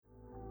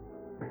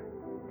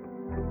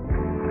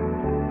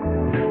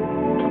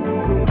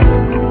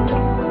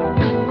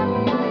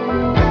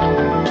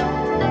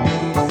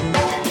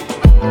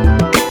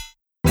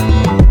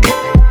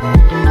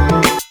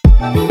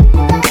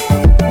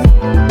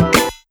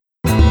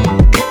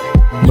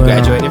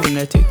graduated from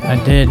there too? I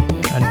did.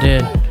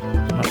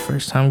 My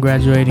first time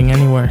graduating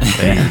anywhere.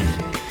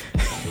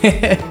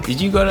 Did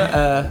you go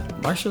to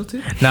Marshall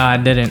too? No, I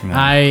didn't.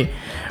 My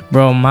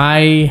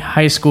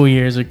high school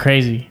years are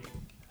crazy.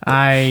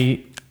 My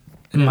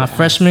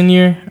freshman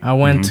year, I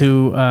went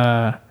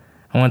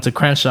to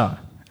Crenshaw.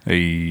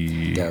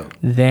 Hey. Dope.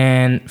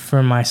 Then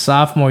for my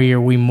sophomore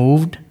year, we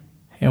moved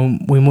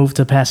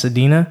to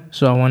Pasadena.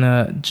 So I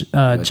went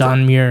to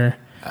John Muir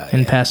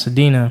in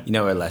Pasadena. You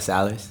know where Les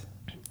Alice?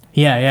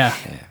 Yeah.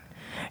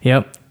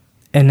 Yep.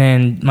 And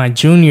then my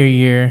junior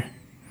year,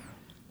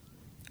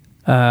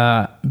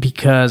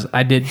 because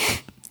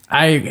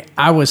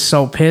I was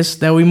so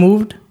pissed that we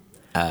moved.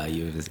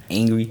 You were just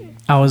angry.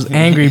 I was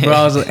angry, bro.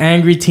 I was an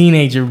angry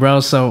teenager, bro.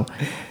 So,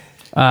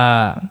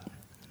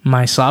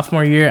 my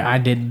sophomore year, I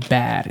did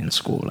bad in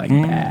school, like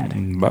bad.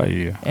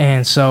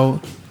 And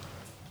so,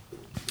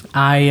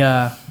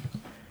 my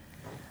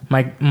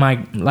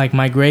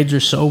grades were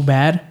so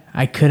bad,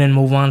 I couldn't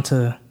move on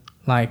to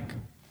like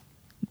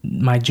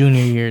my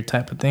junior year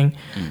type of thing.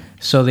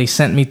 So they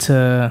sent me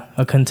to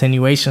a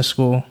continuation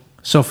school.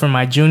 So for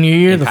my junior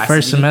year, the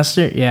first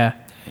semester,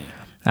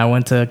 I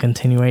went to a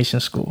continuation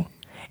school.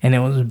 And it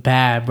was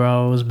bad,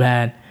 bro. It was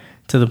bad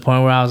to the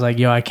point where I was like,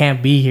 yo, I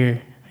can't be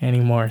here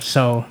anymore.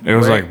 So it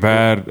was like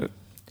bad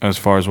as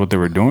far as what they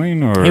were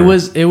doing, or it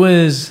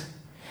was.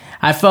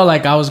 I felt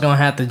like I was gonna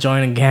have to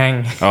join a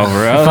gang. Oh,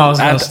 really? If I was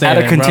gonna stay at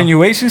there, a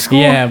continuation school?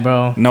 Yeah,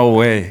 bro. No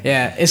way.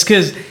 Yeah, it's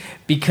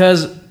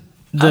because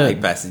I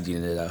like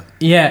Pasadena though.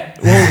 Yeah,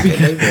 well,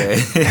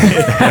 because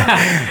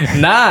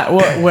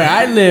where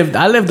I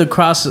lived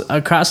across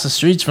the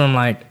streets from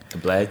like the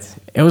Bloods.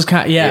 It was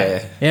kind,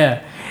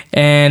 yeah.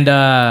 And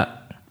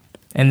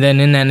then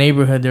in that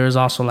neighborhood there was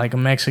also like a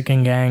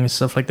Mexican gang and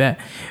stuff like that.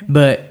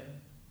 But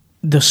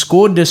the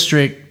school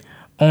district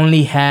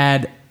only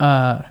had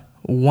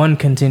one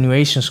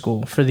continuation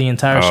school for the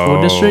entire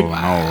school district.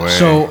 No way.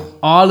 So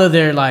all of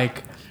their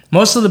like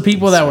most of the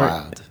people that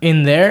were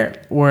in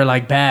there were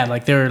like bad.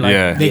 Like they were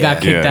like they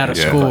got kicked out of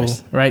school,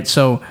 right?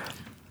 So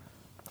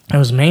it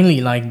was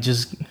mainly like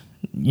just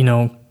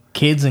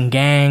kids and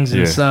gangs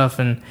and stuff,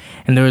 and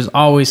there was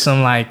always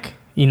some like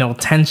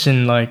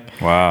tension, like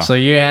so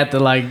you had to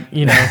like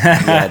you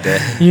had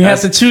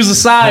to choose a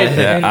side.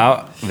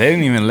 They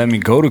didn't even let me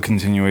go to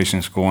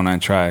continuation school when I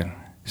tried.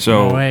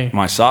 So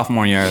my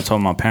sophomore year, I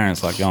told my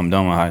parents like, yo, I'm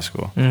done with high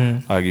school.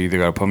 Like you either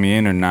gotta put me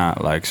in or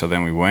not. Like so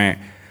then we went,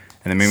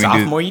 and they made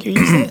sophomore year,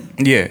 you said?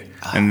 Yeah,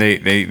 and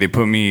they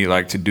put me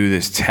like to do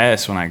this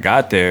test when I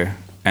got there,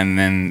 and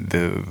then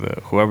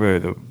whoever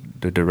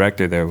the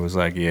director there was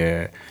like,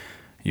 yeah.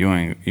 You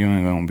ain't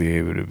gonna be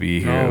able to be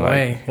here. No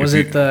way. Was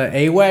it the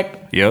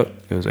AWAC? Yep,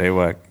 it was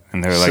AWAC,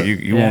 and they were like,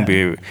 you won't be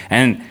able.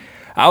 And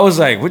I was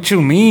like, what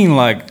you mean?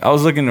 Like I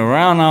was looking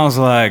around, I was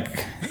like,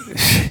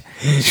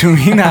 what you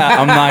mean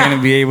I'm not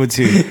gonna be able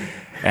to?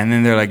 And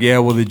then they're like, yeah,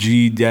 well the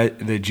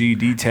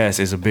GED test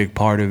is a big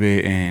part of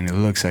it, and it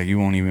looks like you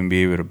won't even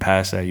be able to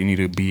pass that. You need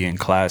to be in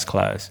class.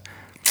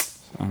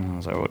 And I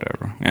was like,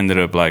 whatever. Ended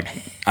up like,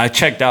 I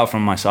checked out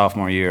from my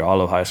sophomore year,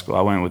 all of high school.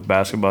 I went with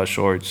basketball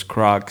shorts,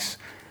 Crocs.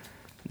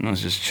 I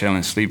was just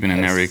chilling, sleeping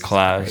in every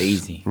class.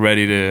 Crazy.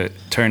 Ready to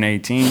turn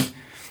 18.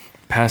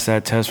 Passed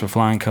that test with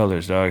flying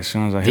colors, dog. As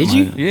soon as I hit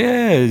the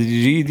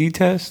GED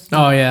test.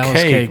 Oh, yeah. That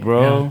was cake,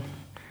 bro. Yeah.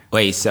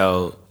 Wait,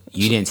 so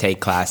you didn't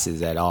take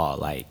classes at all?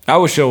 Like I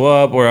would show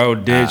up or I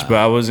would ditch, but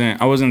I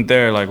wasn't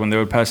there. Like when they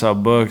would pass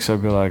out books,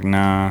 I'd be like,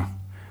 nah,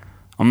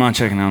 I'm not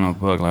checking out no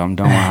book. Like I'm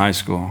done with high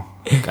school.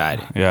 Got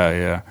it.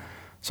 Yeah.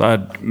 So I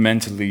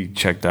mentally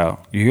checked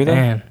out. You hear that?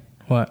 Man,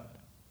 what?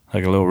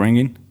 Like a little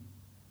ringing?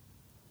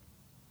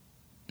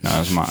 No,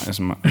 it's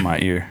my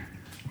ear.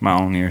 My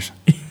own ears.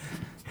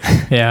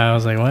 Yeah, I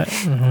was like, what?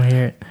 I don't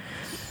hear it.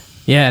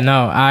 Yeah,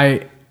 no,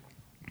 I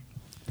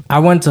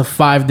went to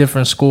 5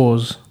 different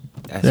schools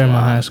during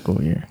my high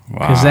school year.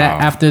 Because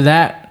after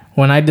that,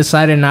 when I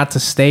decided not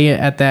to stay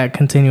at that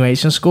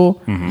continuation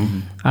school,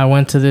 I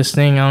went to this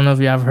thing. I don't know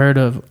if you have heard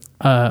of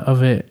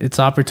it. It's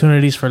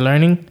Opportunities for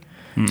Learning.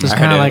 So it's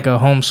kind of like a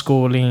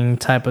homeschooling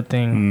type of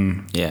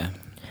thing. Yeah.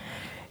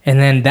 And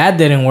then that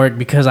didn't work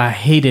because I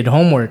hated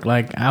homework.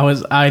 Like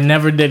I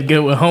never did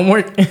good with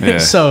homework. Yeah.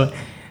 So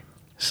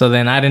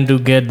then I didn't do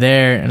good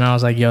there, and I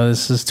was like, yo,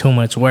 this is too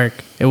much work.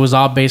 It was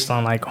all based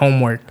on like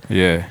homework.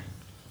 Yeah.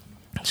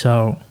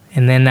 So,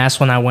 and then that's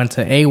when I went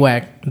to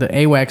AWAC, the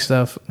AWAC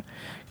stuff.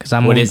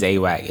 What is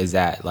AWAC? Is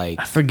that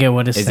like, I forget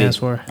what it stands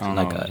for.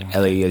 Like a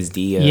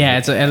LAUSD? Yeah,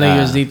 it's a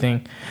LAUSD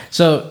thing.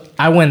 So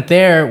I went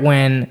there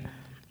when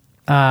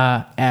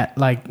I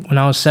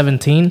was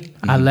 17.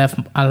 I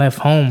left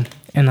home.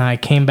 And I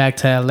came back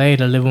to LA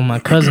to live with my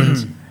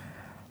cousins.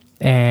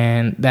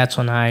 And that's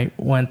when I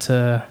went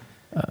to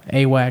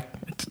AWAC.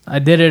 I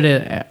did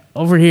it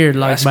over here,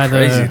 like that's by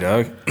crazy, the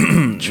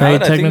dog.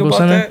 Trade Technical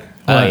Center.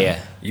 Oh, yeah.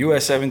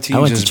 US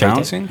 17 just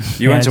bouncing?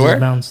 You Yeah, went to just where?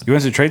 bounced. You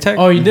went to Trade Tech?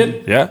 Oh, you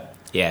did? Yeah?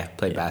 Yeah,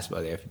 played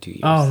basketball there for 2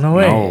 years. Oh, no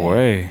way. No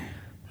way.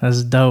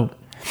 That's dope.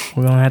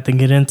 We're going to have to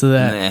get into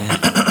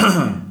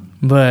that.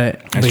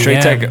 But Is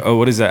Trade Tech,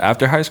 what is that,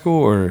 after high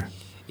school or?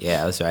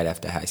 Yeah, it was right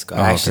after high school.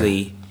 Oh, okay.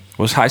 Actually,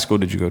 what high school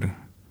did you go to?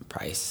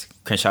 Price.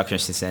 Crenshaw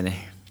Christian Center.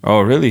 Oh,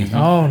 really?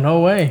 Oh,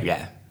 no way.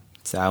 Yeah.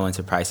 So I went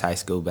to Price High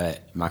School,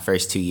 but my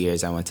first 2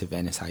 years I went to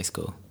Venice High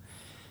School.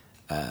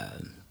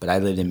 But I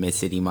lived in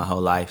Mid-City my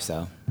whole life,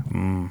 so.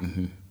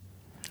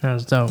 That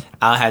was dope.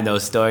 I don't have no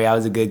story. I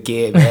was a good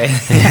kid, man.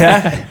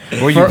 Yeah.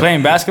 Were you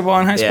playing basketball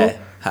in high school?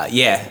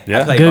 Yeah.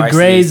 Yeah? I played Good varsity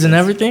grades and since-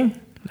 everything?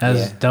 That's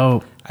Yeah.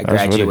 dope. I That's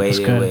really- graduated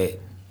that's good. with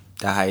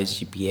the highest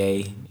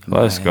GPA. in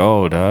Let's my-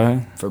 go,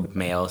 dog. For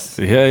males.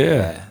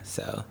 Yeah.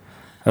 So,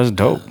 That's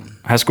dope.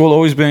 Has school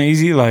always been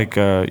easy? Like,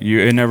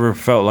 it never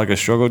felt like a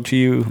struggle to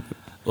you?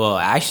 well,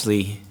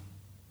 actually,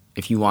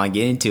 if you want to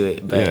get into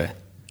it, but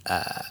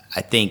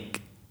I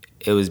think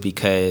it was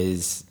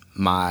because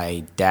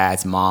my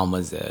dad's mom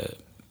was a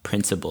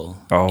principal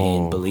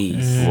in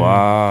Belize.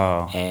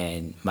 Wow.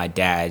 And my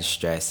dad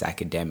stressed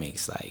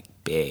academics like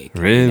big.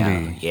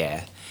 Really?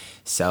 Yeah.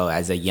 So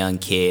as a young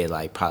kid,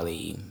 like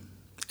probably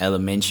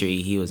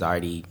elementary, he was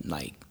already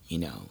like,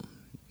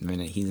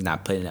 he's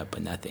not putting up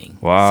with nothing.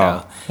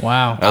 Wow. So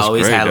Wow. I That's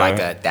always great, had dog.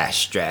 like that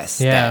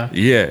stress. Yeah.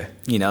 Yeah.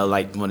 That,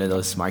 like one of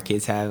those smart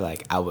kids have.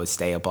 Like I would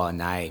stay up all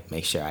night,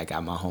 make sure I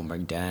got my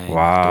homework done. 3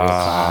 Wow.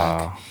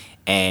 o'clock.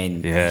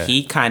 And Yeah.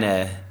 he kind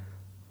of,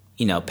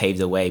 paved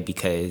the way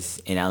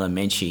because in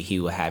elementary he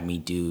would have me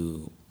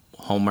do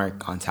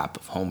homework on top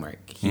of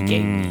homework he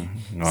gave me.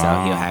 So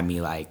wow. he'll have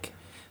me like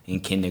in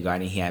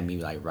kindergarten, he had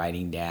me like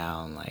writing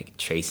down, like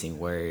tracing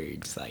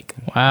words, like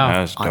Wow.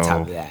 That's on dope.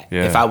 top of that.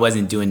 Yeah. If I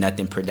wasn't doing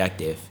nothing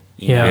productive,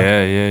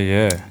 Yeah.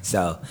 Yeah.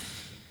 So,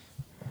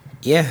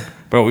 yeah.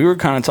 Bro, we were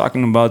kind of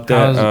talking about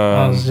that.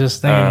 I was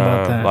just thinking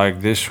about that.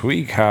 Like this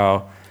week,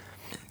 how,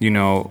 I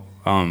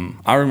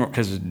remember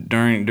because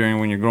during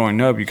when you're growing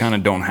up, you kind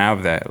of don't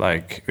have that.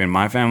 Like in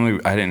my family,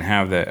 I didn't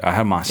have that. I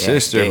had my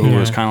sister big. who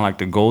was Yeah. kind of like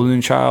the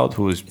golden child,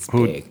 who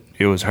big.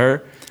 it was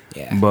her.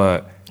 Yeah.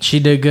 But She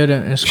did good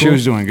in school. she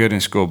was doing good in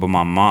school. But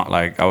my mom,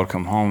 like, I would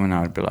come home and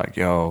I would be like,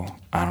 "Yo,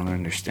 I don't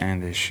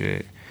understand this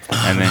shit,"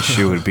 and then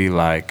she would be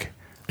like,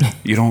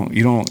 "You don't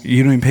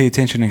even pay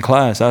attention in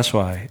class. That's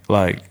why."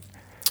 Like,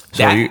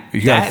 so That,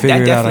 you gotta that,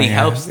 figure that it out on definitely your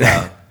helps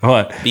though.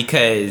 What?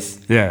 Because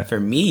Yeah. for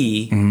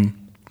me,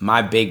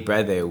 my big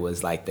brother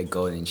was like the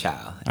golden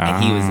child.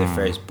 And he was the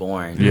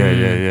firstborn.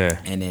 Yeah.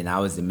 And then I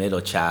was the middle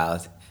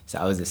child. So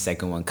I was the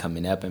second one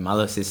coming up. And my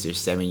little sister's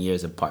 7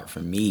 years apart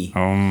from me.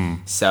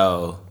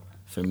 So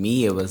for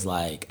me, it was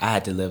like I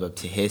had to live up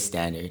to his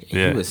standard. And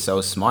Yeah. he was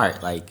so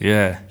smart. Like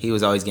Yeah. he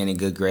was always getting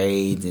good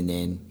grades. And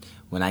then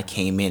when I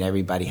came in,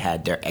 everybody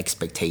had their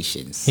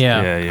expectations.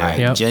 Yeah. Yeah. All right,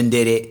 Yep. Jun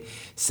did it.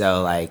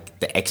 So like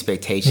the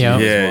expectation Yep.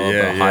 was Yeah, a little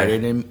yeah, bit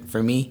harder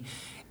for me.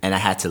 And I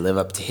had to live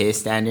up to his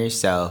standards.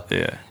 So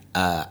Yeah.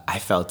 I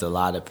felt a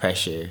lot of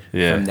pressure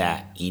Yeah. from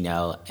that,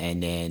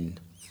 and then,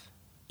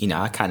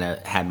 I kind of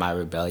had my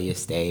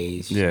rebellious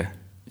days. Yeah.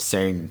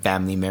 Certain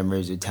family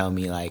members would tell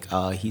me like,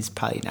 "Oh, he's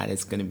probably not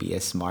as going to be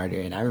as smarter."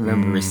 And I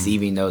remember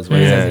receiving those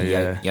words as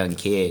a young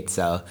kid.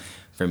 So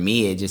for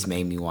me, it just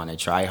made me want to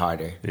try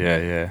harder.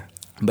 Yeah.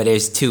 But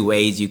there's two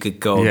ways you could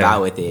go Yeah.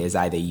 about with it. Is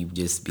either you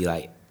just be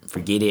like,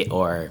 forget it,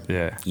 or,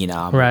 Yeah.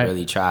 I'm Right. gonna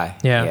really try.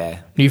 Yeah.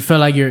 Do you feel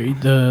like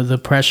the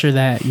pressure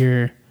that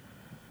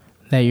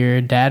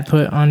your dad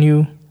put on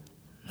you,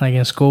 like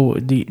in school,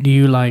 do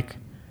you like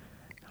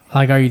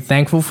are you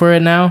thankful for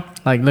it now?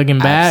 Like looking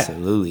back?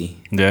 Absolutely.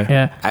 Yeah.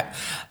 Yeah.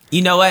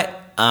 You know what?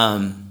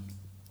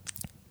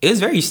 It was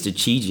very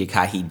strategic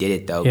how he did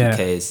it though, Yeah.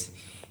 because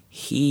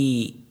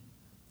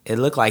it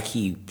looked like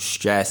he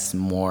stressed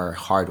more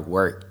hard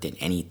work than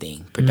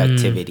anything,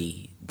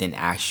 productivity than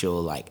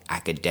actual like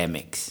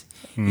academics.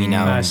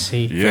 I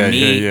see.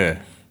 Yeah.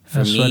 For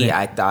That's what me,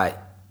 I thought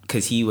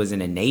because he was in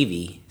the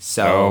Navy,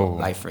 so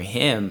like for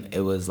him,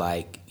 it was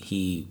like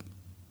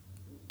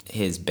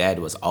his bed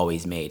was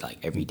always made like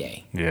every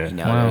day. Yeah.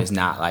 There was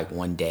not like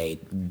one day.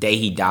 The day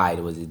he died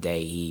was the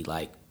day he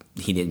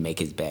didn't make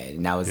his bed,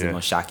 and that was the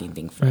most shocking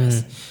thing for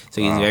us.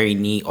 So he's very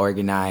neat,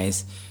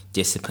 organized,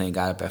 disciplined.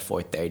 Got up at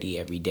 4:30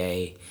 every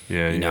day.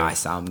 Yeah. I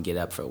saw him get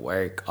up for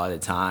work all the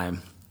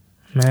time.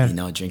 Man.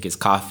 Drink his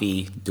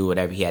coffee, do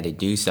whatever he had to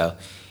do. So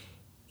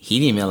he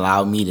didn't even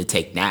allow me to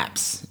take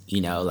naps.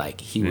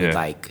 Like he would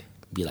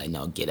be like,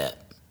 "No, get up."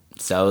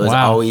 So it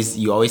was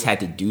you always had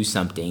to do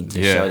something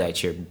to show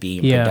that you're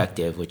being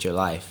productive with your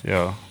life.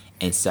 Yeah.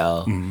 And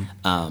so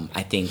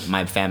I think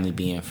my family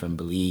being from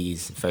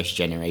Belize, first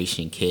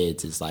generation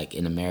kids, is like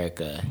in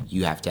America,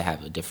 you have to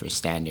have a different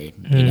standard.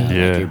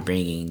 Like you're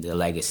bringing the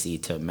legacy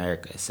to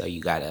America. So you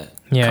got to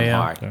come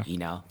hard,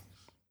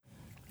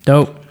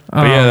 Dope.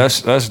 But yeah,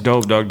 that's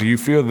dope, dog. Do you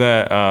feel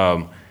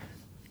that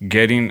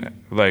getting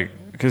like,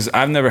 because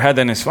I've never had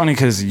that, and it's funny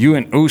because you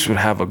and Oos would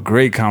have a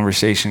great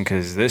conversation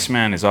because this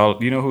man is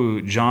all, you know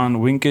who John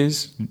Wink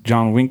is?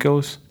 John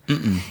Winkos?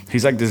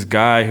 He's like this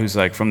guy who's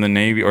like from the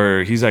Navy,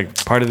 or he's like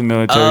part of the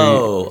military.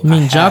 Oh, You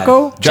mean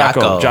Jocko?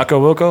 Jocko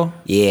Wilco?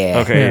 Yeah.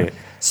 Okay. Yeah.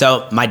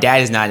 So my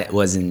dad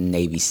was in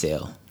Navy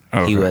SEAL.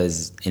 Okay. He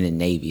was in the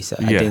Navy. So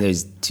I think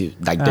there's two,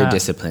 like their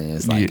discipline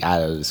is like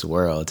out of this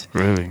world.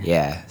 Really?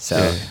 Yeah.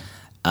 So,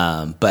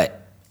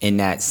 but in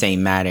that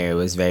same matter, it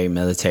was very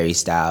military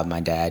style.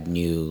 My dad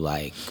knew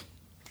like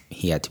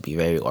he had to be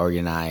very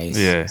organized.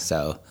 Yeah.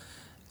 So,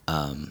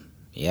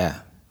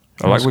 yeah.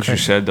 I like what you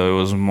said though. It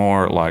was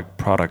more like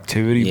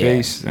productivity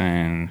based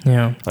and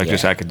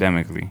just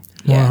academically.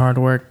 More hard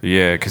work.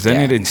 Yeah, because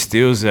then it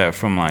instills that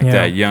from like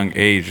that young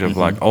age of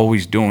like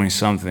always doing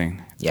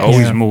something,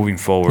 always moving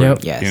forward.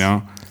 Yep. Yes. You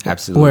know,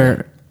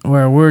 Absolutely.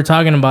 Where we were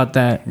talking about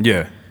that.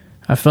 Yeah.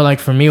 I feel like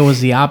for me it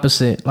was the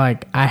opposite.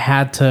 Like I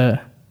had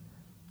to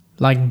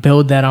like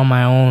build that on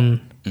my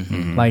own.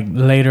 Like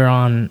later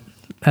on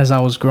as I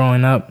was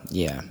growing up.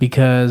 Yeah.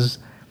 Because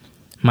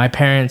my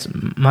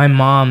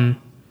mom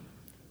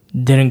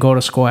didn't go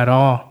to school at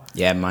all.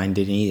 Yeah, mine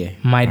didn't either.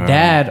 My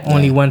dad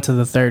only went to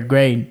the 3rd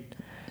grade.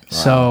 Wow.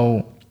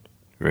 So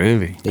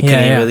really, they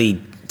couldn't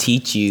really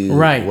teach you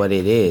what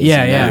it is.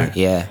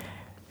 Yeah.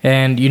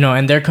 And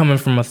and they're coming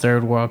from a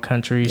 3rd world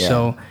country,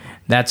 so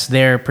that's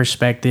their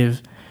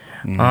perspective.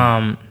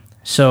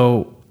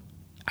 So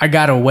I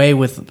got away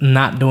with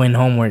not doing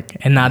homework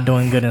and not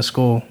doing good in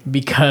school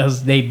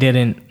because they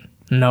didn't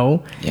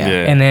know. Yeah.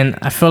 And then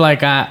I feel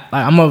like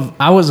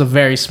I was a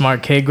very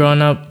smart kid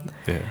growing up.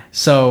 Yeah.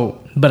 So,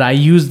 but I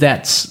used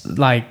that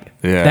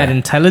that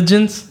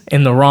intelligence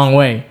in the wrong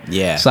way.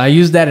 Yeah. So I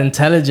used that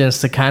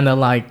intelligence to kind of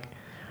like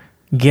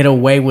get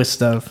away with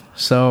stuff.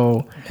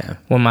 So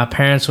when my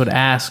parents would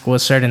ask what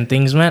certain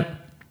things meant,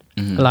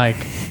 like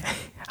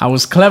I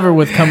was clever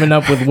with coming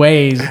up with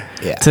ways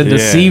to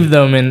deceive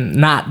them and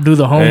not do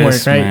the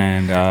homework. Right?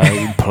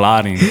 Man,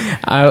 plotting.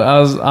 I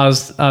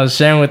was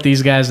sharing with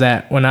these guys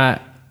that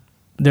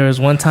there was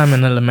one time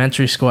in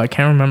elementary school, I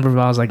can't remember if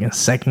I was like in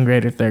 2nd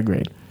grade or 3rd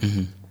grade.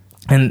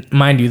 And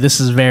mind you, this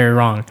is very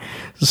wrong.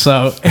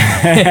 So,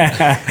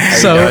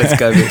 so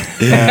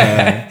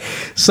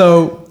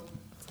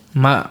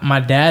my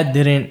dad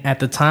didn't at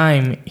the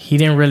time. He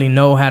didn't really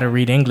know how to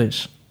read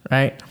English,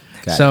 right?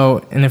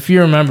 So, and if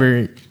you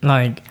remember,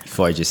 like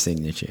forge your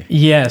signature.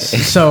 Yes.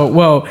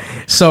 So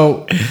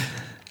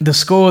the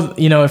school,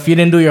 if you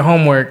didn't do your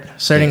homework,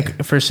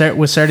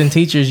 with certain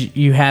teachers,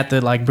 you had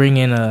to like bring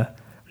in a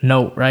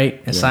note,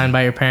 right, and signed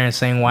by your parents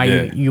saying why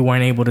you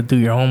weren't able to do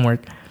your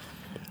homework.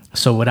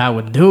 So what I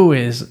would do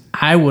is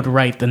I would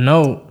write the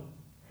note,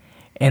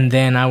 and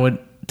then I would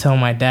tell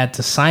my dad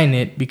to sign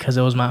it because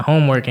it was my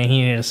homework and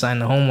he needed to sign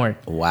the homework.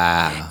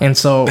 Wow. And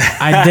so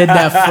I did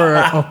that for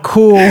a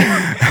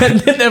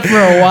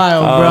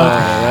while,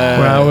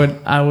 bro. Where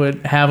I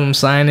would have him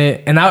sign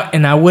it, and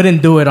I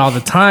wouldn't do it all the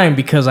time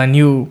because I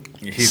knew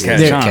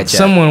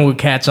someone would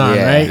catch on,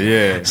 right?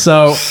 Yeah.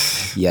 So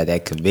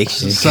that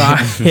conviction. So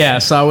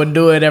I would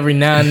do it every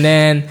now and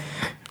then.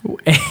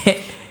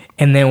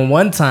 And then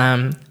one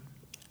time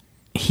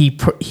he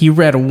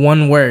read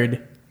one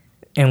word,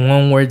 and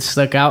one word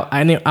stuck out.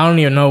 I don't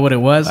even know what it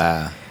was.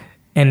 Wow.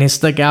 And it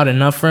stuck out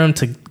enough for him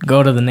to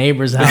go to the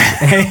neighbor's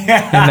house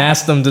and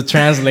ask them to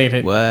translate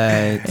it. What?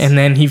 And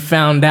then he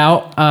found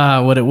out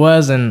what it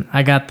was, and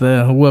I got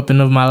the whooping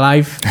of my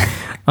life.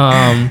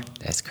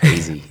 That's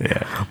crazy.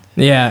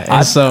 Yeah.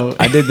 And so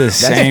I did the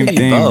same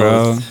thing,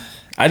 bro.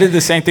 I did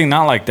the same thing,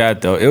 not like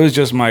that though. It was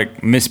just my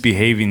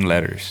misbehaving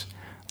letters.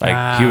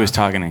 Like he was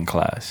talking in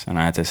class, and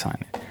I had to sign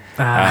it.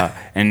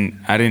 And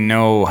I didn't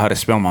know how to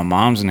spell my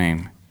mom's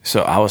name,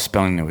 so I was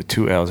spelling it with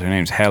 2 L's. Her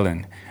name's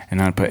Helen,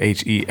 and I'd put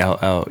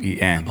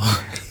Hellen.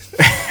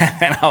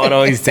 And I would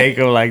always take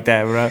her like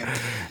that, bro.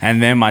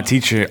 And then my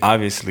teacher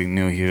obviously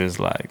knew. He was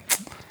like,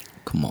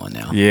 come on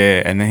now.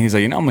 Yeah, and then he's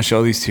like, I'm going to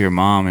show these to your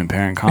mom in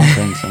parent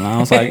conference. And I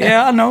was like,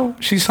 yeah, I know.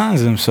 She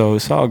signs them, so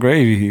it's all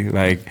gravy.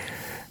 Like,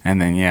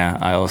 and then,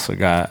 I also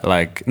got,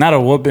 like, not a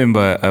whooping,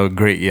 but a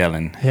great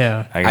yelling.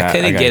 Yeah. I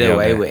couldn't get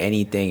away with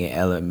anything in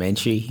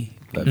elementary,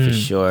 but for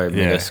sure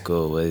middle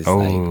school was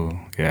the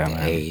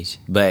age.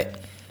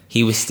 But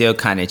he was still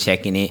kind of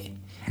checking it.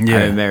 Yeah.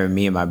 I remember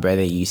me and my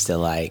brother used to,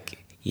 like,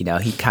 he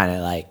kind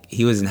of, like,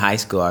 he was in high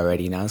school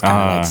already, and I was kind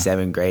of like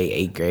 7th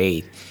grade, 8th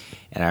grade.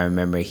 And I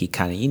remember he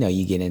kind of, you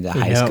get into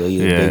high school,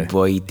 you're a big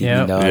boy, you think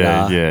you know it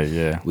all.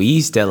 Yeah. We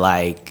used to,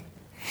 like,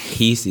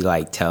 he used to,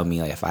 like, tell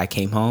me, like, if I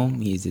came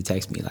home, he used to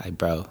text me, like,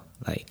 bro,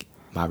 like,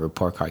 my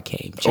report card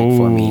came. Check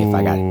for me if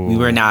I got it. We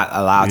were not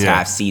allowed to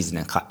have seeds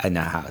in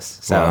our house.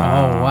 So,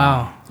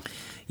 wow.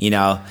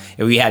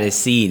 If we had a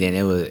seed, then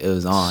it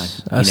was on.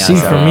 A seed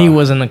for me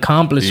was an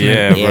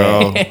accomplishment.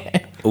 Yeah, bro.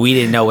 We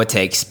didn't know what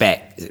to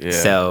expect. Yeah.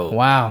 So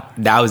wow,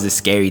 that was the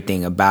scary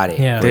thing about it.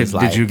 Yeah.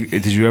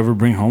 Did you ever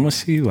bring home a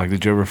seed? Like,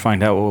 did you ever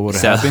find out what would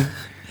have happened?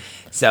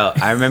 So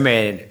I remember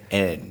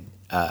in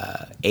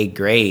 8th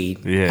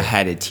grade, I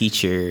had a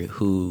teacher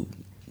who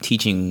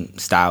teaching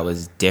style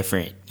was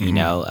different.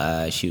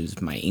 She was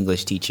my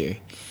English teacher.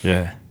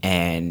 Yeah.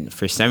 And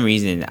for some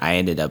reason, I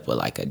ended up with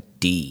like a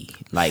D,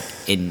 like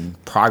in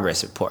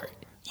progress report.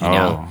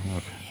 Okay.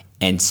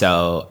 And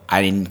so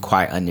I didn't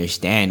quite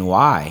understand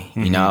why.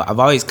 I've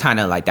always kind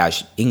of like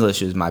that.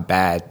 English was my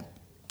bad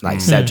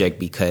subject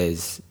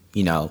because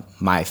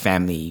my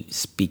family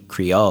speak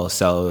Creole,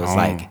 so it was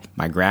like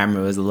my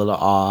grammar was a little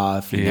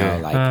off.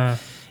 It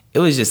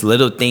was just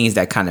little things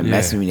that kind of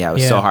messed with me. That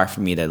was so hard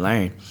for me to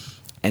learn.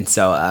 And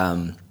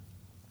so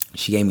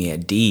she gave me a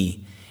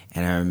D,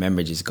 and I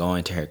remember just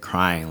going to her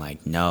crying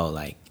like, no,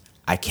 like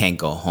I can't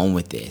go home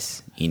with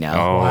this, you know.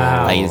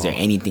 Wow. Like, is there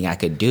anything I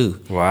could do?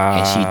 Wow.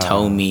 And she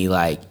told me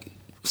like,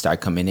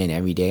 start coming in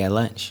every day at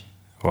lunch.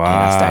 Wow. And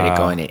I started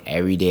going in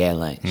every day at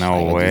lunch.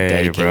 No like,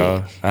 way,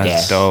 bro.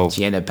 That's dope.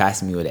 She ended up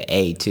passing me with an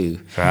A too.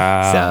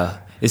 Wow. So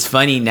it's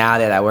funny now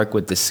that I work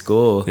with the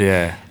school.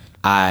 Yeah.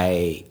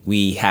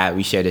 We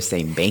share the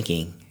same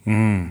banking.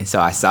 And so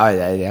I saw it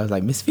that day. I was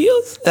like, Miss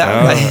Fields? No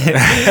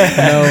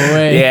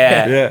way.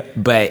 Yeah.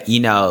 But, you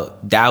know,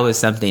 that was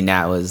something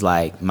that was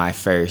like my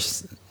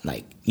first,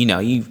 like, you know,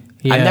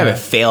 I've never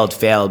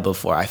failed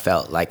before, I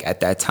felt like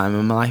at that time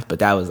in my life. But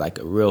that was like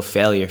a real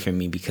failure for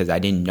me because I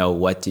didn't know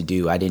what to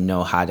do. I didn't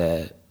know how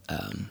to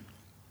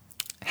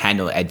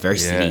handle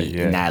adversity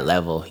in that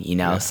level, you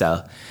know?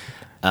 So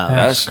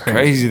that's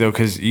crazy though,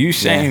 because you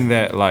saying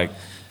that like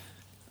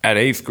at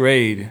 8th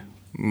grade,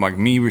 like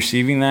me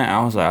receiving that,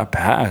 I was like, I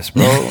passed,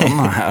 bro.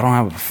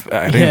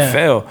 I didn't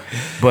fail.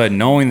 But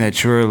knowing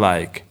that you're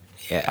like,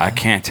 I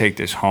can't take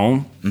this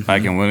home,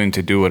 like, and willing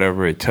to do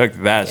whatever it took,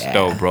 that's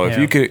dope, bro. If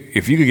you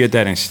could get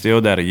that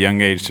instilled at a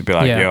young age to be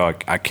like, yo,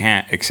 I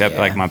can't accept,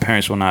 like my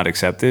parents will not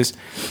accept this,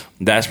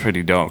 that's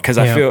pretty dope. Because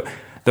I feel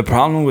the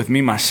problem with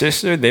me, my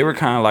sister, they were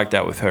kind of like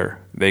that with her.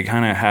 They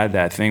kind of had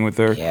that thing with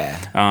her.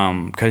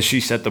 Because she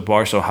set the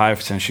bar so high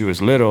since she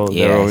was little.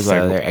 They're always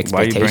like,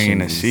 why are you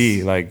bringing a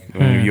C? Like,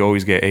 you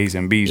always get A's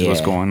and B's.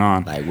 What's going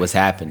on? Like, what's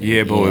happening?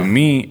 Yeah, but with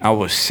me, I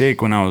was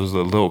sick when I was a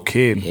little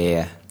kid.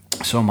 Yeah.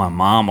 So my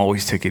mom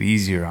always took it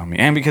easier on me.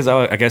 And because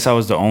I guess I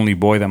was the only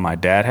boy that my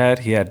dad had.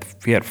 He had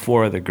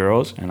 4 other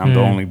girls, and I'm the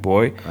only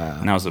boy. Wow.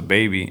 And I was a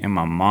baby. And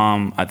my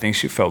mom, I think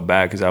she felt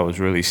bad because I was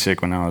really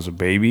sick when I was a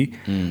baby.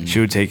 She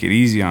would take it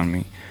easy on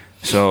me.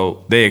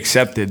 So they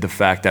accepted the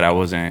fact that I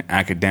wasn't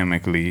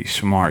academically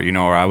smart, you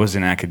know, or I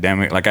wasn't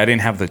academic. Like, I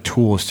didn't have the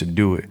tools to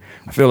do it.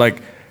 I feel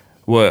like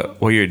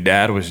what your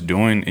dad was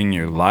doing in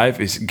your life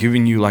is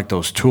giving you, like,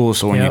 those tools.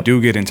 So when you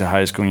do get into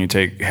high school and you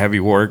take heavy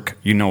work,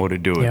 you know what to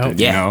do with it,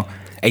 you know?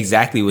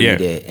 Exactly what he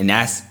did. And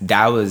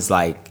that was,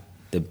 like,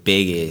 the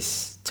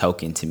biggest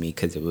token to me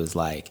because it was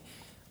like,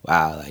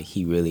 wow, like,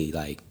 he really,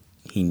 like,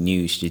 he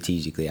knew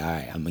strategically, all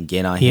right, I'm going to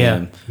get on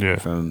him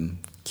from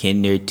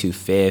kinder to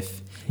 5th.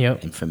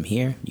 And from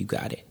here, you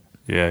got it.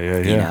 Yeah.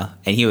 You know,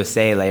 and he would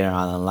say later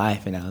on in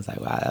life, and I was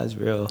like, wow, that was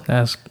real.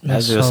 That's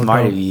real so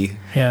smart dope. of you.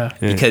 Yeah.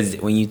 Because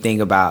when you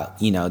think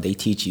about, you know, they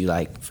teach you,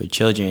 like, for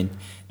children,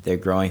 their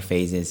growing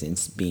phases and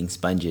being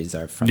sponges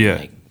are from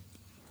like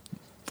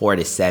 4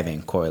 to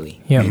 7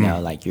 quarterly. You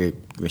know, like, you're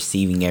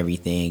receiving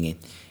everything, and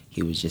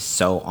he was just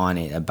so on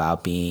it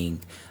about being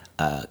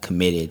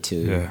committed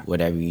to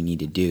whatever you need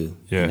to do.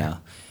 You know,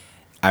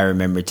 I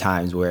remember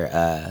times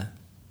where,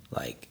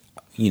 like,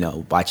 you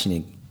know,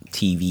 watching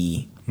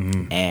TV,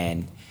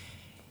 and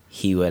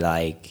he would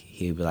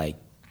be like,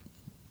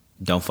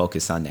 don't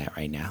focus on that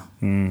right now.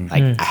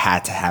 Like, I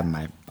had to have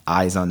my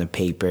eyes on the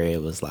paper.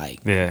 It was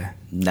like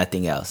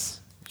nothing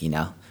else, you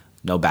know,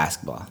 no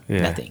basketball,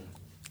 nothing.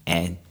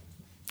 And,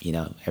 you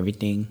know,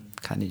 everything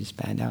kind of just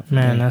panned out.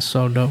 Man, that's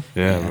so dope.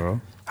 Yeah,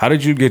 bro. How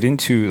did you get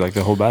into, like,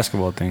 the whole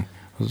basketball thing?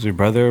 Was your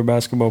brother a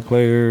basketball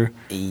player?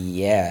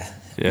 Yeah.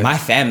 My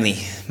family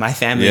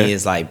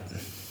is like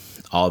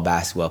all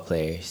basketball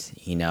players,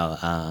 you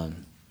know.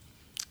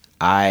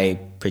 I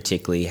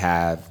particularly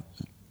have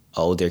an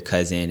older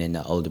cousin and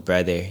an older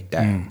brother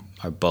that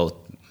are both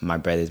my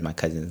brothers, my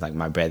cousins, like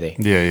my brother.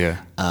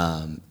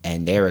 And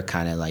they were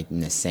kind of like in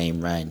the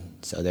same run.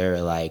 So they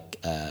were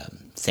like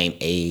same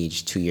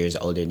age, 2 years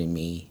older than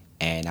me.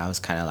 And I was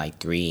kind of like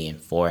 3 and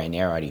 4, and they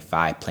were already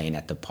 5 playing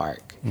at the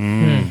park.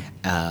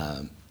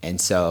 And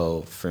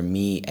so for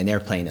me, and they were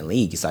playing in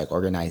leagues, like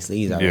organized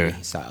leagues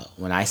already. So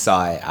when I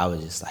saw it, I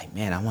was just like,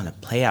 man, I want to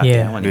play out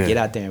there. I want to get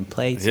out there and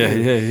play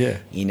too.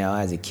 You know,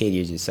 as a kid,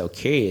 you're just so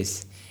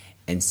curious.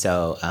 And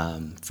so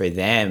for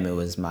them, it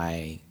was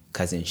my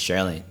cousin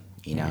Sherlyn.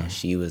 You know,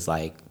 she was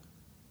like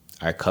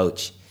our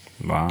coach.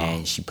 Wow.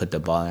 And she put the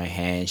ball in her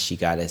hands. She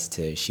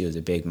was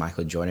a big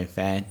Michael Jordan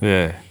fan.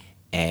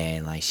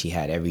 And like, she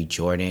had every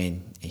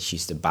Jordan, and she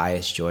used to buy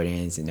us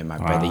Jordans, and then my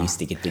brother used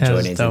to get the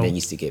Jordans, and then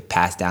used to get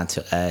passed down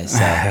to us.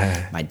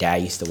 So my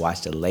dad used to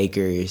watch the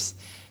Lakers.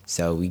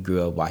 So we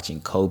grew up watching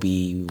Kobe,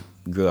 we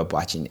grew up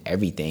watching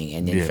everything.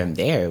 And then from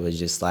there, it was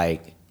just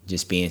like,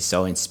 just being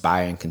so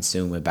inspired and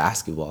consumed with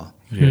basketball.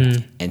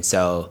 And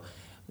so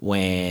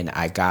when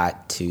I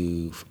got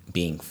to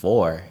being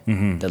 4,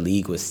 the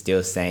league was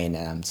still saying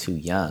that I'm too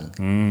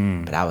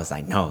young. But I was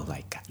like, no,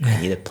 like, I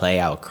need to play.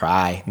 I would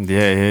cry. And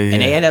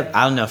they ended up,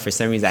 I don't know, for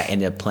some reason I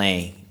ended up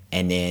playing.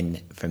 And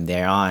then from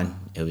there on,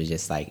 it was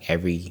just like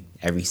every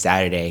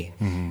Saturday,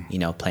 you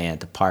know, playing at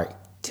the park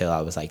till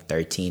I was like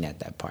 13 at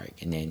that park.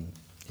 And then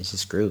it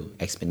just grew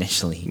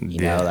exponentially, you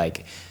know,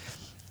 like,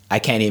 I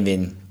can't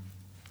even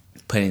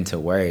put into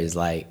words.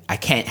 Like, I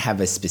can't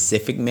have a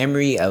specific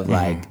memory of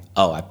like,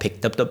 oh, I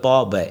picked up the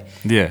ball, but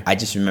I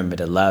just remember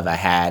the love I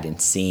had and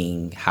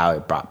seeing how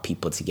it brought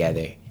people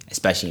together,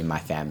 especially in my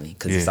family,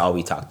 because it's all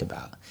we talked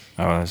about.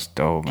 Oh, that's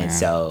dope, man. And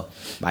so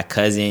my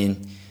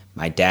cousin,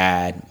 my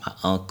dad, my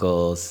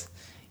uncles,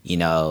 you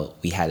know,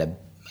 we had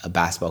a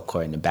basketball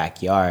court in the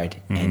backyard,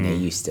 and they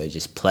used to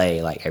just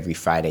play like every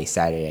Friday,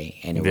 Saturday,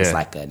 and it was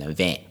like an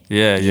event.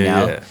 Yeah.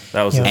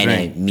 That was the and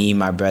thing. then me,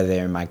 my brother,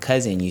 and my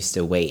cousin used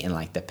to wait in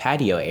like the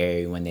patio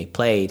area when they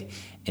played.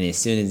 And as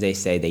soon as they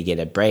say they get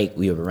a break,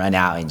 we would run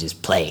out and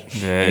just play.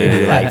 It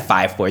would be like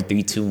 5, 4,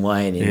 3, 2,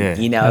 1. And,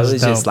 you know, it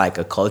was just like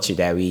a culture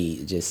that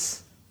we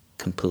just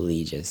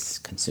completely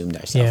just consumed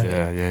ourselves.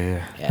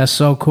 Yeah. That's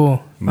so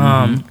cool.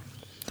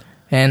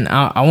 And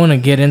I want to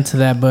get into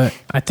that, but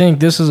I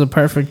think this is a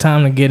perfect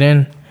time to get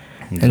in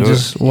and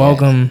just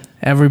welcome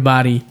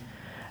everybody.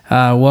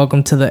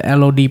 Welcome to the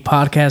LOD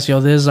podcast. Yo,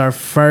 this is our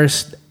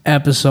first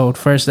episode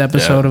of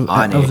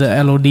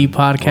the LOD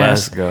podcast.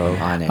 Let's go.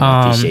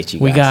 Appreciate you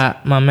guys. We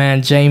got my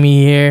man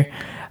Jamie here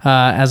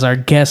as our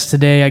guest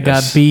today. I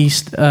got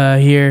Beast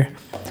here.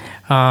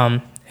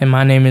 And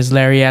my name is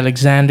Larry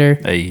Alexander.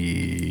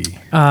 Hey.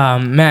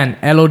 Man,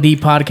 LOD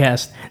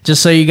podcast.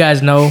 Just so you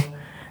guys know,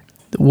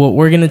 what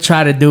we're going to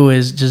try to do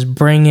is just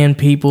bring in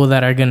people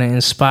that are going to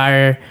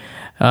inspire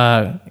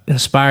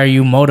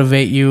you,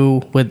 motivate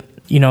you with,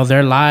 you know,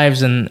 their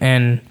lives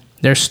and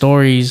their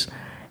stories.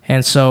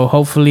 And so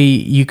hopefully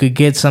you could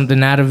get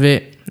something out of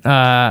it.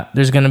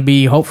 There's going to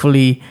be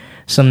hopefully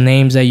some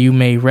names that you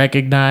may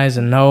recognize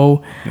and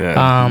know.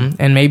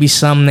 And maybe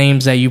some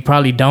names that you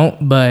probably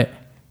don't, but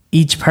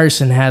each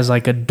person has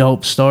like a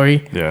dope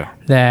story.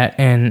 That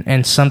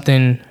and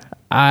something,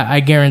 I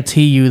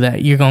guarantee you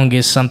that you're going to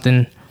get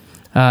something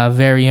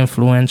very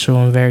influential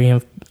and very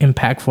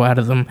impactful out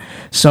of them.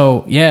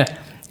 So yeah.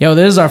 Yo,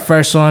 this is our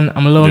first one.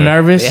 I'm a little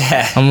nervous.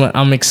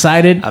 I'm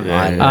excited.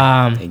 I'm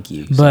honored. Thank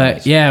you.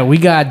 But yeah, we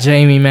got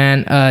Jamie,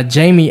 man.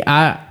 Jamie,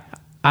 I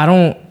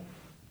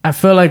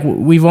feel like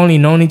we've only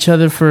known each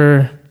other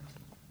for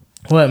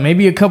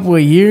maybe a couple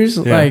of years.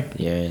 Like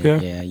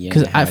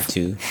because I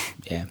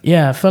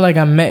feel like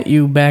I met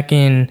you back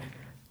in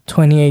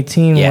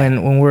 2018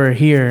 when we were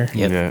here.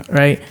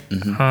 Right.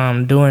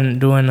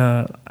 Doing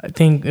I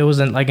think it was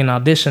like an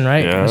audition,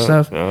 right? And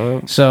stuff.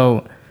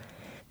 So.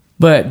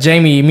 But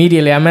Jamie,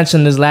 immediately, I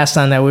mentioned this last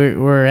time that we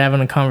were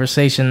having a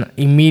conversation.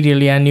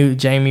 Immediately, I knew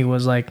Jamie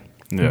was like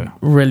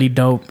really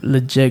dope,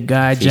 legit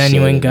guy,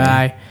 genuine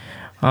guy.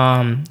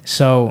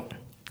 So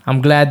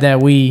I'm glad that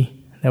we're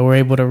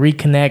able to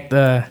reconnect.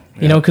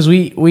 You know, because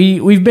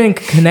we've been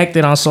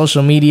connected on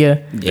social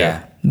media.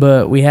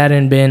 But we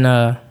hadn't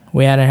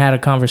had a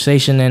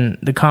conversation, and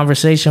the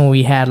conversation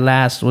we had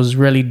last was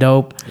really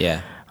dope.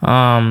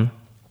 I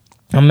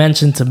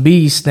mentioned to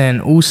Beast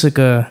and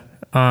Usyka.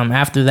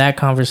 After that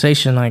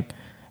conversation, like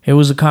it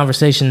was a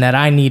conversation that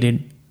I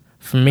needed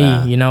for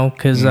me, you know,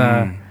 because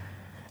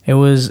it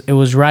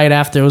was right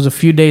after. It was a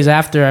few days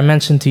after I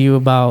mentioned to you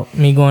about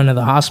me going to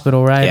the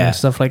hospital, right, and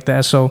stuff like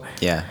that. So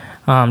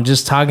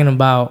just talking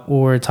about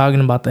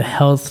the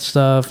health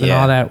stuff and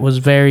all that was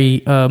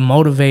very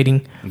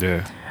motivating.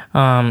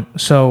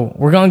 So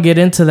we're gonna get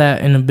into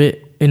that in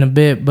a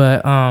bit,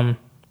 but I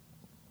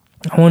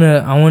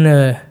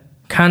wanna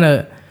kind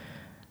of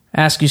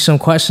ask you some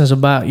questions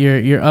about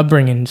your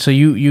upbringing. So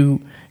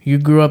you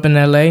grew up in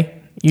LA.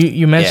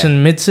 You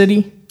mentioned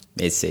Mid-City.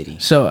 Mid-City.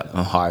 So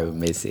I'm hard with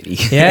Mid-City.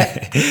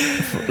 Yeah.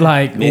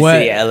 Like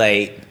Mid-City,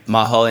 LA.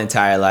 My whole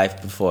entire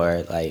life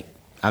before, like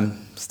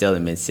I'm still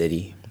in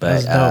Mid-City,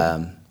 but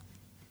I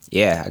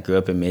grew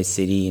up in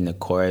Mid-City, in the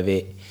core of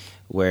it,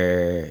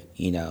 where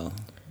you know,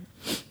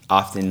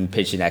 often the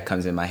picture that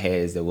comes in my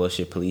head is the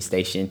Wilshire Police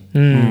Station.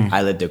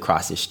 I lived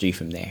across the street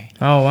from there.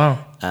 Oh wow.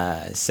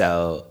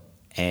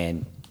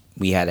 And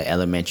we had an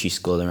elementary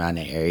school around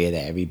the area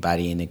that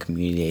everybody in the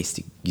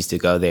community used to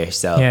go there.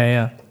 So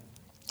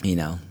you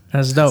know,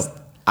 that's dope.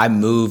 I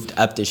moved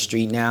up the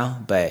street now,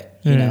 but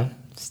you know,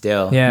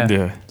 still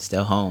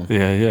home.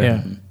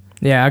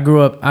 Yeah, I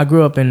grew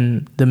up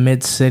in the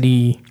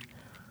Mid-City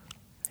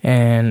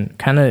and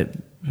kind of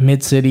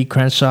Mid-City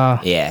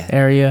Crenshaw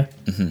area.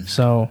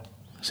 So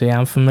yeah,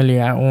 I'm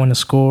familiar. I went to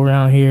school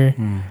around here,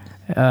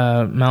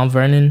 Mount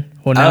Vernon.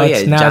 Well, now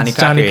it's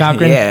Johnny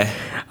Cochran.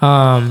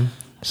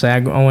 So I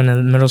went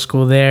to middle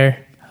school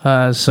there.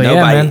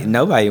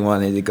 Nobody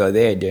wanted to go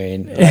there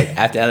during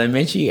after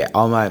elementary.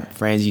 All my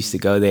friends used to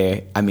go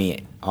there. I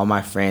mean, all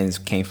my friends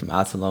came from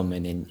Alta Loma,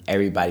 and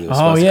everybody was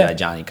supposed to go to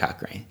Johnny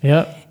Cochran.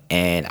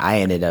 And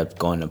I ended up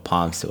going to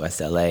Palms to West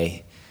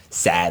LA.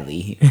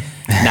 Sadly,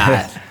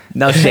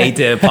 no shade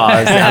to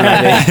Palms. I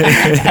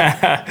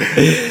love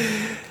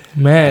it.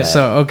 Man,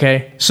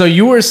 so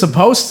you were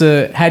supposed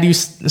to had you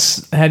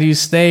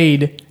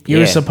stayed, you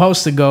were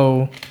supposed to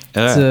go.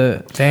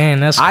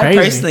 Damn, that's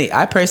crazy.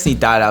 I personally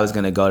thought I was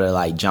gonna go to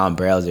like John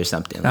Brayle's or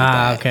something like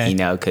that. Okay. You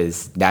know,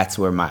 because that's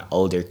where my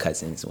older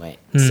cousins went.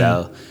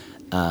 So,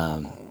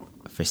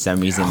 for some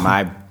reason,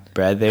 my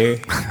brother.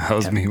 That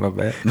was me. My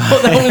bad.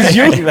 Oh, that was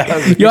you.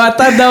 Yo, I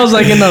thought that was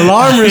like an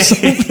alarm or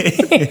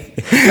something.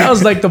 That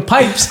was like the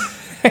pipes.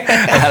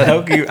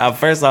 At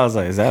first, I was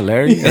like, "Is that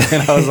Larry?"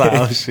 And I was like,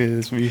 "Oh shit,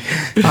 it's me."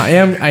 I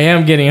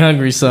am getting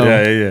hungry,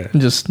 so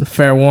just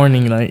fair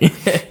warning, like.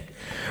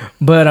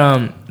 But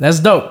that's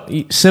dope.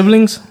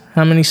 Siblings?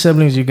 How many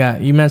siblings you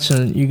got? You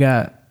mentioned you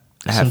got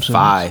I have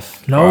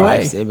five. No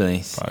way.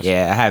 Siblings.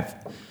 Yeah, I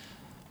have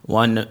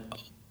one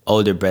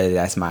older brother.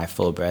 That's my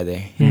full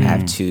brother. I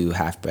have two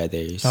half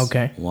brothers.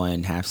 Okay.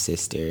 One half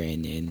sister,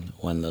 and then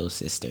one little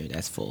sister.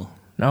 That's full.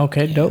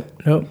 Okay, dope.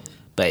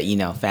 But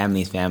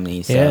family's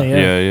family. So,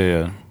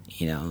 Yeah.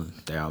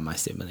 They're all my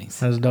siblings.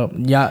 That's dope.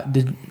 Yeah.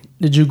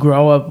 Did you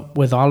grow up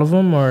with all of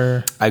them,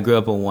 or? I grew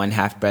up with one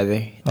half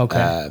brother.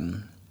 Okay.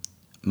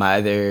 My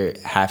other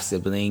half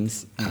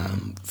siblings,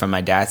 from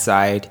my dad's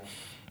side,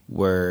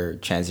 were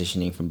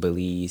transitioning from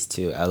Belize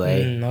to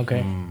LA.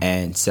 Okay.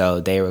 And so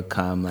they would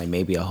come like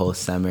maybe a whole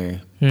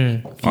summer.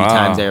 A few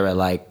times they would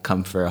like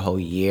come for a whole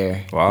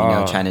year.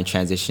 Wow. Trying to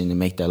transition to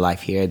make their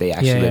life here. They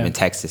actually live in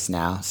Texas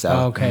now.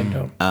 So okay,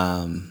 dope.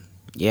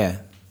 Yeah.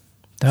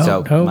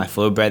 Dope. My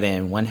full brother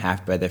and one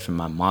half brother from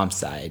my mom's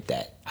side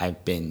that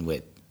I've been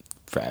with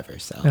forever.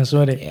 So that's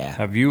what it. Yeah.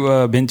 Have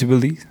you been to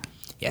Belize?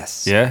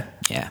 Yes. Yeah.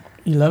 Yeah.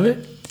 You love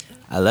it?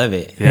 I love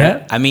it.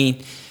 Yeah. I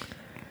mean,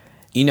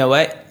 you know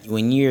what?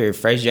 When you're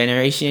first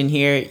generation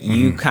here,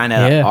 you kind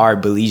of are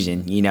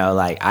Belizean.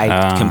 Like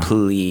I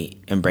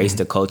completely embraced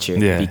the culture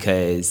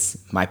because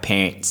my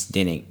parents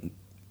didn't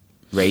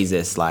raise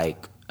us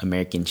like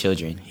American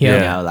children.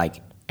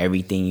 Like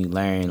everything you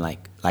learn,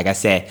 like I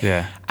said,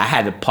 I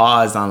had to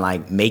pause on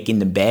like making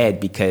the bed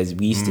because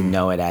we used to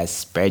know it as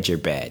spread your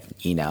bed.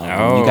 You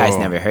guys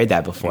never heard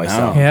that before. No.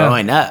 So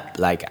growing up,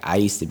 like I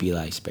used to be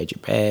like spread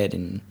your bed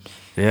and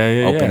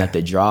open up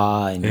the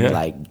drawer and you're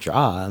like drawer.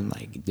 I'm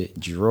like the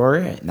drawer.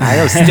 And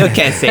I still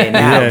can't say it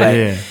now,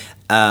 but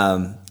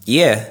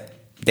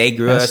they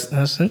grew up.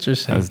 That's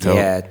interesting. That's dope.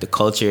 Yeah, the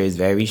culture is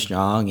very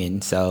strong,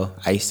 and so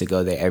I used to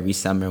go there every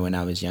summer when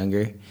I was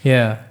younger.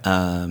 Yeah.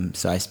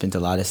 So I spent a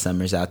lot of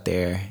summers out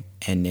there,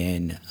 and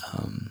then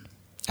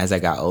as I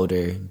got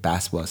older,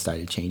 basketball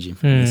started changing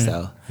for me.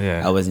 So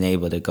I wasn't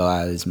able to go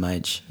out as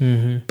much,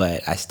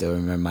 but I still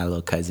remember my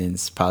little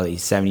cousins. Probably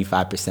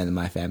 75% of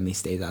my family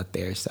stays out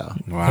there. So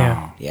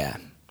yeah.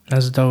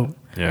 That's dope.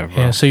 Yeah, bro.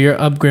 Yeah. So your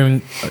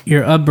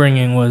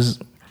upbringing was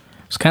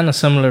kind of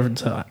similar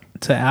to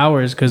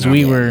ours because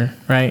we were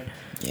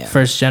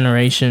first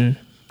generation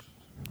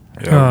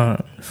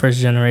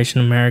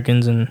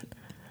Americans, and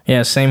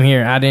same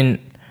here. I didn't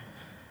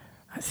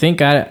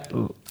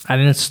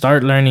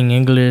start learning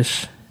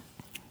English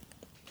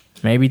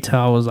maybe till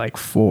I was like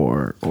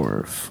 4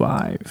 or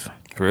 5.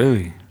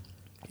 Really?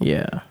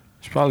 Yeah.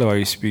 It's probably why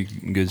you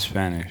speak good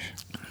Spanish.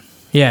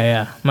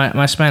 Yeah.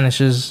 My Spanish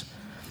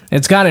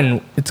it's gotten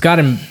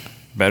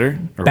Better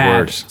or bad.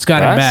 worse? It's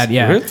gotten bad.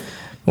 Yeah. Really?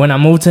 When I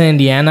moved to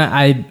Indiana,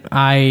 I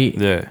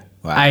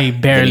Wow. I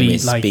barely Didn't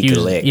even like speak a use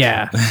lick.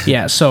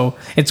 yeah. So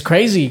it's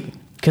crazy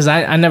because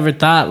I never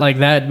thought like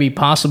that'd be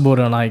possible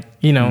to like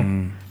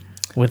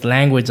with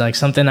language, like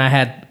something I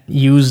had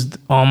used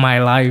all my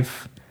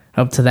life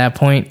up to that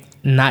point,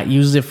 not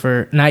use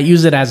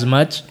it as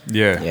much.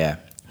 Yeah.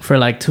 For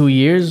like 2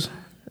 years.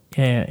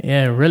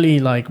 Yeah, really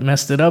like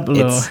messed it up a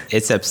little.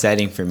 It's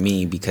upsetting for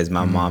me because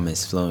my mom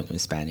is fluent in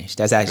Spanish.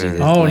 That's actually the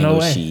no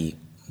language way. she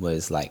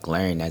was like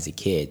learned as a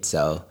kid.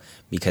 So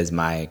because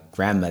my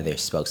grandmother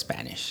spoke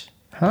Spanish,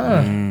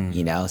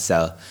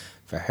 so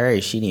for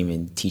her, she didn't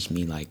even teach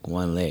me like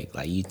one lick.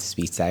 Like you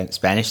speak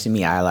Spanish to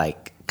me, I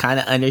like kind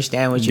of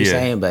understand what you're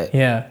saying, but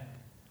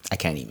I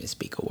can't even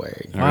speak a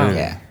word. Wow.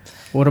 Yeah.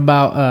 What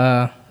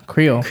about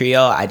Creole?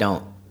 Creole, I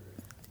don't.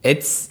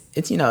 It's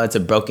it's a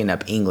broken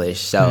up English,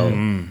 so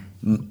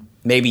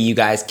maybe you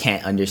guys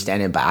can't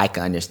understand it, but I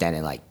can understand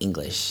it like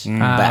English.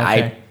 But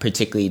I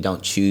particularly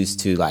don't choose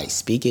to like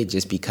speak it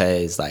just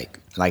because like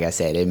I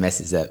said, it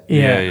messes up.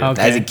 Yeah.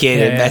 Okay. As a kid,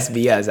 it messed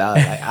me up. So I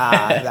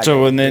was like,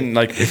 So and then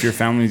like if your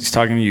family's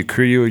talking to you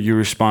Creole, you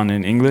respond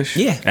in English.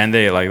 Yeah. And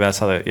they like that's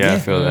how they I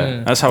feel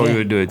that. That's how we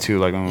would do it too.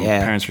 Like when my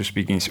parents were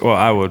speaking. Well,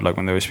 I would like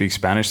when they would speak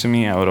Spanish to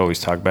me, I would always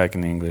talk back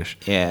in English.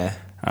 Yeah.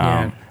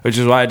 Which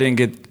is why I didn't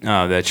get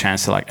the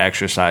chance to like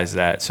exercise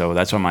that. So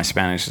that's why my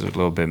Spanish is a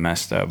little bit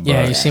messed up.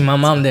 Yeah, you see, my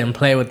mom didn't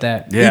play with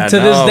that. Yeah, to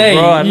this day,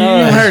 bro, I know.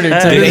 you heard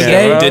her. To this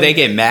day, Do they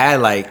get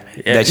mad like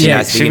that? She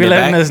not she speaking be it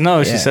letting back? us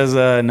know. She says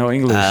no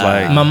English.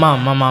 Like my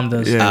mom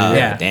does.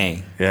 Yeah.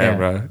 Dang. yeah,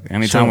 bro.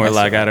 Anytime Sure. we're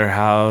like at her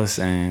house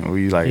and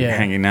we like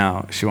hanging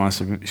out, she wants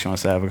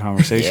to have a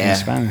conversation in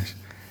Spanish.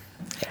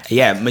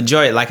 Yeah,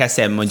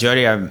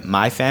 majority of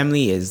my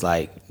family is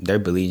like they're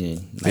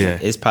Belizean.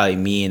 Like, it's probably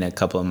me and a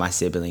couple of my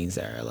siblings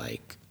that are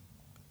like,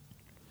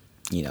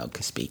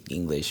 could speak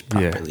English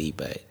properly,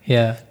 but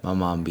my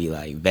mom be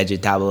like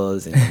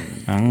vegetables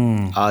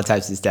and all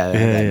types of stuff.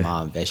 I'm like,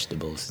 Mom,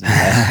 vegetables.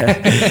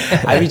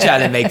 I be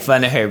trying to make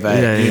fun of her,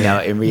 but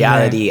in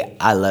reality,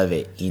 I love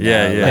it.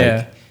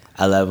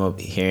 I love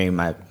hearing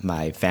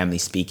my family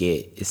speak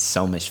it. It's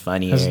so much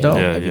funnier. That's dope.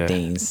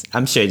 Everything's.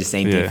 I'm sure the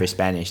same thing for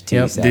Spanish too.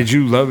 Yep. So. Did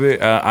you love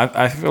it?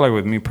 I feel like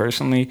with me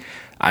personally,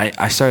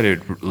 I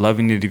started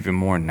loving it even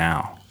more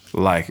now.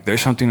 Like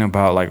there's something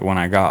about like when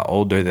I got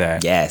older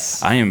that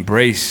I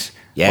embrace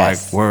like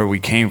where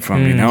we came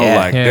from.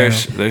 Like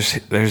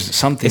there's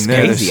something it's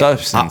there. Crazy. There's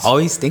substance. I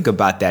always think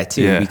about that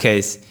too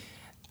because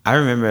I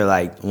remember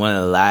like one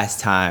of the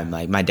last time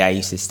like my dad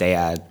used to stay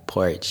on the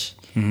porch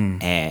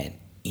and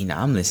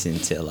I'm listening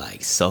to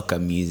like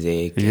soca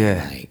music,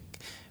 and like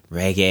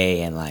reggae,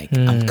 and like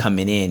I'm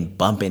coming in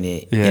bumping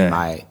it in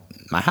my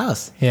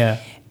house. Yeah.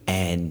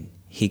 And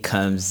he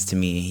comes to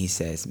me and he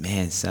says,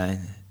 "Man, son,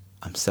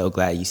 I'm so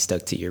glad you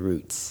stuck to your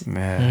roots."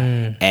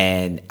 Man.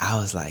 And I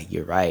was like,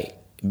 "You're right."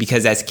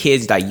 Because as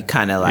kids, like, you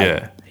kind of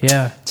like,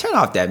 turn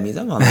off that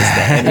music. I'm gonna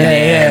listen to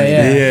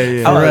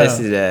Eminem. I'm gonna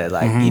listen to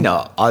like,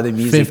 all the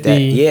music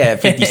 50.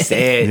 50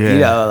 Cent,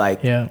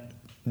 like,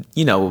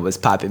 what was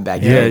popping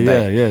back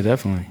then. Yeah,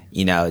 definitely.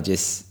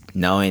 Just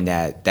knowing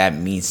that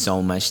means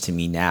so much to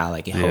me now.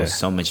 Like, it holds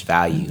so much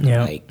value.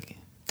 Yeah. Like,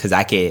 because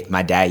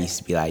my dad used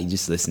to be like, you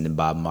just listen to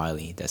Bob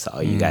Marley. That's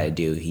all you got to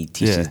do. He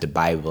teaches the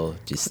Bible.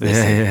 Just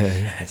listen.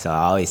 And so I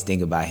always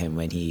think about him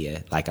when he,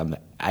 I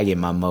get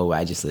my mode where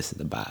I just listen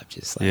to Bob.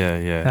 Just like,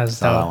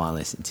 that's all I want to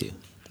listen to.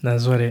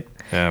 That's what it.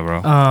 Yeah,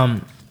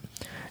 bro.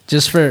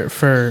 Just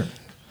for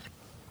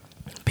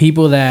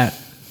people that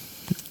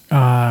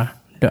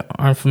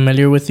aren't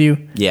familiar with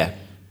you. Yeah.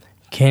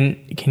 Can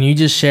you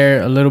just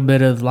share a little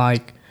bit of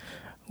like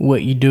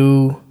what you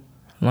do,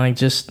 like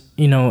just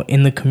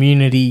in the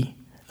community,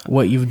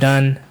 what you've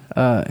done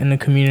in the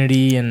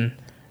community and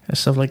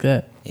stuff like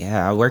that?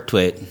 Yeah, I worked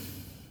with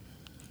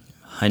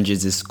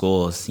hundreds of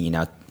schools.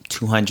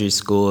 200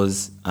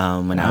 schools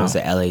when I was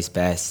at LA's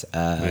Best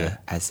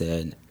as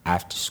an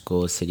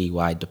after-school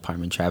citywide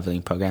department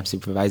traveling program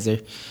supervisor.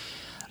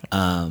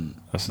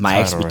 My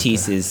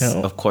expertise is,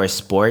 of course,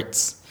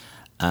 sports.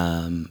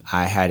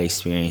 I had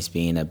experience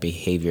being a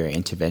behavior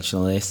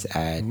interventionalist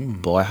at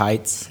Boyle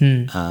Heights,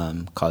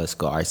 College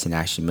School Arts and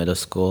Action Middle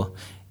School,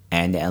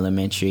 and the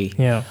elementary.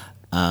 Yeah.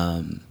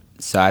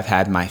 So I've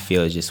had my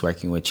field just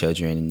working with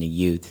children and the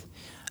youth.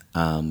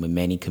 With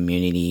many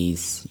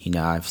communities,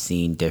 I've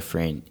seen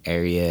different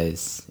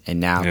areas, and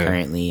now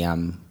currently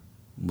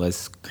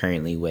was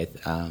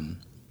with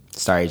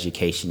Star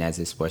Education as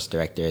a sports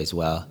director as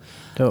well.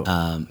 Dope.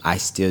 I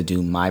still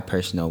do my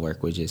personal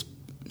work, which is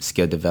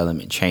skill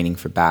development training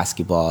for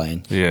basketball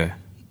and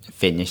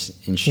fitness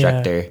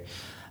instructor.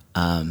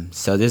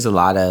 So there's a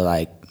lot of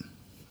like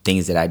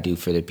things that I do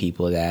for the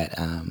people that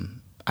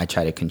I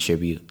try to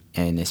contribute,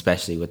 and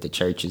especially with the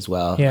church as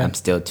well. Yeah. I'm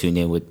still tuned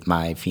in with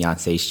my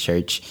fiance's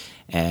church,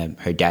 and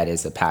her dad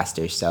is a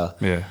pastor. So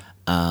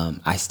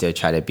I still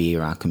try to be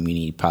around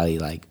community probably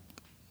like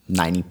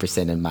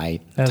 90% of my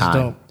time.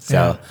 Dope.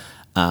 So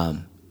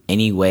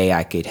any way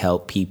I could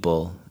help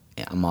people,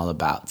 I'm all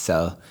about.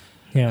 So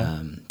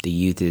the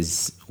youth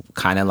is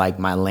kind of like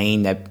my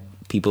lane that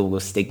people will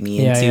stick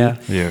me into.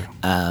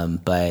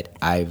 But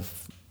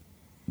I've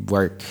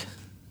worked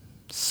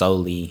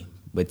solely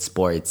with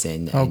sports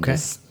and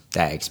just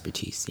that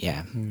expertise.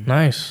 Yeah.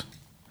 Nice.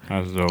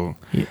 That's dope.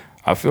 Yeah.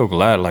 I feel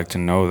glad to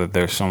know that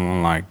there's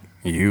someone like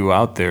you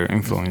out there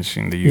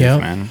influencing the youth,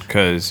 man.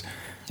 Because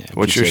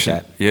what you're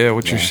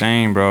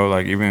saying, bro,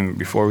 like even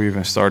before we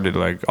even started,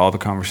 like all the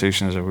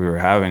conversations that we were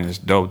having is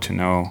dope to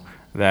know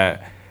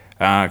that,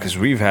 because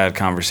we've had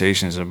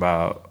conversations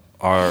about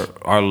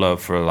our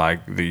love for like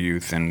the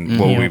youth and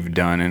what we've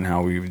done and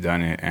how we've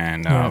done it,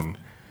 and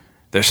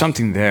there's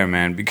something there,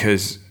 man,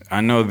 because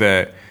I know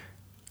that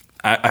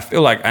I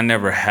feel like I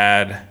never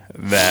had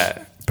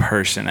that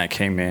person that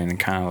came in and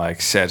kind of like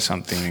said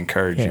something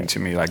encouraging to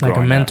me, like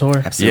growing a mentor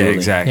up. Absolutely. Yeah,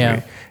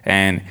 exactly.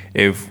 And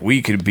if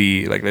we could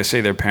be like, let's say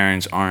their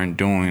parents aren't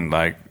doing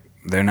like,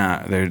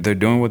 they're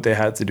doing what they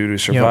had to do to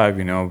survive,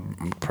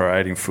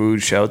 providing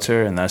food,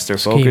 shelter, and that's their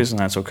focus, and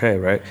that's okay,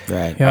 right?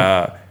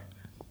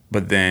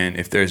 But then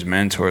if there's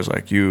mentors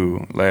like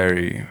you,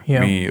 Larry,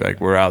 me,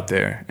 like we're out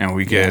there and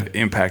we get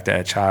impact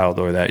that child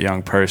or that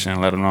young person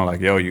and let them know like,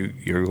 yo,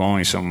 you're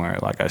going somewhere.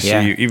 Like I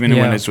see you, even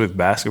when it's with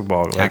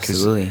basketball. Like,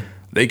 absolutely.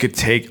 They could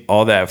take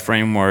all that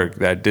framework,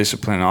 that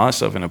discipline, all that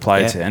stuff and apply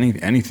it to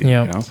anything,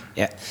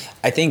 Yeah,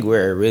 I think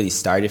where it really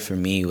started for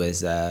me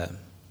was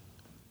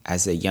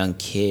as a young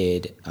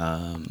kid,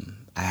 I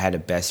had a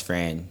best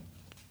friend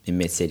in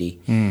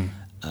Mid-City.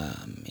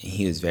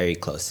 He was very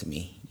close to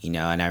me.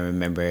 And I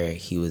remember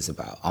he was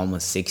about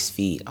almost 6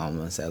 feet,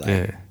 almost at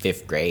like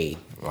 5th grade.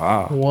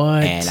 Wow.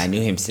 What? And I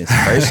knew him since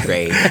 1st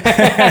grade. He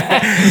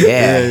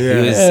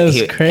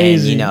was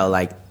crazy. And,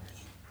 like,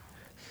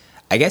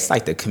 I guess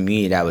like the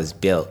community that was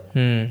built,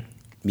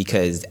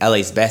 because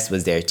LA's Best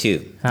was there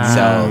too.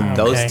 So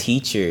those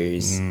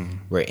teachers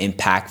were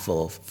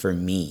impactful for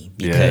me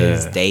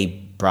because they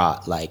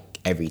brought like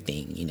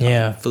everything,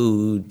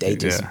 food. They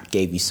just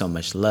gave you so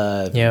much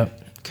love.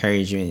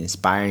 Encouragement,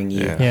 inspiring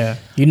you.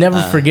 You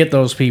never forget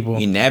those people.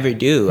 You never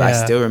do. I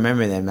still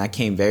remember them. I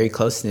came very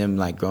close to them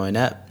like growing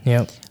up.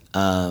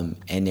 And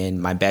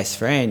then my best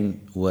friend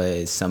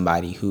was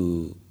somebody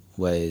who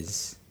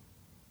was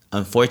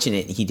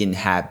unfortunate. He didn't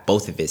have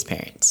both of his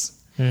parents.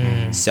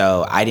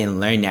 So I didn't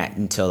learn that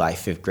until like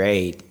 5th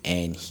grade,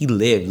 and he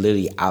lived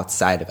literally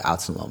outside of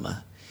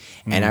Altaloma.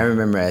 And I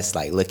remember us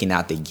like looking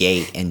out the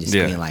gate and just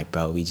being like,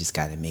 bro, we just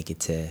got to make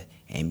it to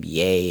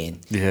NBA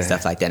and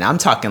stuff like that. And I'm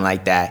talking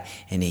like that.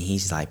 And then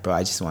he's like, bro,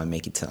 I just want to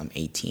make it till I'm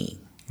 18.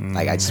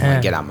 Like, I just want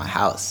to get out of my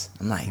house.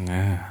 I'm like,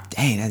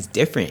 dang, that's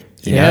different.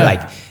 You know,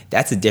 like,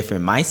 that's a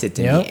different mindset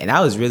to me. And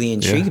I was really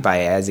intrigued by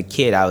it. As a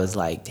kid, I was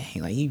like,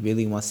 dang, like, he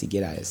really wants to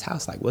get out of his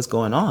house. Like, what's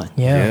going on?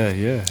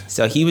 Yeah.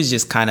 So he was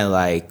just kind of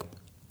like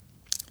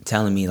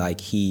telling me,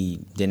 like, he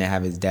didn't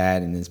have his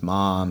dad and his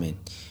mom, and,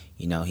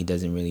 you know, he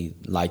doesn't really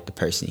like the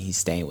person he's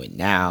staying with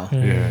now.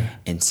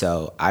 And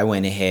so I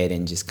went ahead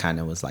and just kind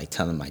of was like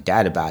telling my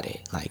dad about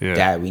it. Like,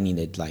 Dad, we need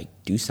to like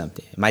do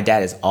something. My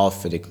dad is all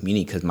for the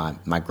community because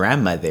my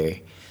grandmother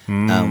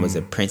was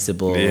a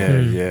principal.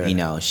 You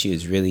know,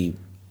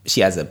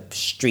 she has a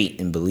street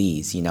in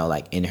Belize, you know,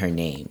 like in her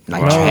name,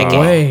 like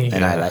Trujeque.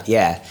 And I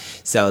like,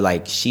 so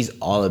like, she's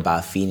all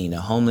about feeding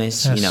the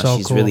homeless. That's, you know, so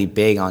she's really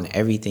big on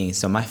everything.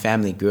 So my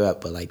family grew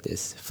up with like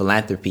this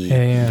philanthropy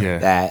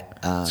that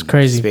it's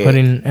crazy spirit.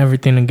 Putting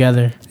everything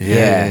together.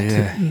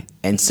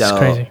 And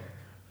so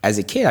as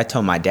a kid, I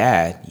told my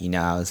dad, you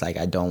know, I was like,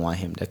 I don't want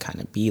him to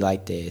kind of be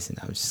like this, and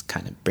I was just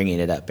kind of bringing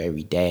it up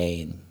every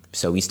day. And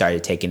so we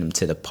started taking him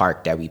to the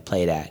park that we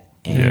played at.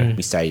 And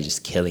we started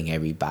just killing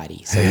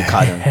everybody. So he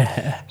called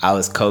him, I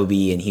was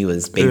Kobe and he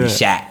was Baby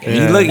Shaq.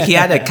 And he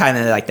had a kind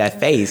of like that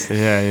face.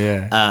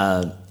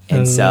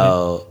 And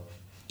so,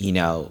 you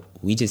know,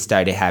 we just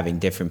started having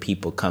different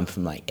people come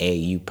from like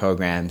AAU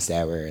programs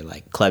that were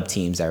like club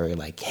teams that were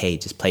like, hey,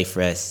 just play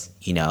for us.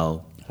 You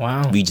know,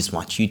 we just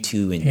want you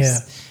to.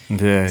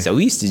 And so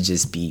we used to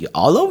just be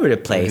all over the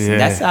place. And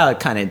that's how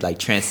it kind of like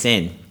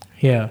transcend.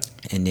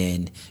 And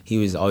then he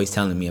was always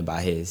telling me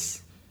about his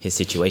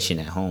situation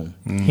at home.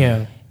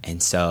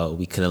 And so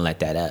we couldn't let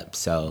that up.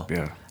 So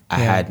I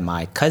had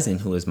my cousin,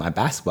 who was my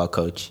basketball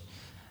coach,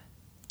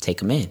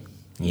 take him in,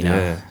 you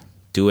know,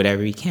 do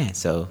whatever he can.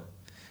 So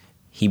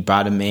he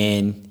brought him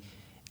in.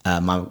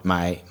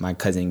 My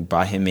cousin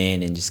brought him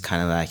in and just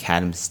kind of like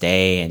had him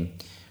stay and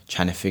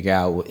trying to figure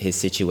out his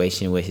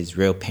situation with his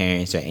real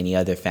parents or any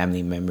other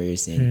family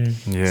members. And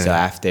so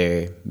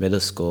after middle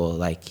school,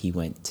 like, he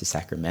went to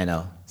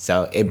Sacramento.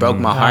 So it broke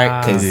my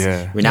heart because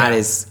we're not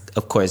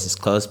of course, as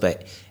close,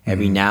 but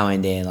every now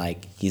and then,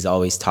 like, he's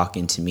always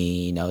talking to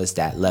me. You know, it's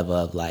that level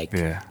of like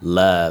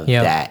love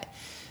that,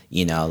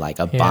 you know, like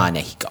a bond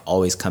that he could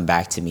always come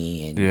back to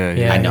me,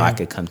 and I know I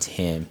could come to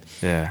him.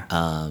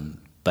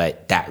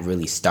 But that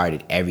really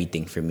started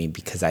everything for me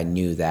because I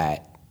knew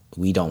that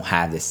we don't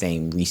have the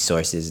same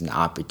resources and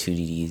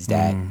opportunities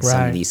that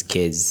some of these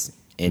kids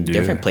in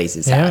different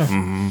places have.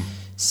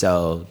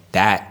 So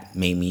that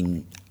made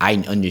me, I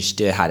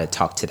understood how to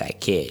talk to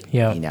that kid,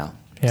 you know.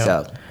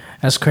 So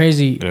that's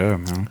crazy.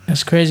 Man.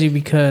 That's crazy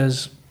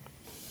because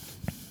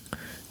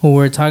what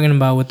we're talking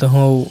about with the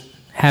whole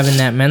having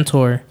that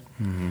mentor,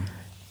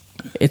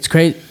 it's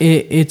crazy.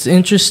 It's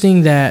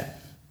interesting that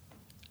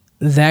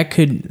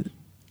could,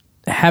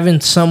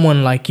 having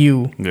someone like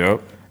you,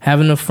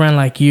 having a friend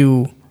like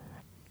you,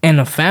 and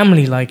a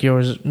family like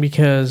yours,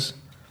 because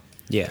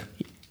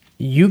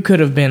you could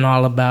have been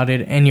all about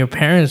it, and your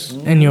parents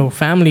and your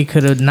family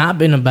could have not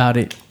been about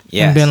it.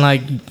 And been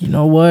like, you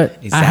know what?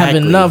 I have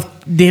enough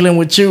dealing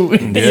with you.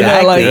 You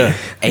know, like,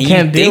 and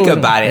you think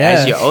about it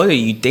as you're older.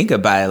 You think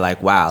about it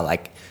like, wow,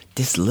 like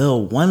this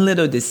one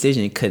little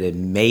decision could have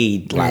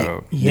made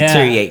like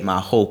deteriorate my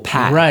whole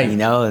path. You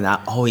know, and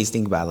I always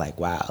think about like,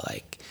 wow,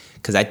 like,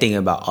 because I think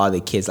about all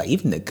the kids, like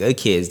even the good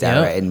kids that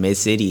were in Mid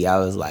City. I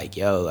was like,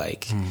 yo,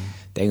 like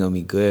they're gonna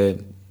be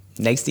good.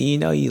 Next thing you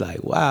know, you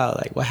like, wow,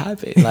 like what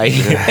happened? Like,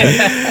 you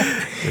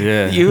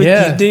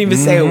didn't even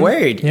say a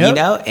word, you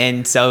know?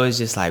 And so it's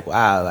just like,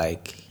 wow,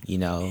 like, you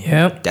know,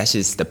 that's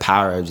just the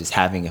power of just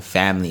having a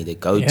family to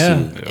go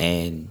to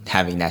and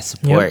having that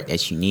support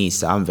that you need.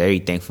 So I'm very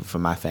thankful for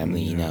my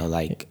family, you know,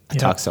 like I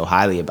talk so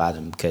highly about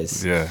them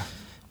because,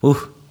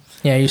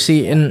 you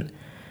see, and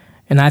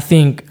I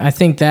think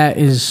that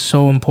is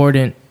so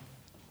important.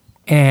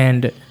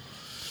 And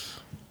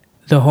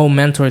the whole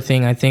mentor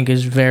thing, I think,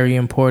 is very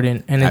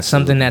important, and it's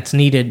something that's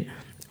needed,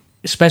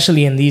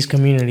 especially in these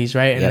communities,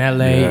 right? In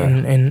LA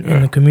and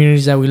in the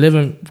communities that we live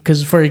in.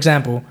 Because, for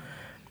example,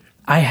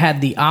 I had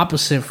the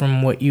opposite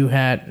from what you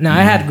had. Now,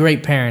 I had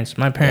great parents.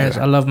 My parents,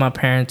 I love my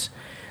parents.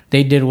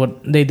 They did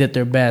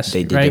their best.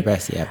 They did their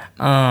best,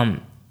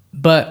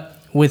 But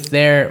with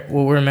what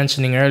we were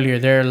mentioning earlier,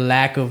 their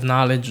lack of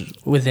knowledge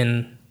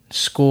within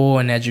school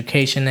and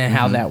education and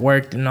how that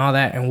worked and all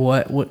that, and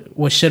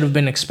what should have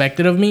been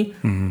expected of me.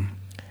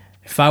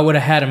 If I would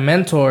have had a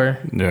mentor,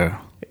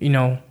 you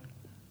know,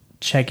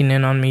 checking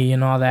in on me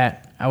and all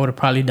that, I would have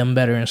probably done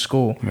better in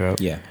school.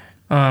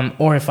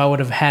 Or if I would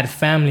have had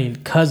family,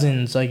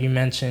 cousins, like you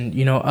mentioned,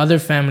 you know, other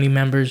family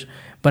members,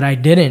 but I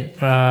didn't.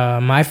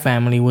 My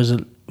family was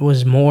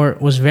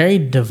very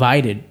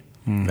divided.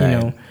 You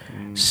know,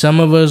 some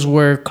of us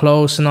were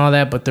close and all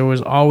that, but there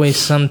was always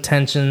some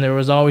tension. There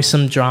was always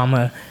some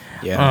drama.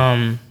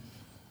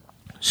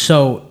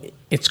 So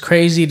it's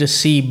crazy to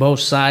see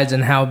both sides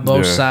and how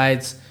both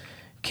sides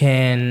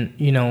can,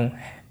 you know,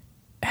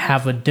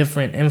 have a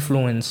different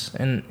influence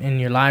in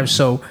your lives.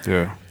 So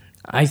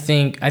I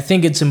think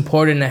it's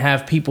important to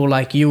have people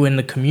like you in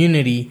the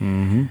community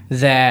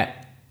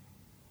that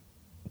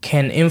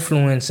can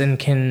influence and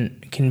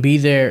can be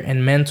there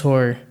and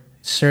mentor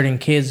certain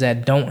kids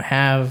that don't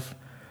have,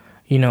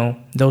 you know,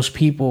 those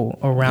people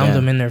around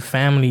them in their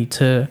family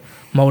to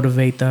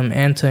motivate them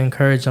and to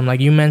encourage them. Like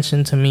you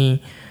mentioned to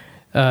me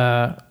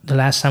the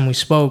last time we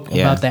spoke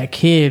about that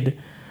kid.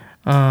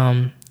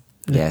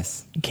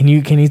 Yes. Can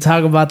you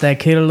talk about that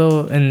kid a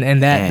little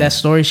and that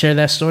story? Share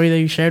that story that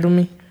you shared with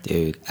me,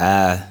 dude.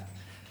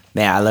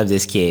 Man, I love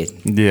this kid.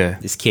 Yeah,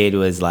 this kid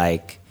was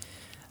like,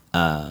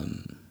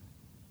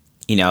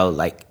 you know,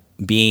 like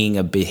being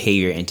a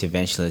behavior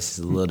interventionist is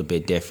a little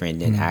bit different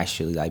than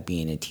actually like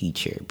being a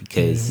teacher,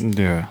 because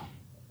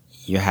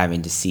you're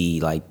having to see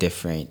like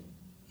different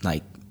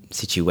like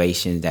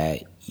situations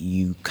that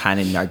you kind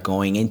of are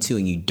going into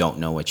and you don't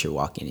know what you're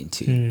walking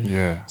into.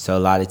 Yeah. So a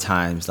lot of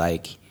times,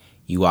 like,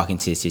 you walk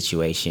into a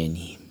situation,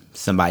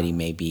 somebody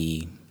may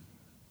be,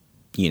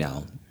 you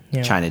know,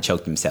 trying to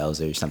choke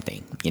themselves or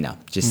something, you know,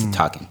 just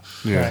talking.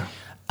 Yeah.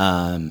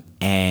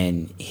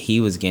 And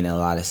he was getting a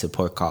lot of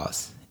support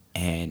calls.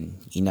 And,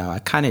 you know, I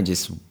kind of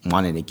just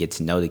wanted to get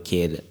to know the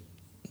kid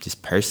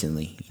just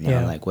personally, you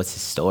know, like, what's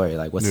his story?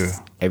 Like, what's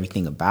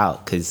everything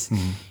about? Because,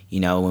 you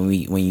know,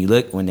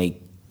 when they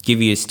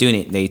give you a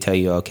student, they tell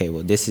you, okay,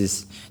 well, this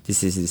is the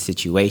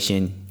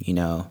situation, you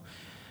know,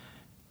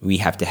 we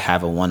have to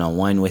have a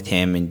one-on-one with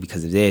him, and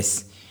because of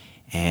this.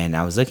 And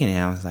I was looking at it,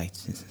 I was like,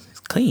 it's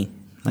clean.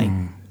 Like,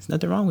 there's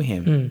nothing wrong with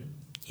him,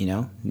 you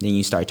know? And then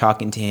you start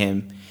talking to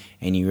him,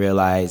 and I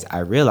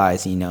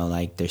realize, you know,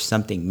 like, there's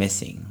something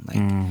missing.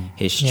 Like,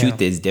 his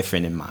truth is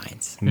different than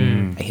mine's.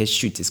 Like, his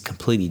truth is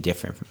completely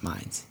different from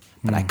mine's.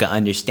 But I could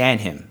understand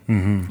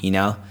him, you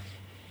know?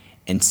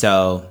 And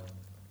so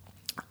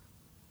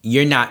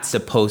you're not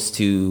supposed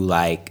to,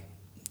 like,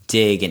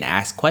 dig and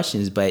ask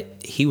questions,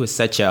 but he was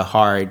such a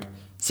hard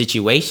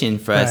situation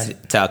for us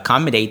to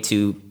accommodate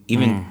to.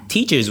 Even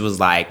teachers was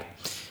like,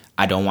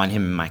 I don't want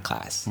him in my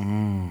class.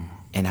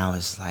 And I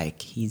was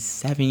like, he's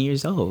 7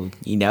 years old,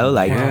 you know,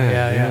 like,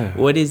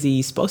 what is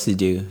he supposed to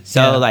do?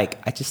 So like,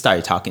 I just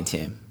started talking to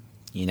him,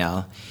 you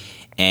know,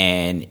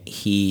 and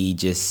he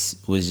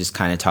was just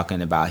kind of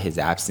talking about his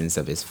absence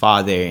of his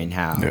father and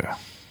how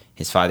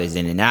his father's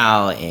in and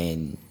out,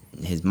 and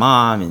his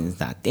mom and is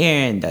not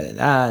there, and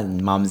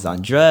and mom's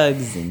on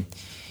drugs, and,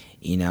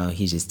 you know,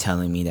 he's just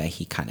telling me that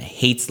he kind of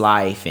hates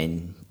life,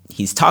 and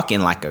he's talking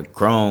like a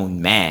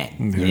grown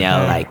man, you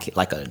know,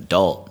 like an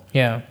adult.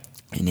 Yeah.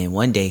 And then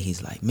one day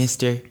he's like,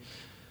 Mister,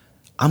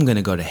 I'm going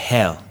to go to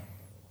hell.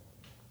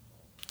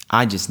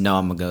 I just know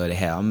I'm going to go to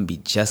hell. I'm going to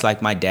be just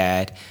like my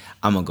dad.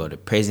 I'm going to go to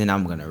prison.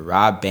 I'm going to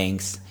rob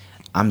banks.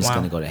 I'm just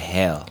going to go to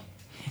hell.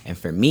 And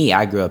for me,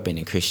 I grew up in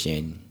a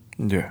Christian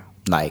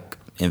like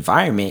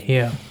environment.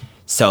 Yeah.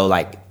 So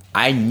like,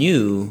 I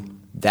knew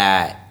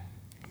that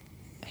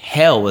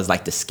hell was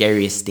like the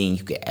scariest thing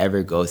you could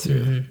ever go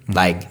through.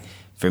 Like,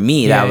 for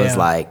me, that was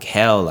like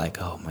hell, like,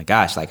 oh my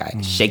gosh, like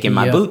I shaking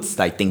my boots,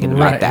 like thinking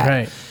about that.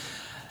 Right.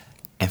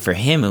 And for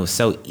him, it was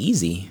so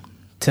easy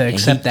to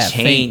accept that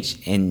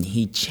fate. And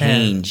he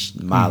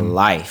changed my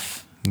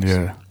life.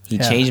 Yeah. He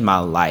changed my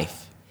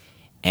life.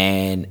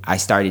 And I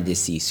started to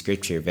see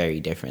scripture very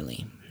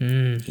differently,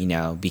 you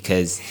know,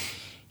 because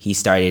he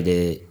started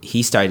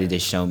to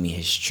show me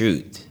his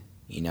truth,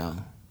 you know.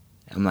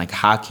 I'm like,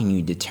 how can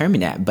you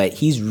determine that? But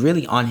he's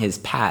really on his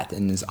path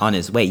and is on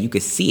his way. You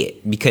could see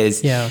it,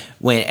 because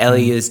when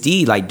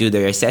LAUSD like do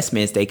their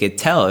assessments, they could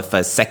tell if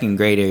a second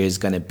grader is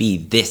going to be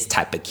this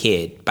type of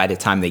kid by the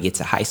time they get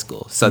to high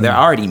school. So they're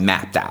already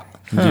mapped out.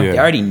 They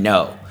already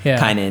know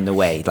kind of in the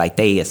way. Like,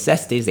 they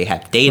assess this, they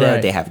have data,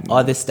 they have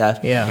all this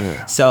stuff.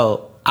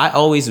 So I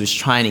always was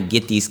trying to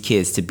get these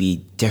kids to be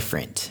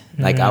different.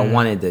 Like, I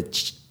wanted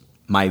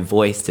my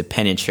voice to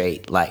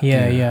penetrate like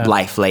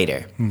life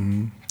later.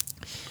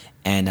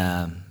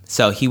 And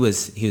so he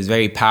was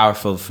very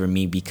powerful for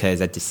me,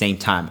 because at the same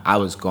time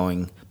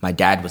my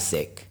dad was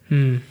sick,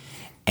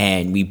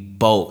 and we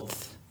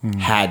both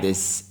had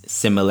this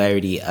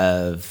similarity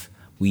of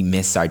we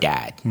miss our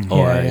dad,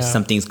 or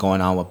something's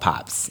going on with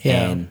Pops.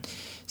 And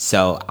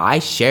so I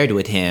actually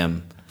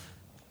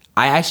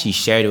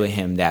shared with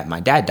him that my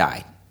dad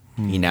died,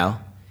 you know,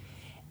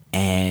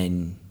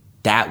 and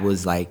that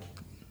was like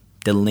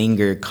the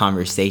lingered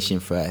conversation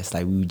for us.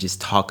 Like, we would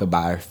just talk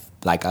about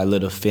our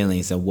little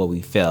feelings of what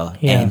we feel.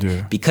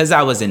 And because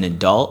I was an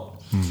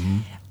adult,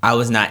 I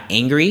was not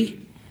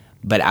angry,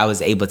 but I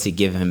was able to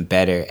give him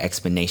better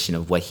explanation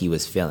of what he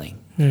was feeling,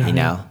 you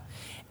know?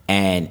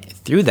 And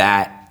through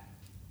that,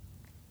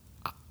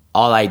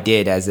 all I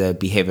did as a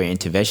behavior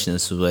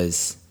interventionist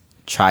was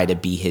try to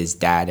be his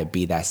dad, or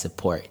be that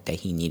support that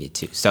he needed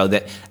to. So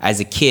that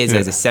as a kid,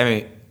 as a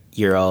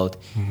 7-year-old,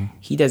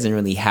 he doesn't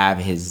really have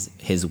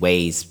his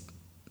ways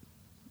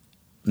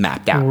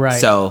mapped out.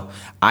 So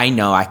I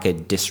know I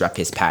could disrupt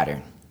his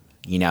pattern,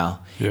 you know.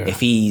 If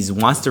he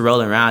wants to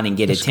roll around and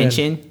get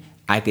attention,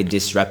 I could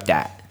disrupt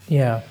that.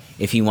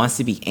 If he wants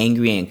to be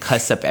angry and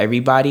cuss up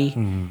everybody,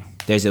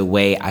 there's a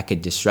way I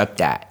could disrupt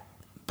that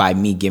by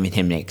me giving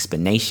him an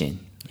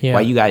explanation.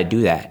 Why you got to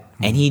do that?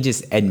 And he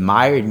just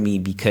admired me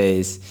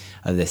because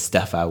of the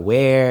stuff I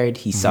wear.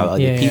 He saw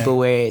other people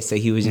wear it. So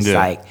he was just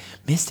like,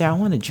 mister, I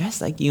want to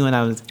dress like you when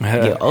I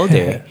get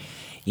older.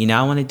 You know,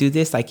 I want to do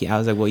this like you. I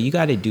was like, well, you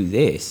got to do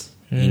this,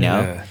 you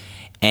know? Yeah.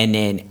 And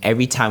then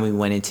every time we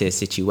went into a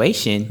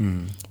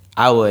situation,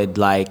 I would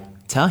like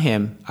tell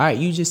him, all right,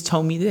 you just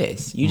told me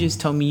this. You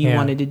just told me you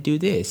wanted to do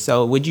this.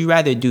 So would you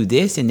rather do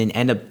this and then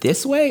end up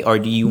this way? Or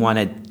do you want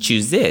to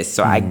choose this?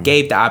 So I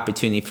gave the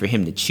opportunity for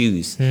him to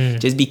choose.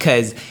 Just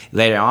because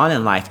later on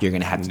in life, you're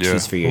going to have to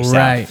choose for yourself.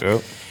 Right.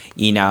 Yep.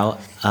 You know?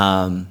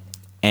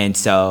 And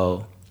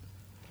so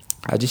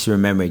I just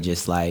remember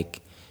just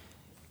like,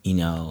 you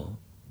know,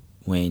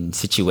 when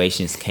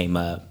situations came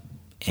up,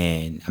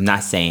 and I'm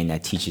not saying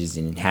that teachers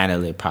didn't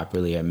handle it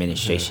properly or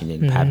administration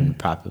didn't handle it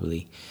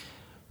properly,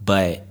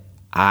 but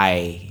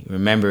I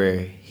remember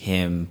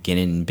him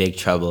getting in big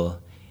trouble,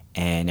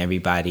 and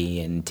everybody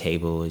in the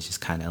table was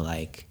just kind of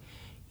like,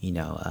 you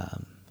know,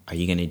 are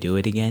you going to do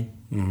it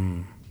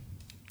again?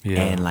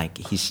 Yeah. And like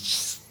he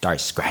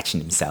starts scratching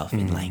himself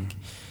and like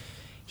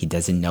he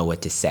doesn't know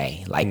what to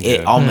say. Like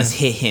it almost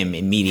hit him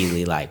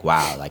immediately like,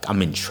 wow, like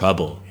I'm in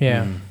trouble.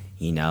 Yeah.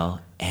 You know?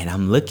 And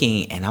I'm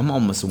looking and I'm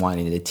almost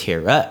wanting to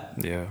tear up.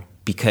 Yeah.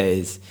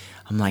 Because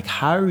I'm like,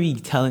 how are we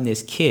telling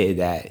this kid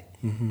that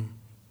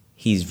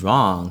he's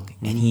wrong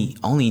and he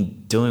only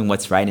doing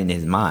what's right in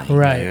his mind?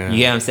 Right. Yeah. You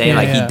get what I'm saying? Yeah,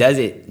 like he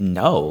doesn't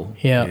know.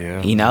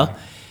 Yeah. You know?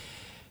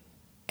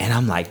 And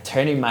I'm like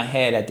turning my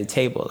head at the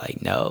table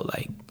like, no,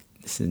 like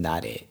this is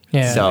not it.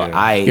 Yeah.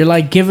 So you're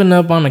like giving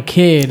up on a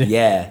kid.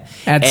 Yeah.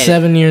 At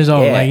 7 years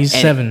old. Yeah. Like he's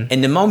 7.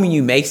 And the moment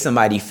you make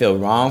somebody feel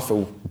wrong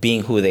for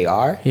being who they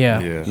are.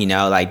 Yeah. You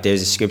know, like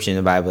there's a scripture in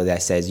the Bible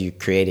that says you're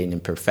created in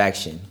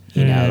perfection.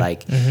 You know,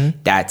 like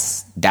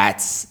that's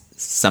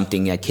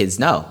something that kids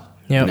know.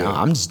 Yep. You know,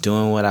 I'm just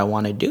doing what I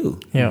want to do.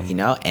 Yep. You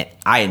know, and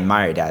I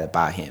admire that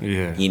about him.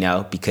 Yeah. You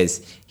know,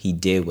 because he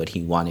did what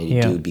he wanted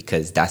to do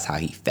because that's how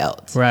he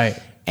felt. Right.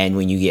 And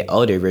when you get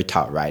older, we're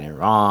taught right and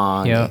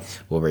wrong. Yep. And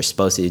what we're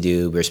supposed to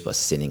do. We're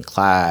supposed to sit in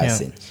class.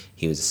 Yep. And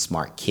he was a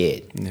smart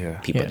kid. Yeah.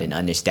 People didn't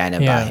understand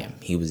about him.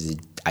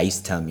 I used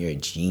to tell him, you're a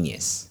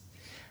genius.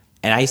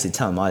 And I used to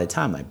tell him all the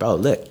time, like, bro,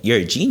 look, you're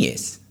a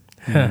genius.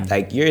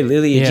 Like, you're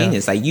literally a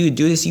genius. Like, you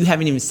do this, you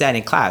haven't even sat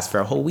in class for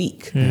a whole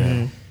week.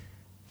 And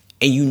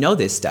you know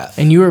this stuff.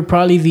 And you were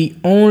probably the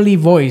only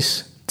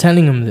voice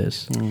telling him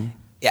this.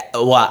 Yeah,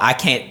 well, I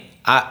can't.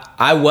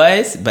 I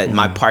was, but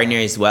my partner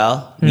as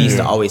well, we used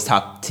to always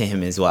talk to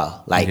him as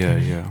well. Like,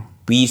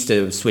 we used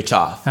to switch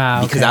off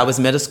because I was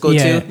middle school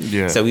too.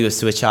 Yeah. So we would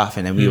switch off,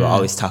 and then we would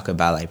always talk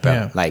about like,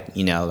 bro, like,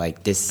 you know,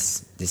 like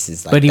this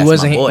is like. But he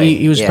wasn't.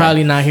 He was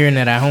probably not hearing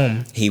it at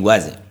home. He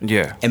wasn't.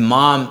 Yeah. And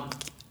mom,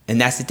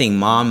 and that's the thing.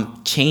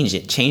 Mom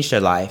changed her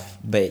life.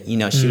 But you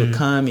know, she would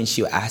come and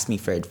she would ask me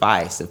for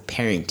advice of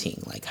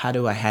parenting. Like, how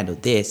do I handle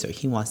this? Or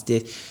he wants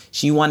this.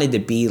 She wanted to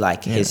be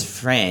like his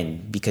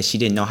friend because she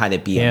didn't know how to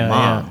be a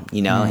mom.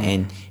 You know,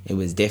 and it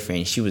was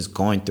different. She was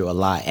going through a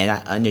lot, and I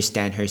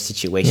understand her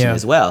situation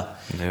as well.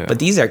 Yeah. But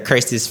these are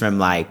curses from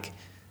like,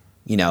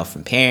 you know,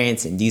 from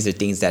parents, and these are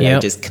things that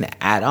are just gonna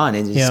add on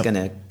and just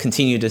gonna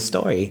continue the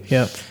story.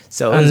 Yep.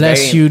 So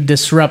unless you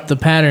disrupt the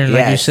pattern,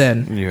 like you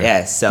said. Yeah.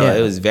 Yes. So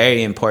it was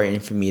very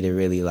important for me to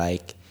really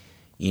like,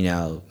 you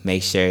know,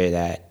 make sure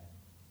that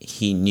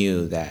he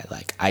knew that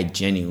like I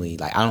genuinely,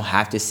 like I don't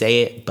have to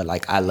say it, but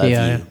like I love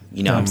you.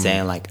 You know what I'm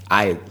saying? Like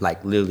I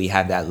like literally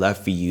have that love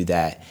for you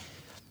that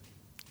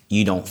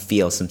you don't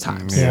feel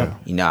sometimes. Yeah.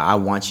 You know, I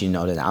want you to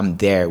know that I'm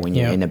there when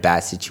you're in a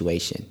bad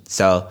situation.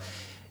 So,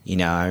 you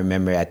know, I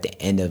remember at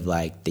the end of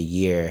like the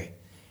year,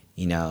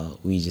 you know,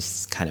 we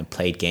just kind of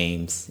played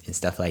games and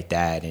stuff like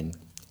that. And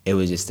it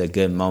was just a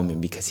good moment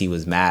because he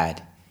was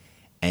mad.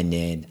 And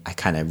then I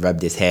kind of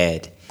rubbed his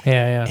head.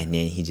 Yeah. And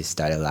then he just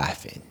started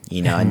laughing,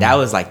 you know, and that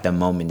was like the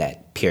moment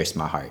that pierced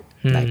my heart.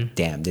 Like,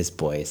 damn, this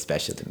boy is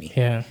special to me.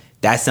 Yeah.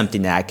 That's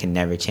something that I can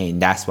never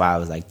change. That's why I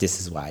was like, this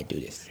is why I do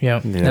this.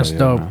 Yeah, that's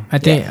dope. I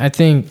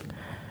think,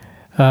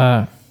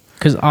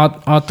 because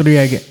all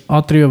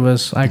three of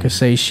us, I could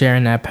say,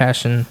 sharing that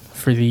passion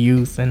for the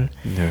youth, and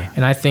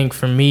I think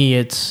for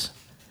me,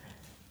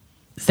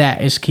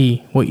 that is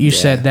key. What you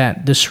said,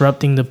 that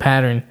disrupting the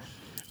pattern.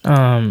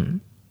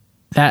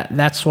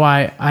 That's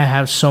why I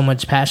have so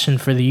much passion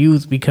for the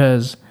youth,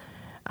 because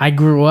I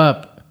grew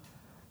up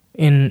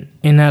in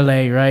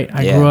LA, right?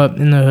 I grew up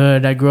in the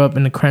hood. I grew up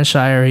in the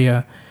Crenshaw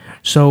area.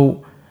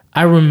 So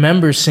I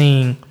remember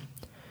seeing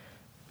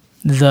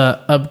the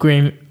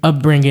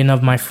upbringing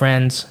of my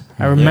friends.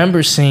 I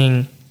remember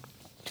seeing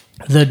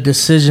the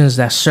decisions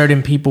that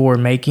certain people were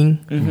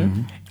making,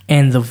 and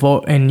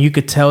and you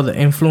could tell the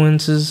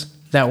influences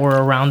that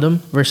were around them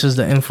versus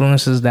the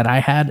influences that I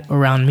had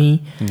around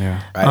me.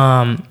 Yeah.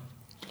 Right.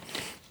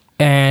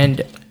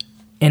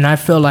 And I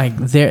feel like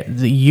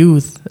the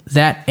youth,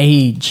 that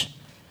age,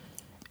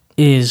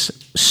 is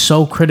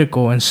so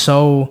critical and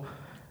so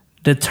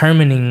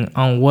determining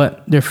on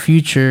what their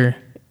future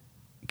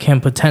can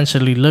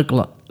potentially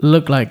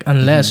look like,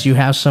 unless you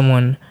have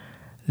someone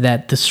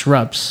that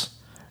disrupts,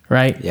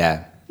 right?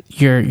 Yeah.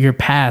 Your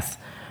path.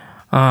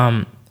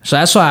 So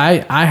that's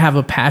why I have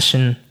a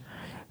passion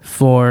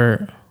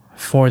for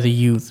the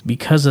youth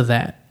because of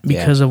that,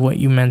 because of what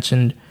you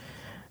mentioned,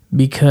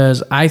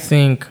 because I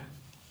think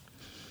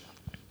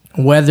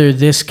whether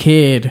this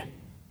kid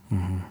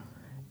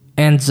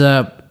ends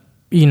up,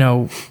 you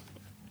know,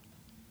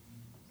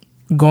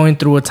 going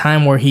through a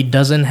time where he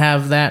doesn't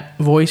have that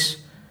voice,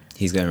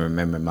 he's going to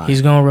remember mine.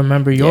 He's going to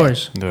remember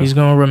yours. Yeah. He's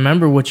going to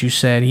remember what you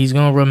said. He's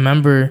going to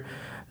remember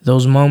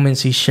those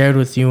moments he shared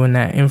with you and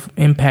that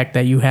impact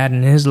that you had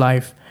in his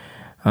life.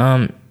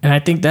 And I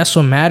think that's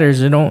what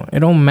matters. It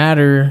don't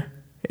matter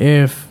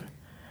if,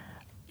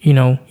 you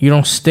know, you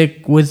don't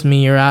stick with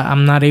me or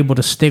I'm not able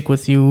to stick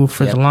with you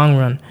for the long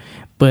run.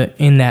 But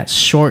in that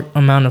short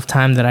amount of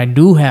time that I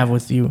do have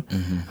with you,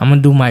 I'm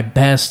going to do my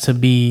best to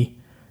be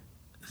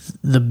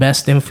the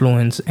best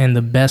influence and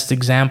the best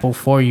example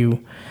for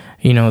you,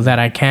 you know, that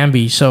I can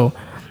be. So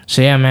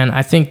yeah, man,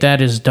 I think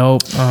that is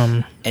dope.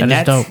 And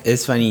that's dope.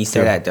 It's funny you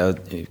say that though,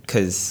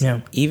 because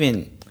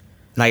even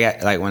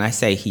like when I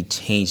say he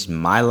changed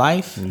my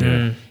life,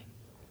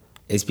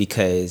 it's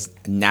because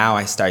now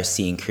I start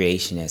seeing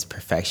creation as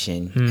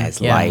perfection, as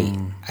light.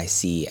 I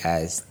see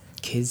as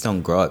kids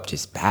don't grow up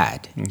just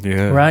bad.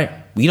 Yeah. Right.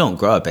 We don't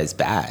grow up as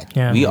bad.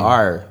 Yeah. We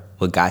are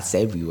what God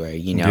said we were,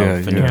 you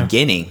know, from the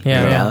beginning.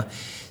 Yeah. You know?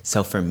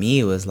 So for me,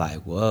 it was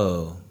like,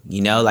 whoa.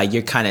 You know, like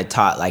you're kind of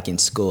taught like in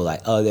school,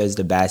 like, oh, there's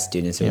the bad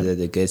students or there's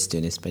the good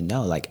students. But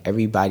no, like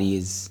everybody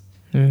is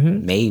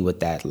made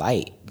with that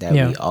light that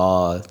we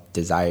all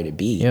desire to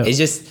be. It's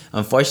just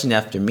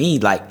unfortunate for me,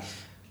 like,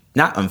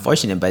 not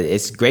unfortunate, but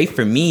it's great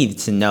for me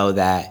to know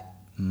that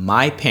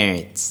my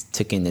parents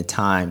took in the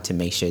time to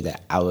make sure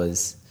that I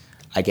was,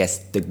 I guess,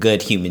 the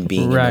good human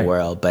being in the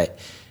world. But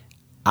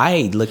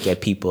I look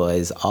at people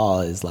as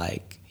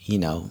like, you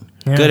know,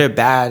 good or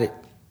bad,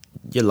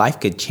 your life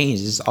could change.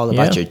 It's all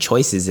about your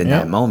choices in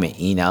that moment,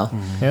 you know?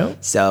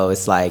 So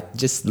it's like,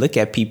 just look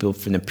at people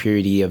from the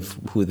purity of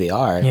who they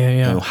are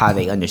and how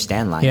they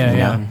understand life, you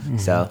know?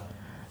 So.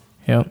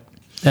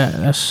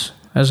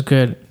 That's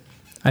good.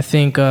 I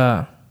think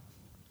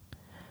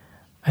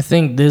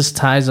this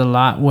ties a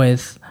lot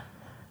with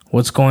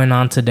what's going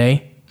on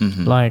today.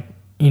 Like,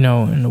 you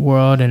know, in the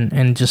world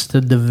and just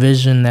the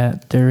division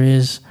that there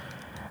is.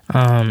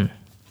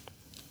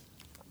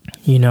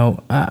 You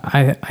know,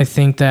 I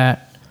think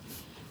that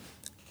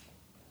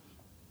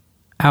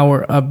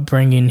our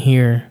upbringing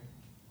here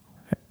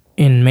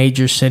in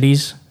major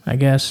cities, I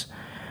guess,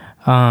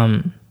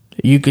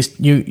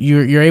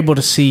 you're able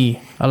to see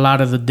a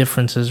lot of the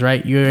differences,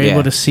 right? You're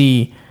able to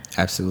see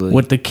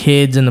what the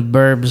kids in the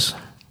burbs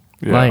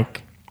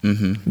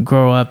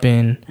grow up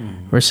in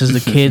versus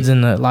the kids in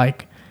the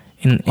like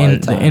in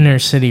the inner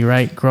city,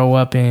 right? Grow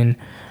up in,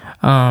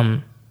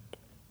 and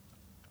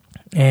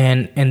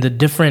the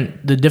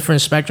different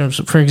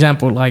spectrums. For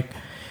example, like,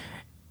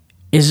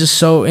 it's just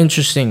so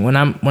interesting. When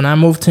I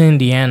moved to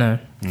Indiana,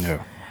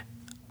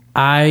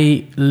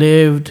 I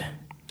lived,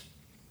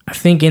 I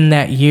think in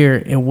that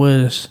year it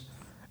was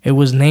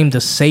named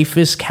the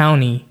safest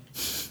county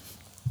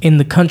in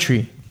the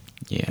country.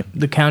 Yeah,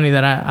 the county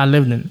that I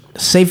lived in, the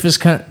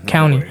safest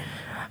county.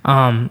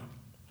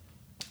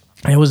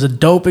 It was a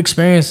dope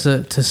experience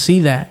to see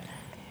that,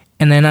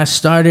 and then I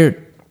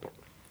started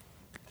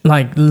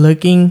like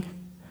looking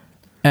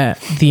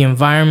at the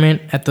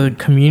environment, at the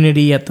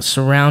community, at the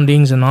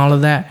surroundings and all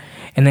of that,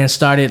 and then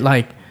started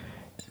like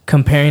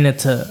comparing it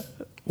to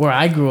where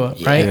I grew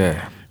up, right?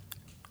 Yeah.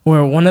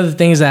 Where one of the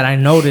things that I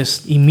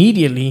noticed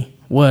immediately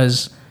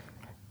was,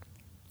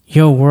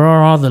 yo, where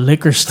are all the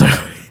liquor stores?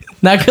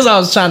 Not because I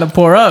was trying to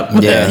pour up,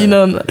 but, you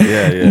know,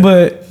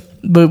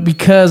 but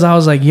because I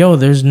was like, yo,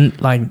 there's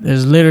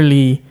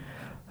literally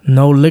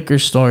no liquor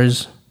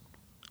stores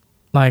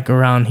like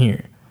around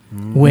here,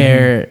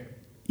 where,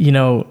 you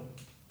know,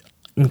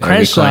 in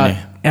Crenshaw,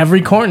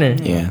 every corner,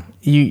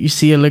 you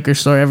see a liquor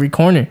store every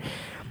corner.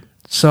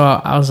 So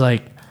I was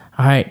like,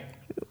 all right,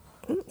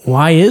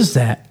 why is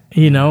that?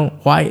 You know,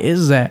 why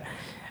is that?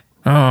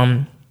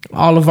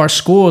 All of our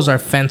schools are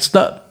fenced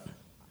up,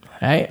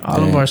 right?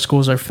 All of our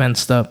schools are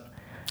fenced up.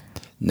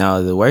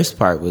 No, the worst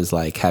part was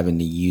like having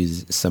to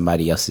use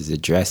somebody else's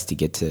address to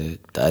get to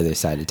the other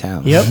side of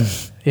town.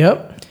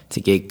 Yep.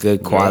 To get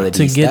good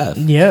quality stuff.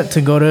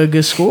 To go to a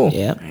good school.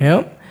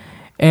 Yep.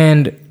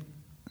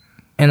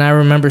 And I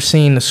remember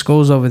seeing the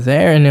schools over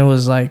there, and it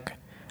was like,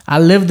 I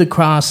lived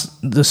across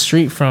the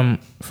street from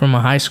a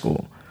high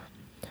school.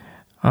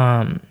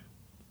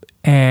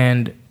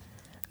 And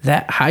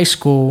that high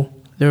school,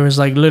 there was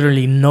like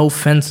literally no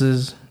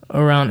fences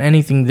around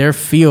anything. Their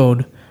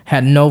field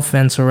had no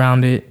fence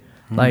around it.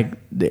 Like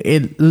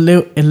it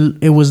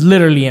was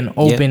literally an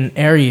open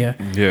area.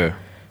 Yeah.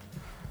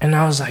 And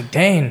I was like,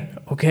 dang,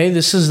 okay,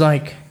 this is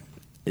like,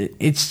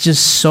 it's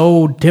just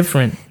so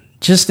different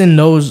just in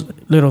those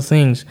little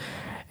things.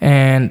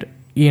 And,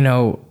 you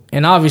know,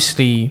 and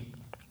obviously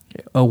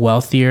a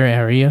wealthier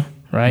area,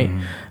 right?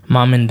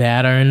 Mom and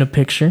dad are in the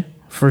picture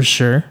for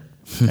sure,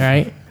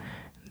 right?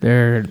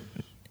 They're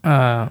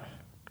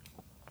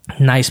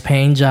nice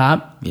paying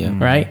job,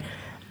 right?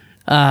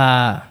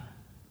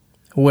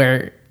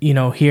 Where you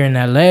know, here in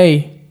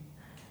LA,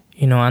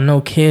 you know, I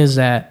know kids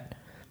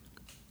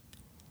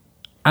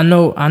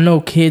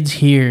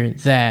here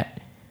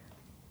that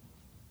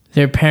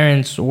their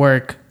parents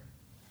work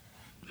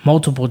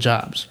multiple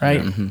jobs,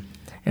 right? Mm-hmm.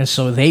 And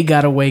so they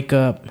got to wake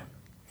up.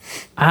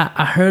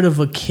 I heard of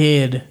a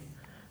kid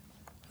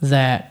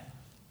that,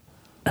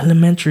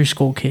 elementary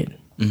school kid,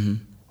 mm-hmm.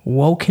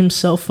 woke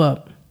himself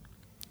up,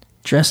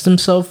 dressed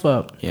himself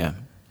up,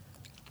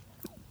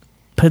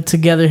 put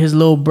together his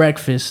little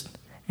breakfast,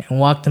 and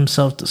walked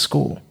himself to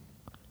school.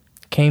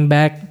 Came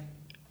back,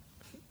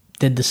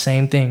 did the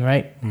same thing,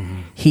 right?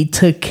 Mm-hmm. He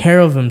took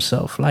care of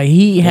himself. Like,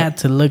 he had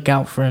to look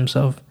out for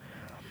himself.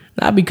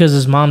 Not because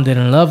his mom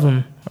didn't love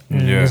him,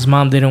 and his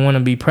mom didn't want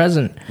to be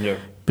present,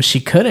 but she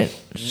couldn't.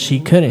 She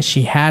couldn't.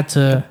 She had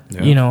to,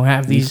 you know,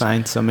 have these. You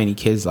find so many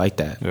kids like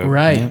that.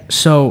 Right. Yeah.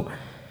 So,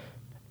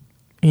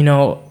 you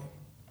know,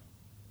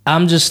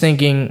 I'm just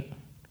thinking,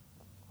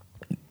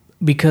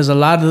 because a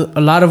lot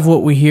of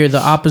what we hear,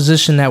 the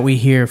opposition that we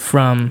hear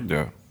from,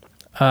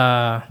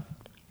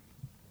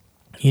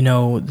 you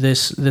know,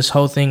 this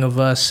whole thing of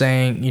us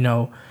saying, you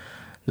know,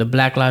 the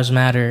Black Lives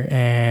Matter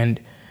and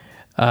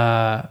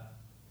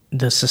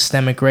the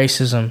systemic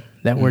racism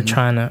that we're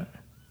trying to,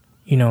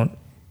 you know,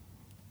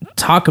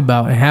 talk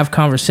about and have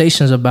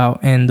conversations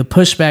about, and the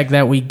pushback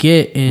that we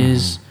get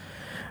is,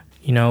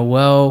 you know,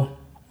 well,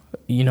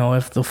 you know,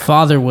 if the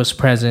father was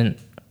present,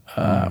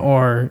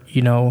 or,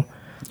 you know,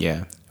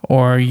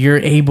 or you're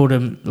able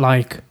to,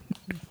 like,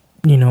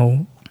 you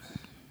know,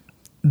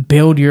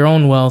 build your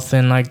own wealth,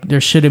 and like there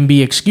shouldn't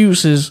be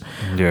excuses,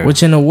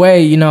 which in a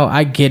way, you know,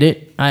 I get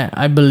it.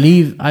 I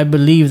believe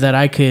that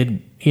I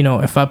could, you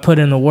know, if I put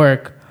in the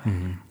work,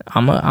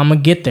 I'm a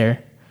get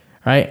there,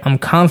 right? I'm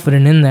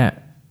confident in that.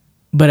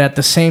 But at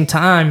the same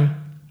time,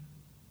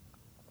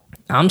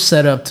 I'm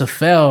set up to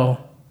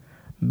fail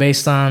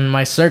based on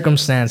my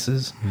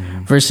circumstances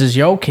versus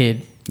your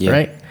kid,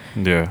 right?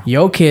 Yeah.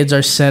 Your kids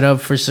are set up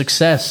for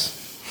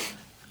success.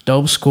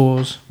 Dope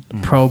schools,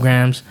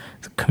 programs,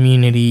 the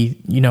community,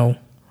 you know,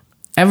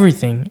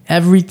 everything.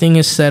 Everything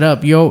is set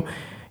up. You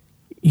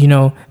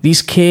know,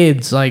 these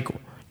kids, like,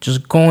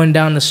 just going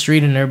down the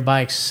street in their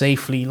bikes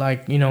safely,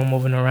 like, you know,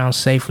 moving around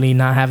safely,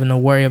 not having to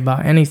worry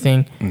about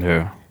anything.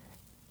 Yeah.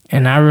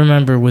 And I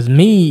remember with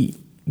me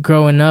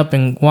growing up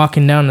and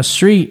walking down the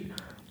street,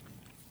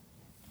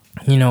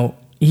 you know,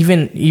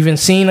 even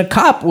seeing a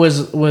cop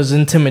was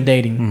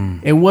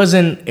intimidating. It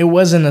wasn't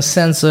a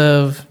sense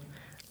of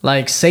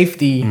like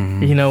safety.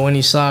 You know, when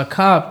you saw a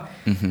cop,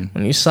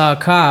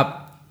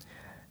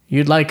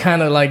 you'd like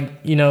kind of like,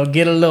 you know,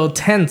 get a little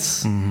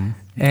tense.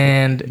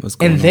 And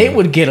they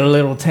would get a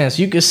little tense.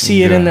 You could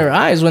see it in their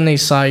eyes when they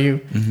saw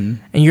you. And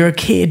you're a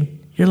kid.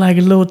 You're like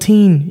a little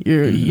teen.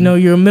 You're you know,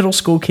 you're a middle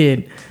school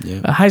kid,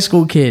 a high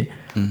school kid.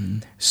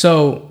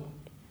 So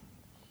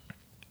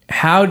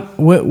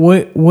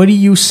what do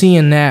you see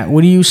in that?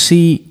 What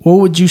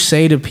would you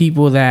say to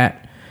people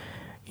that,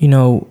 you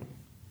know,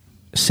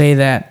 say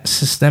that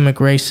systemic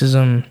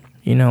racism,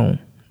 you know,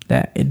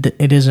 that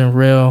it isn't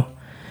real?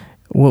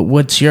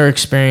 What's your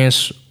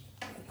experience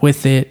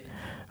with it?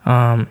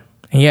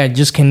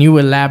 Just can you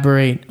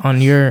elaborate on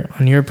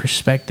your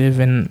perspective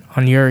and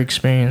on your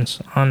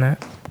experience on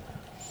that?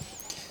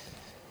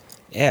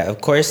 Yeah,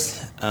 of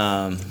course.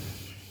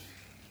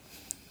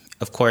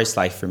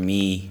 Like for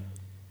me,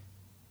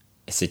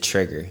 it's a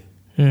trigger.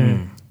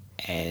 And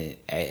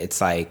it's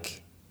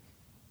like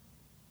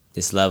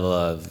this level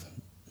of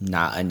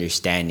not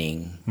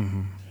understanding,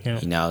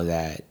 you know,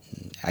 that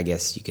I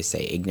guess you could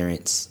say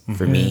ignorance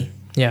for me.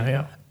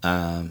 Yeah.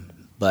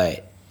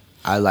 But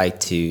I like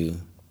to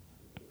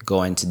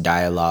go into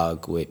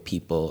dialogue with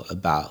people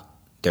about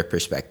their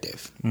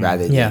perspective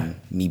rather than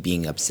me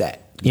being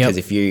upset. Because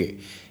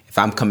if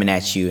I'm coming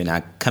at you and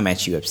I come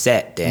at you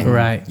upset, then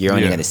you're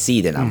only going to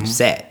see that I'm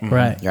upset.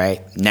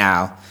 Right?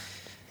 Now,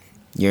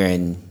 you're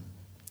in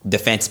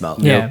defense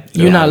mode. Yeah.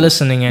 You're not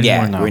listening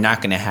anymore. Yeah, we're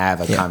not going to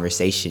have a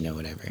conversation or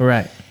whatever.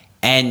 Right.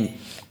 And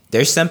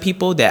there's some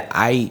people that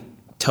I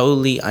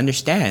totally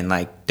understand.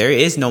 Like, there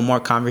is no more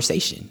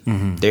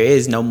conversation. There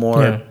is no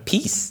more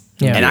peace.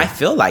 And I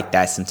feel like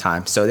that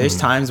sometimes. So there's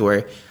times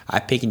where I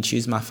pick and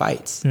choose my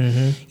fights.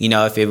 You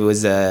know, if it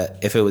was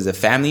a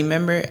family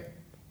member,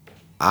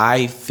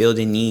 I feel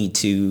the need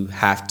to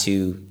have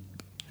to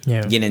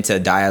get into a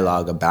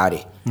dialogue about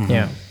it.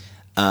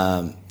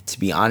 To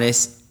be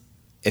honest,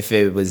 if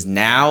it was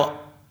now,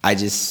 I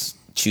just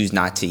choose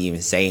not to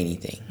even say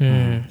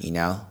anything. You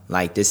know,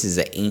 like this is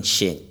an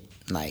ancient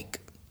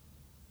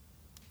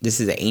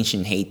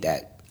hate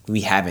that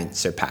we haven't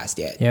surpassed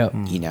yet.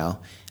 You know,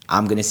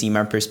 I'm gonna see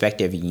my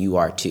perspective, and you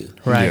are too.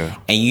 Right.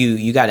 And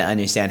you got to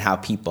understand how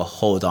people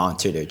hold on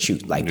to their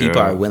truth. Like people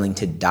are willing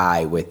to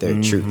die with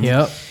their truth.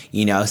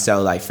 You know,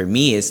 so like for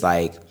me, it's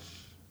like,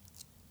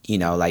 you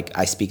know, like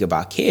I speak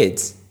about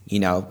kids. You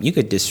know, you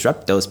could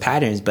disrupt those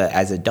patterns, but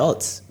as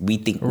adults, we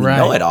think we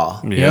know it all.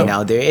 You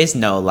know, there is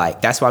no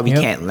like. That's why we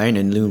can't learn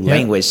a new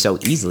language so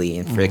easily.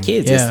 And for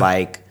kids, it's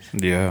like,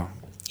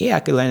 I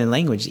could learn a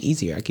language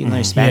easier. I can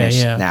learn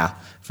Spanish now.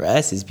 For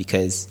us, it's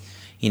because,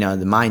 you know,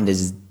 the mind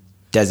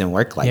doesn't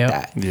work like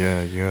that.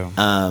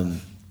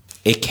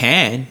 It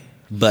can,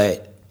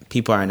 but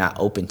people are not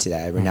open to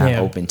that. We're not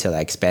open to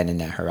like expanding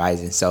that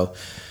horizon. So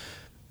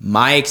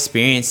my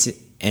experience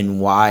and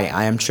why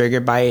I am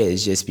triggered by it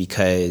is just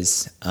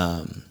because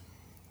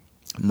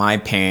my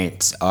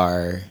parents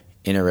are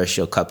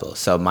interracial couple.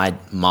 So my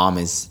mom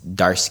is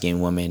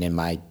dark-skinned woman and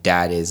my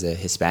dad is a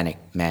Hispanic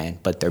man,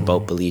 but they're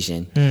both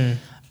Belizean.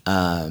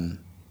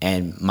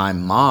 And my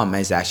mom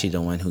is actually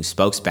the one who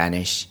spoke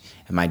Spanish,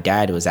 and my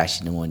dad was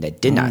actually the one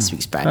that did not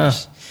speak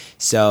Spanish.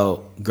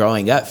 So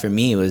growing up for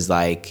me, it was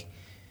like,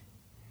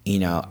 you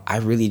know, I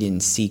really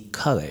didn't see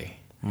color.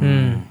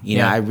 You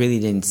know, I really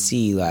didn't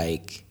see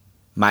like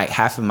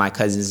half of my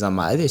cousins on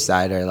my other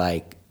side are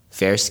like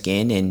fair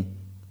skinned and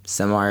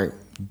some are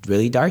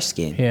really dark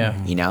skinned.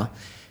 You know,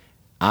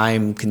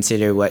 I'm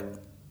considered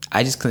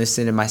I just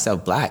consider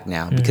myself black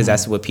now because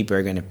that's what people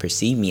are going to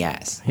perceive me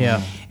as.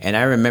 And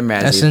I remember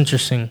that's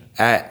interesting.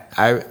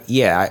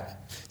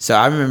 So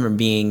I remember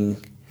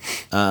being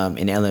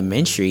in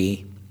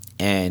elementary,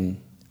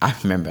 and I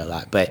remember a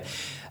lot, but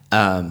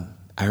I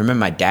remember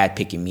my dad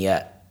picking me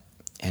up,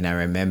 and I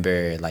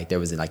remember like there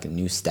was like a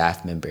new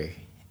staff member,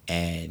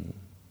 and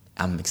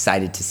I'm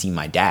excited to see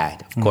my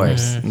dad, of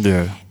course.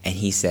 And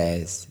he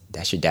says,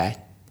 "That's your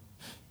dad?"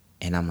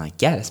 And I'm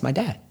like, "Yeah, that's my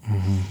dad."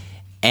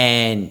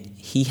 And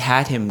he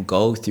had him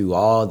go through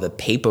all the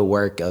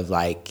paperwork of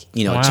like,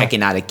 you know,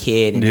 checking out a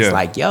kid, and it's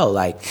like, yo,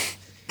 like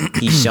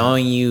he's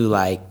showing you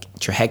like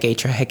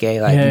Trujeque,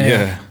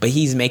 like, but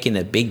he's making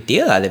a big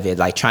deal out of it,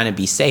 like trying to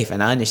be safe.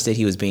 And I understood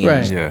he was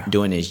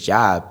doing his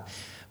job,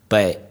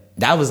 but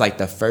that was like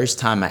the first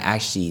time I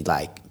actually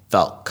like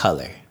felt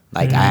color.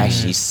 Like I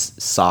actually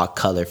saw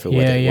color for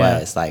what it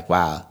was. Like,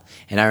 wow.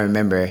 And I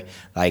remember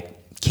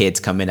like kids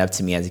coming up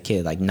to me as a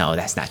kid, like, "No,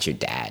 that's not your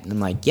dad." And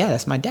I'm like, "Yeah,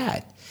 that's my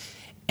dad."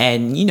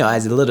 And, you know,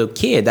 as a little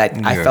kid,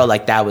 I felt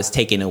like that was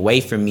taken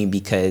away from me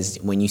because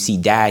when you see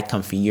dad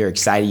come for you, you're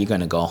excited. You're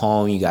going to go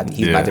home. He's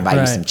about to buy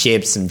you some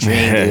chips, some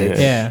drink.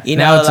 You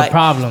know, now it's like, a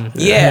problem.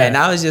 And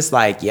I was just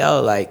like,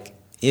 yo, like,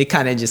 it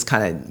kind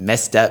of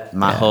messed up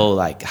my whole,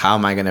 like, how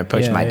am I going to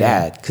approach my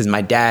dad? Because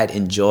my dad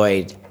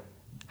enjoyed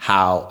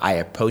how I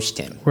approached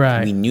him.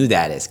 We knew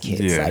that as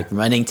kids, like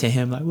running to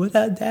him, like, "What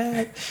up,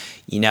 dad?"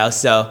 You know,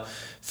 so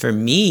for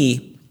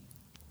me,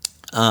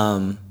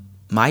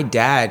 my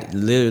dad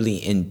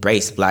literally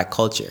embraced black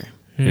culture.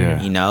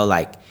 You know,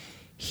 like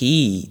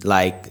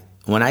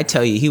when I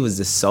tell you he was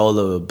the soul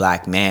of a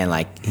black man,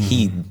 like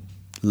he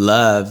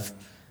loved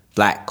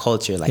black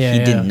culture. Like he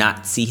did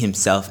not see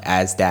himself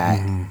as that,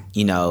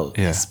 you know,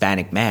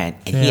 Hispanic man.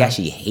 And he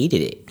actually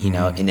hated it, you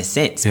know, in a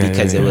sense,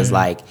 because it was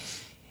like,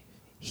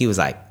 he was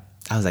like,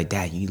 I was like,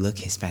 "Dad, you look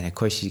Hispanic. Of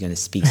course she's going to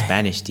speak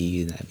Spanish to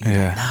you." Like,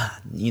 "Nah,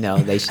 you know,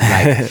 they should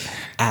like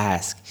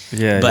ask."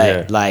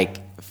 But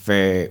like,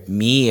 for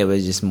me, it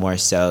was just more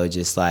so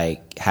just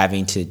like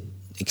having to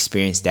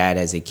experience that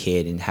as a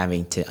kid and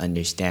having to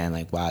understand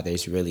like, wow,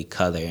 there's really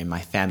color, and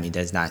my family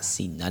does not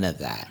see none of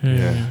that.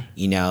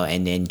 You know,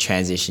 and then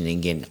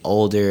transitioning, getting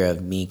older,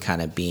 of me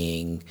kind of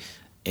being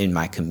in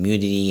my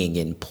community and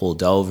getting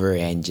pulled over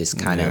and just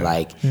kind of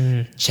like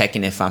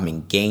checking if I'm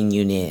in gang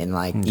unit, and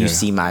like you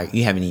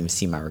haven't even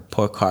seen my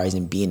report cards,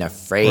 and being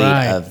afraid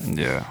of,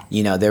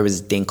 you know, there was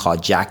a thing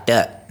called jacked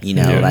up, you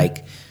know,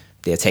 like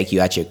they'll take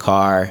you out your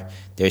car.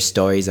 There's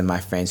stories of my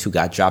friends who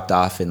got dropped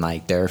off and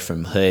like they're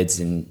from hoods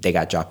and they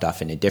got dropped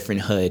off in a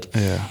different hood.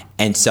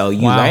 And so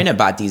you learn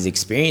about these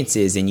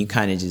experiences, and you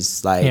kind of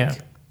just like,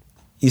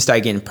 you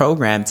start getting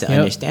programmed to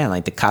understand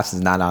like the cops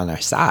is not on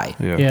our side.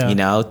 You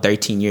know,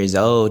 13 years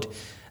old.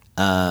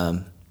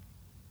 I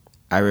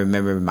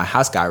remember my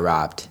house got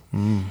robbed,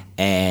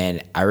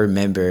 and I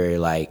remember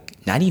like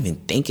not even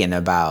thinking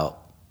about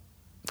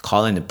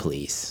calling the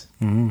police.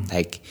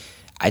 Like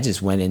I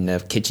just went in the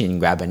kitchen and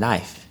grabbed a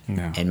knife.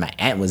 And my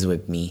aunt was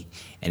with me,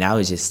 and I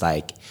was just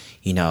like,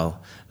 you know,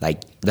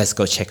 like, let's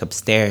go check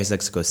upstairs,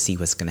 let's go see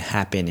what's gonna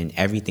happen, and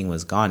everything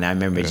was gone. I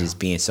remember just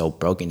being so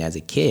broken as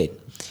a kid,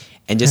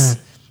 and just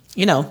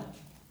you know,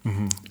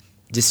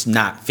 just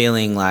not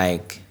feeling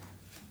like,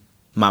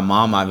 my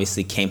mom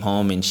obviously came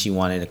home and she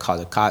wanted to call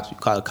the cops. We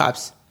called the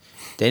cops.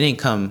 They didn't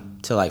come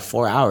till like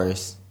 4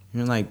 hours.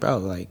 You're like, bro,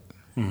 like,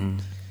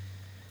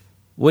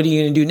 what are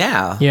you gonna do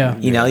now?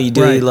 You know, you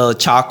do your little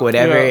chalk,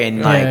 whatever,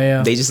 and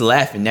like they just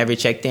left and never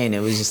checked in. It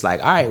was just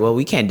like, all right, well,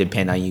 we can't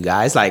depend on you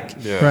guys. Like,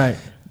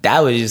 that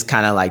was just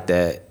kind of like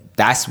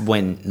that's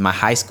when my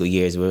high school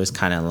years, where it was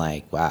kind of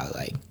like, wow,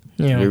 like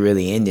we're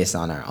really in this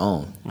on our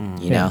own,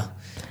 you know.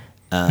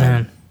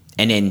 And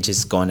then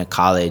just going to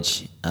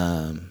college,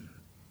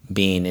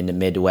 being in the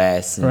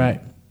Midwest,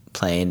 and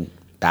playing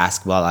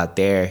basketball out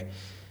there,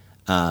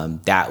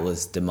 that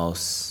was the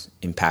most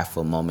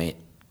impactful moment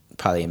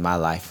probably in my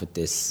life with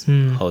this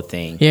whole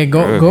thing.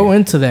 Go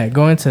into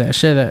that.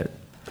 Share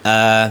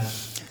that.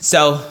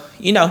 So,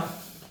 you know,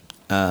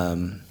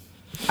 I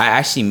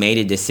actually made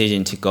a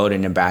decision to go to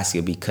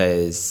Nebraska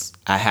because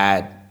I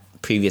had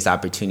previous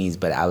opportunities,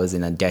 but I was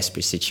in a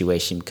desperate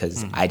situation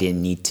because I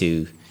didn't need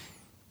to,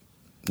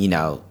 you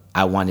know,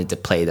 I wanted to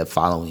play the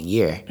following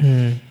year.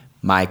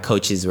 my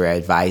coaches were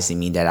advising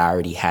me that I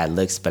already had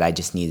looks, but I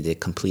just needed to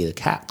complete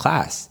a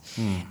class.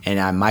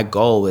 And my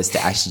goal was to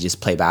actually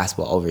just play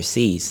basketball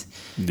overseas.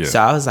 Yeah. So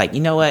I was like,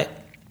 you know what?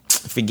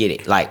 Forget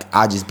it. Like,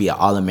 I'll just be an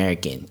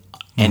All-American,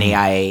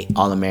 NAIA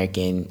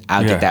All-American.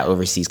 I'll get that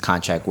overseas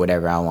contract,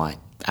 whatever I want.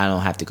 I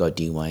don't have to go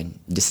D1.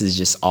 This is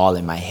just all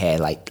in my head.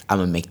 Like, I'm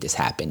going to make this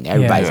happen.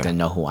 Everybody's going to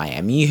know who I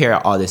am. You hear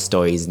all the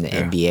stories in the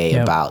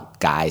NBA about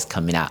guys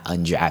coming out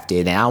undrafted.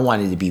 And I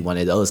wanted to be one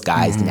of those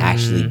guys and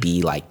actually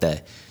be like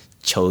the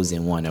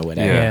chosen one or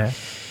whatever. Yeah.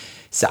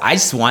 So I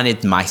just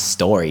wanted my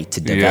story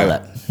to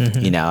develop.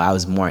 You know, I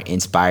was more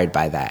inspired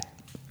by that.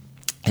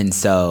 And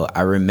so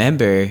I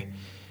remember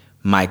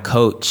my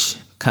coach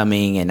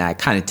coming, and I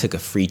kind of took a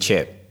free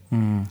trip.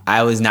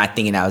 I was not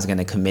thinking I was going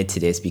to commit to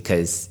this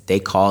because they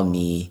called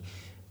me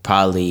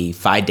probably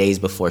 5 days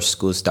before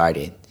school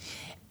started.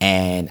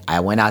 And I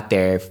went out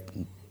there,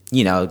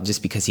 you know,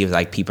 just because he was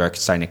like, people are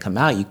starting to come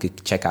out. You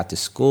could check out the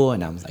school.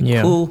 And I was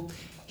like, cool.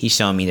 He's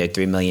showing me their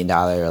 $3 million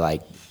or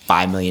like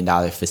 $5 million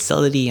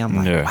facility. I'm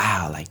like,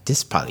 wow, like this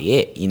is probably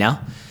it, you know?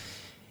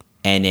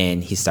 And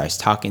then he starts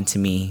talking to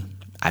me.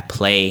 I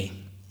play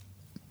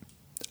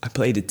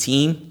the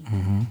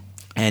team.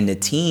 And the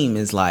team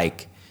is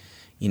like,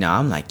 you know,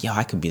 I'm like, yo,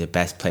 I could be the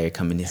best player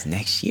coming this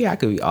next year. I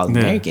could be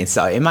All-American. Yeah.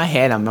 So in my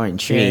head, I'm more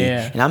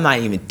intrigued. And I'm not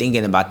even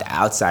thinking about the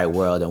outside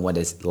world and what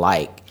it's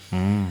like.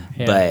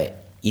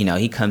 But, you know,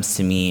 he comes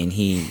to me and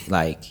he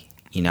like,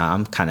 you know,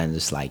 I'm kind of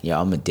just like, yo,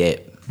 I'm a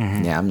dip.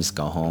 Yeah, I'm just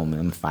go home and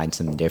I'm going to find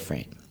something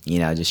different. You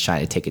know, just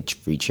trying to take a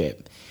free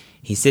trip.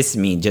 He sits to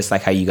me just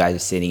like how you guys are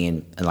sitting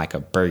in like a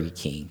Burger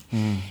King.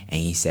 And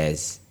he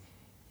says,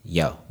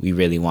 yo, we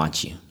really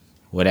want you.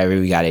 Whatever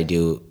we got to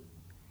do,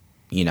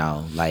 you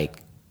know, like,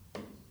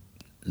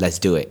 let's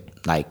do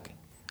it. Like,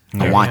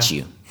 I want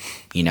you,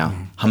 you know,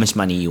 how much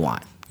money you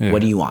want?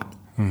 What do you want?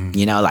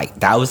 You know, like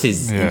that was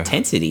his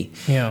intensity.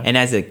 And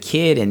as a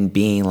kid and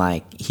being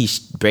like, he's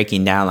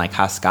breaking down like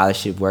how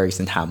scholarship works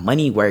and how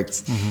money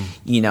works,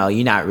 you know,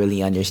 you're not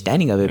really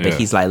understanding of it, but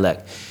he's like, look,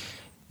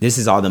 this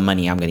is all the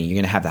money you're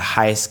going to have the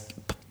highest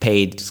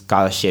paid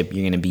scholarship.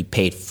 You're going to be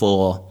paid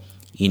full,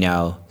 you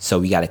know, so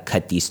we got to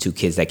cut these two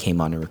kids that came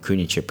on a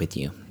recruiting trip with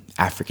you.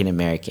 African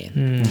American.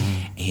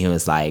 And he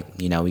was like,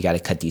 you know, we got to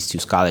cut these two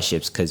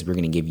scholarships because we're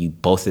going to give you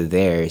both of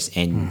theirs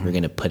and we're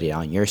going to put it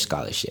on your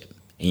scholarship.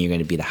 And you're going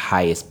to be the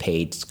highest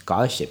paid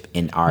scholarship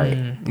in our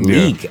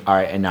league,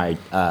 in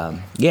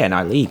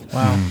our league.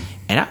 Wow.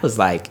 And I was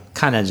like,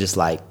 kind of just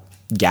like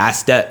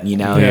gassed up, you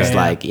know, just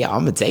like, yeah,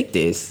 I'm going to take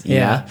this, you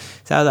know?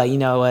 So I was like, you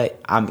know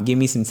what? Give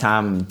me some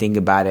time and think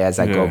about it as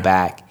I go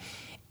back.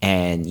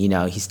 And, you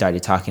know, he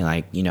started talking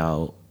like, you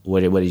know,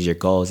 what is your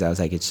goals? I was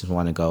like, I just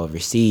want to go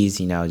overseas,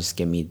 you know, just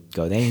get me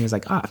go there. And he was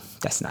like,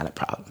 that's not a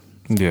problem.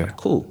 Yeah.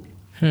 Cool.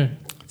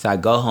 So I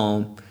go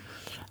home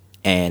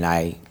and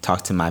I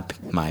talk to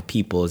my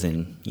peoples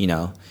and, you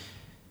know,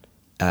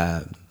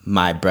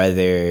 my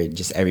brother,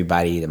 just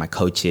everybody, my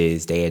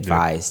coaches, they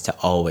advise to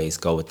always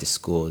go with the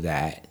school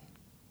that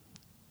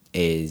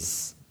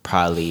is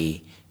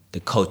probably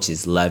the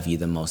coaches love you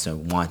the most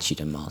and want you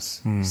the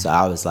most. So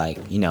I was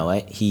like, you know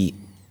what? He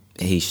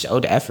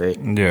showed effort.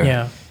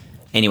 Yeah.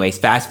 Anyways,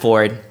 fast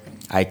forward,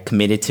 I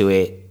committed to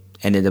it,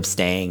 ended up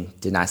staying,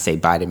 did not say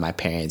bye to my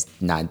parents,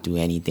 did not do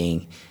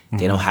anything.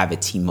 They don't have a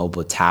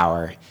T-Mobile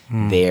tower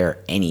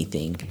there,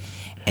 anything.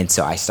 And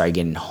so I started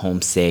getting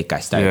homesick. I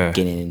started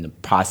getting in the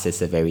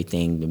process of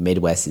everything. The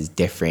Midwest is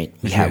different.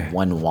 We have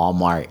one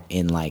Walmart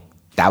and like,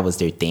 that was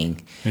their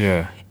thing.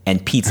 Yeah.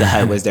 And Pizza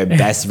Hut was their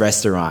best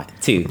restaurant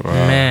too. Wow.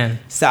 Man.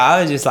 So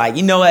I was just like,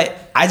 you know what?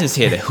 I just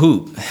hear the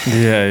hoop.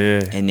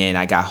 And then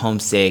I got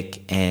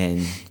homesick,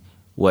 and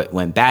what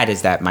went bad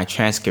is that my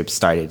transcripts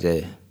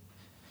didn't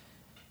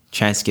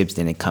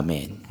come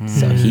in.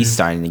 So he's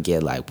starting to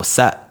get like, what's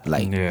up?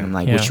 Like, I'm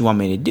like, what you want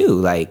me to do?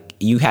 Like,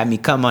 you had me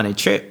come on a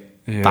trip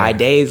 5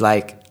 days.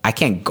 Like, I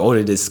can't go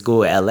to this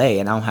school in LA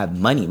and I don't have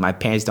money. My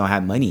parents don't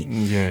have money.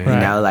 You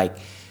know, like,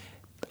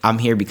 I'm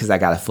here because I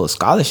got a full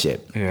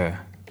scholarship.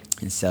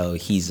 And so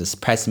he's just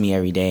pressing me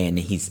every day, and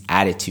his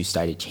attitude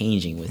started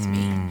changing with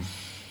me.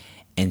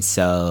 And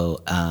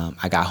so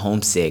I got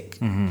homesick,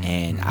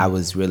 and I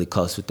was really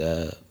close with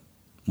the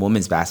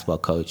women's basketball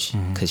coach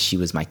because she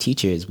was my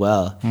teacher as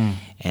well.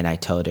 And I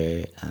told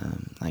her,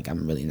 like,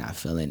 I'm really not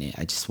feeling it.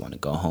 I just want to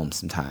go home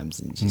sometimes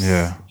and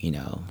just, you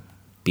know,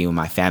 be with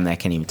my family. I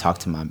can't even talk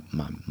to my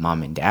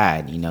mom and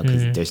dad, you know,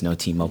 because there's no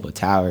T-Mobile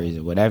towers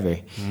or whatever.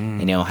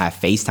 And they don't have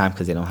FaceTime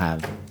because they don't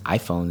have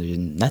iPhone. There's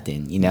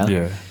nothing, you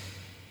know?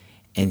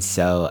 And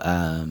so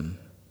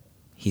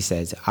he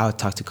says, I'll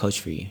talk to coach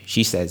for you.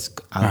 She says,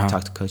 I'll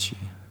talk to coach for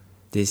you.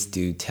 This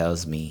dude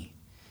tells me,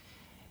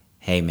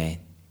 hey, man,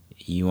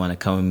 you want to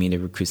come with me to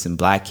recruit some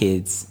black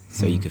kids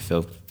so you can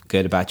feel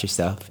good about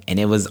yourself? And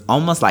it was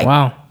almost like,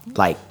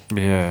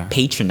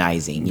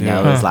 patronizing, you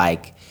know? It was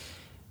like,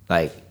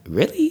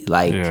 really?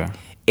 Like,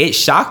 it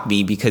shocked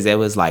me because it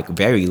was like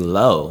very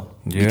low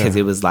because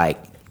it was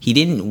like, he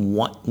didn't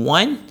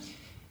want,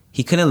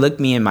 he couldn't look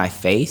me in my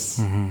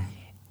face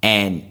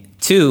and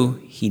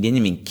 2, he didn't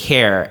even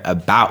care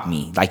about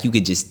me. Like, you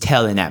could just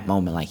tell in that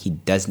moment, like, he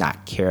does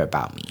not care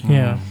about me.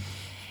 Yeah.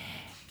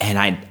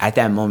 And at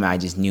that moment, I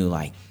just knew,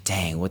 like,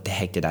 dang, what the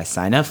heck did I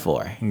sign up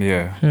for?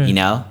 Yeah. You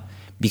know?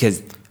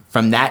 Because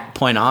from that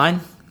point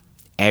on,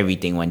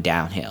 everything went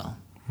downhill.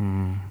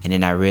 And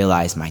then I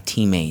realized my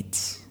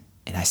teammates,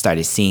 and I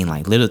started seeing,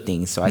 like, little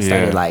things. So I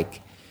started,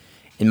 like,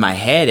 in my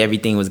head,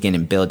 everything was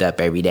getting built up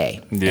every day.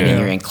 And then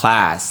you're in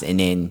class, and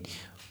then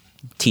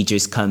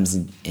teachers comes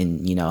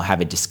and you know,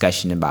 have a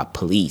discussion about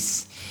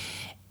police.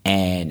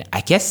 And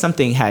I guess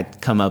something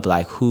had come up,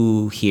 like,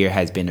 who here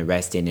has been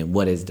arrested and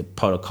what is the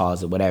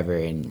protocols or whatever,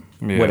 and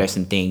what are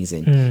some things,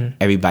 and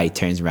everybody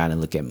turns around and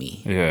look at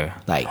me. Yeah.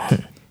 Like,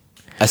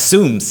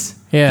 assumes,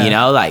 you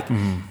know, like,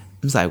 I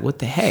was like, what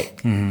the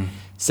heck?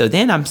 So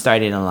then I'm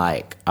starting to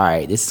like, all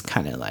right, this is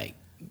kind of like,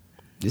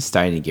 this is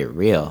starting to get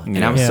real.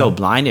 And I was so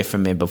blinded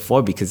from it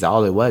before because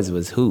all it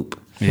was hoop.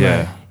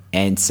 Yeah.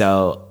 And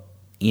so,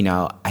 you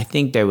know, I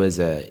think there was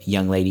a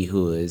young lady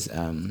who was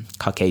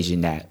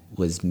Caucasian that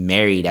was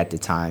married at the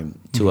time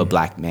to a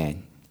black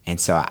man. And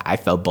so I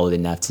felt bold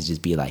enough to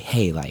just be like,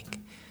 hey, like,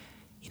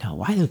 you know,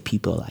 why do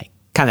people like,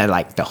 kind of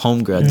like the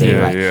homegirl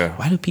thing,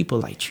 why do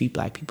people like treat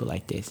black people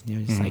like this? And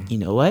they were just like, you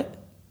know what?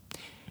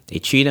 They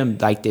treat them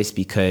like this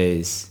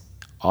because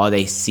all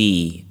they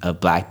see of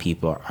black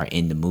people are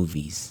in the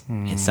movies.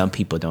 And some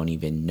people don't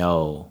even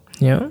know.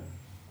 Yeah.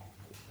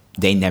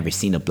 They never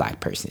seen a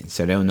black person,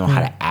 so they don't know how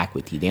to act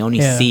with you. They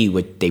only see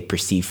what they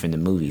perceive from the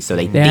movie, so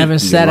they think haven't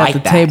sat at the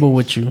table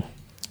with you.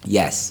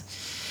 Yes,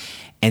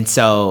 and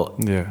so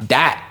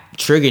that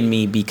triggered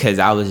me because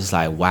I was just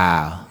like,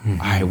 wow, all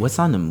right, what's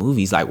on the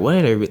movies? Like,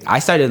 what are I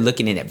started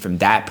looking at it from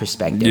that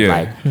perspective.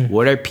 Like,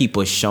 what are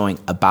people showing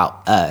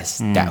about us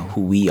that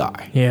who we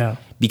are? Yeah,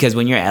 because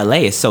when you're in LA,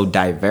 it's so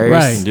diverse,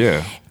 right?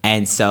 Yeah,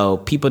 and so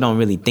people don't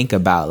really think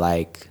about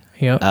like,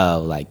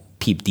 oh, like.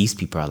 These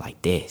people are like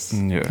this.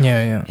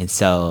 Yeah. And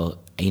so,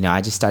 you know,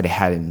 I just started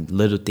having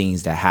little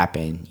things that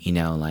happen, you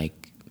know, like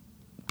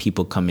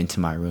people come into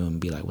my room and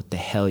be like, what the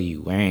hell are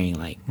you wearing?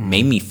 Like,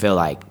 made me feel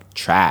like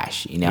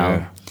trash, you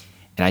know?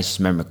 And I just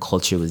remember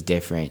culture was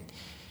different.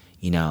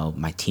 You know,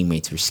 my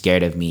teammates were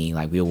scared of me.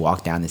 Like, we'll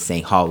walk down the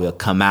same hall, we'll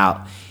come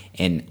out,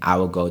 and I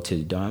will go to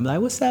the door. I'm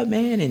like, what's up,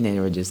 man? And then it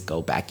would just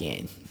go back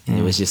in. And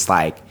it was just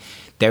like,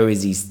 there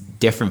was these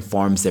different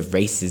forms of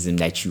racism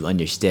that you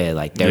understood.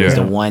 Like, there was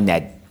the one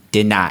that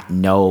did not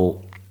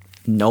know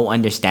no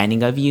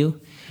understanding of you,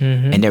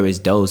 and there was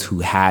those who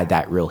had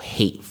that real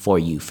hate for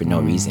you for no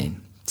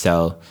reason.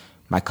 So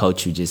my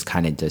coach would just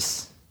kind of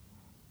just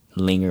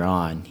linger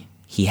on.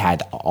 He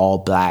had all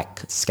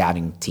black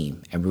scouting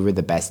team, and we were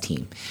the best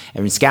team.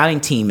 And scouting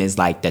team is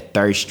like the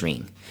third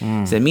string.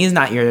 So it means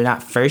you're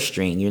not first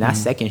string, you're not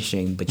second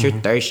string, but you're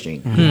third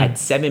string. He had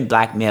 7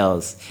 black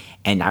males,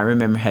 and I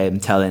remember him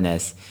telling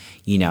us,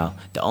 you know,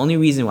 the only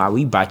reason why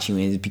we brought you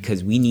in is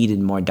because we needed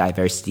more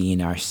diversity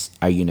in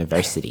our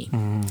university.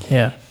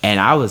 Yeah. And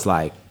I was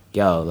like,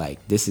 yo, like,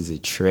 this is a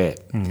trip.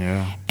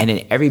 Yeah. And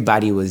then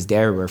everybody was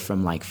there were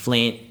from like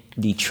Flint,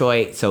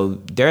 Detroit.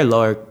 So they're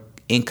lower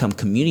income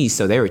communities.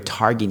 So they were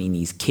targeting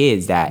these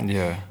kids that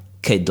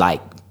could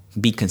like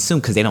be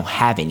consumed because they don't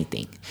have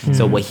anything.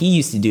 So what he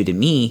used to do to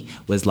me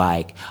was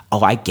like,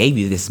 oh, I gave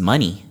you this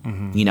money.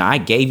 You know, I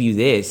gave you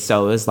this.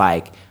 So it was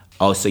like,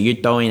 oh, so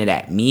you're throwing it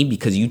at me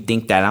because you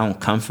think that I don't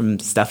come from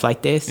stuff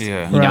like this?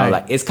 Yeah. You know,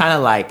 like, it's kind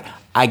of like,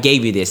 I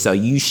gave you this, so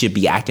you should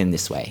be acting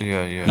this way.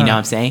 Yeah. You know what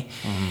I'm saying?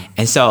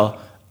 And so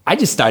I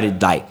just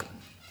started like,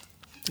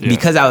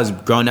 because I was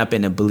growing up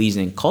in a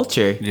Belizean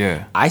culture,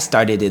 I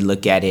started to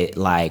look at it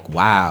like,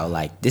 wow,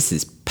 like, this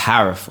is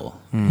powerful.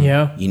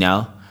 Yeah. You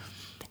know?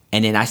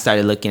 And then I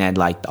started looking at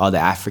like all the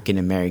African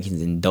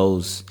Americans in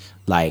those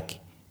like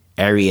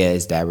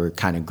areas that were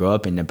kind of grow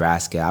up in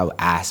Nebraska. I would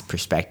ask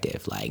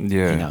perspective, like,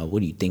 you know, what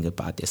do you think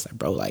about this? Like,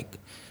 bro, like,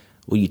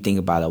 what do you think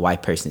about a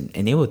white person?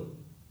 And they would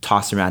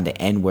toss around the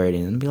N-word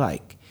and be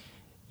like,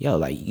 yo,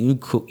 like, you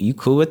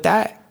cool with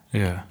that?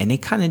 Yeah. And they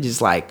kind of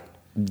just like,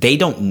 they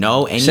don't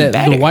know any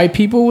better. The white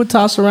people would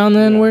toss around the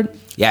N-word?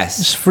 Yes.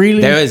 Just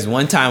freely? There was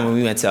one time when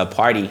we went to a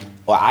party.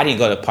 Well, I didn't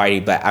go to a party,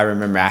 but I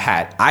remember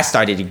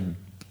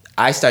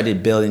I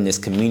started building this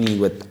community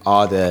with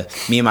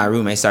me and my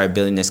roommate started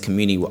building this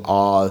community with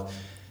all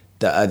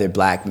the other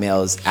black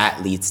males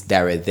athletes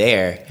that were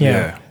there.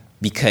 Yeah.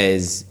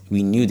 Because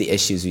we knew the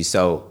issues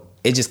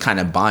it just kind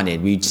of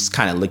bonded. We just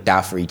kind of looked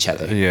out for each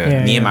other.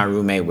 Me and my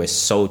roommate were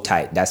so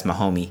tight. That's my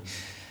homie,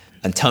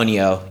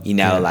 Antonio. You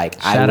know, like,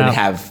 I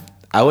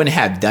wouldn't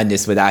have done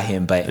this without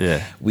him, but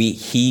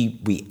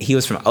he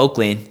was from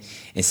Oakland.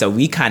 And so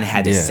we kind of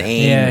had the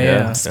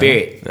same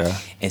spirit.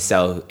 And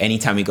so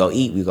anytime we go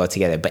eat, we go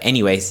together. But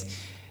anyways,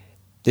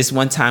 this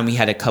one time we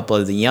had a couple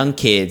of the young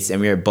kids,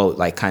 and we were both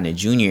like kind of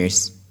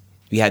juniors.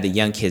 We had the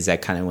young kids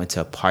that kind of went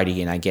to a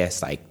party, and I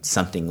guess like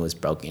something was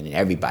broken, and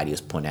everybody was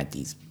pointing at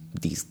these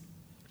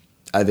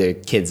other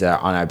kids that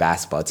are on our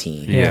basketball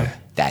team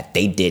that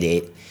they did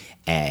it.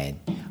 And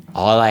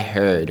all I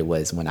heard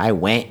was when I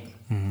went,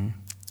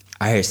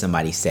 I heard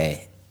somebody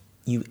say,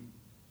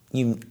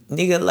 you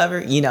nigga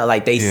lover, you know,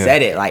 like they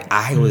said it. Like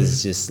I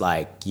was just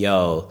like,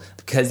 yo,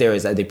 because there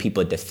was other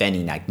people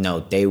defending, like, no,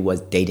 they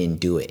didn't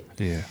do it.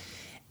 Yeah.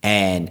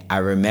 And I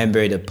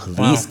remember the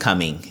police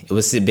coming. It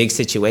was a big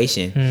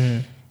situation.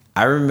 Mm-hmm.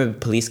 I remember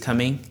police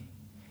coming,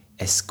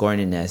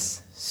 escorting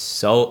us.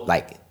 So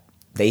like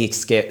they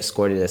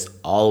escorted us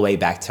all the way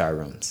back to our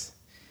rooms.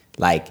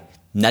 Like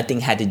nothing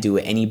had to do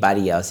with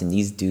anybody else, and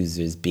these dudes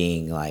was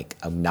being like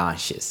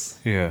obnoxious.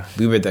 Yeah.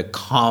 We were the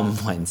calm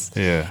ones.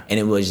 Yeah. And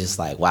it was just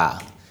like, wow.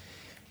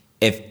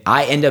 If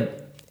I end up,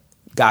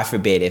 God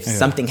forbid, if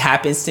something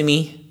happens to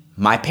me,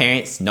 my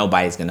parents,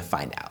 nobody's gonna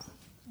find out.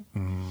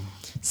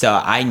 So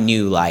I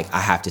knew like I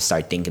have to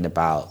start thinking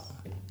about,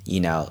 you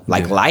know,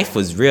 like life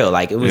was real.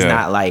 Like it was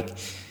not like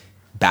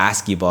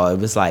basketball. It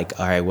was like,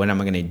 all right, what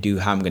am I gonna do?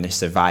 How am I gonna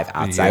survive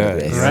outside of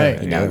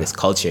this? You know, this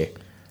culture.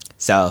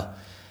 So,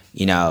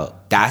 you know,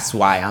 that's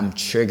why I'm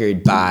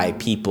triggered by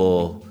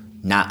people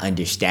not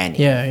understanding.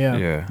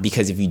 Yeah.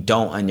 Because if you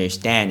don't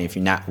understand, if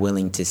you're not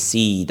willing to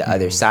see the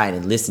other side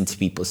and listen to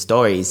people's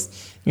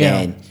stories,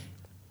 then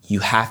you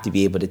have to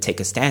be able to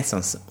take a stance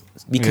on some,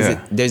 because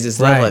there's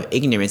this level of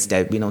ignorance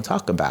that we don't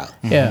talk about.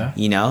 Yeah.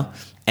 You know?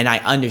 And I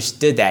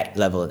understood that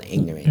level of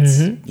ignorance,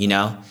 you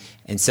know?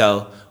 And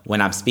so when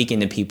I'm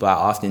speaking to people, I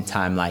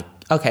oftentimes like,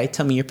 okay,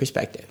 tell me your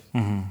perspective.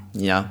 You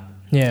know?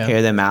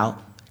 Hear them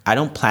out. I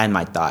don't plan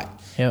my thought.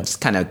 Just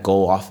kind of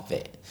go off of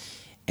it.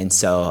 And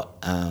so,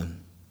 I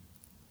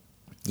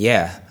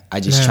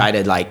just try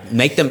to like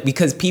make them,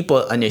 because people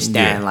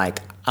understand like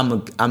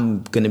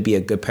I'm gonna be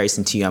a good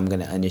person to you. I'm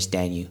gonna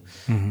understand you,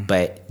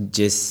 but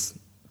just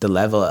the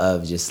level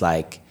of just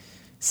like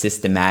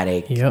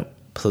systematic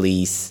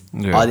police,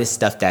 all this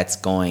stuff that's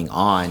going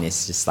on.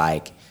 It's just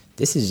like,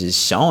 this is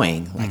just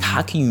showing like,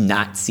 how can you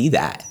not see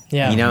that?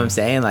 You know what I'm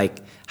saying? Like,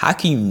 how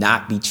can you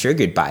not be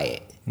triggered by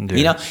it?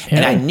 You know?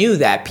 And I knew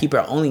that people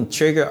are only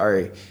triggered,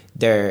 or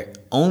they're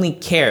only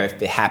care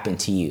if it happened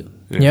to you.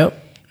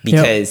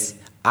 Because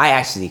I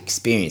actually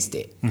experienced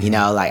it. You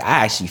know, like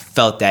I actually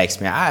felt that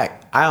experience.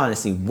 I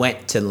honestly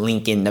went to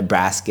Lincoln,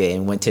 Nebraska,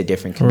 and went to a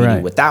different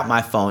community without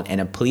my phone,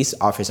 and a police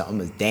officer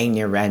almost dang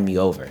near ran me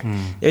over.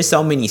 There's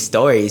so many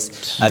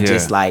stories of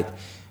just like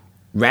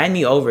ran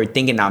me over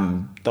thinking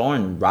I'm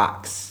throwing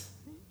rocks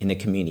in the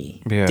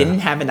community. Didn't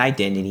have an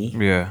identity.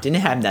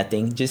 Didn't have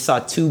nothing. Just saw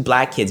two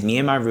black kids, me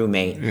and my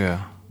roommate,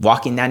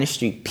 walking down the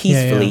street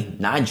peacefully,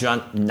 not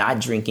drunk, not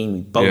drinking.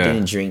 We both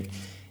didn't drink.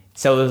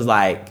 So it was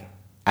like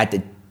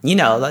you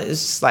know,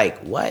 it's just like,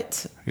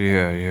 what?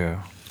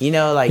 You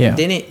know, like it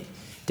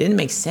didn't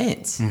make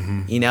sense.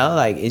 You know,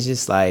 like it's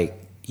just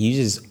like you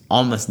just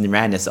almost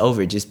ran us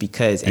over just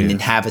because, and then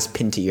have us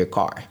pinned to your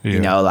car. You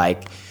know,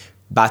 like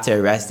about to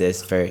arrest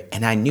us for,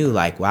 and I knew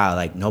like, wow,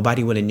 like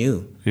nobody would have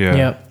knew.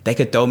 They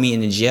could throw me in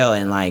the jail,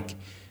 and like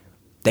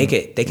they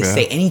could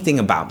say anything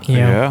about me.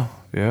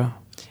 And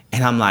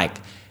I'm like,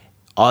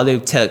 all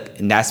it took,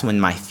 and that's when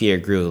my fear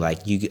grew. Like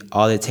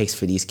all it takes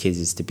for these kids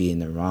is to be in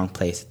the wrong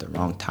place at the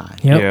wrong time.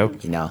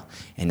 You know,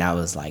 and that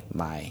was like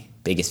my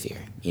biggest fear.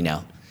 You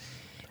know,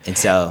 and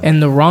so in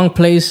the wrong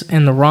place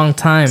and the wrong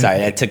time. Sorry,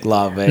 that took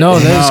long, but no,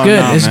 that's good.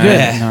 No, it's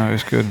man. good. No,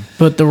 it's good.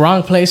 But the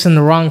wrong place and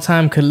the wrong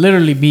time could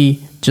literally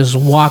be just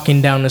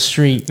walking down the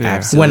street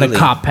when a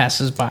cop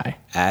passes by,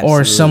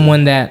 or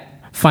someone that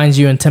finds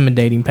you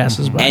intimidating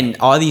passes by. And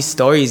all these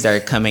stories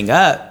that are coming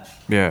up,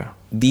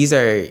 these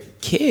are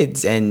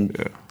kids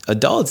and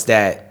adults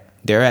that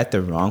they're at the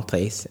wrong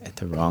place at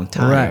the wrong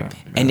time.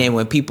 And then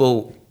when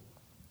people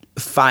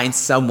find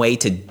some way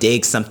to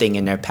dig something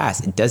in their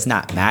past, it does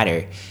not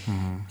matter.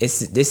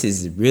 This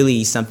is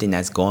really something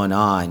that's going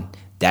on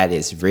that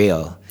is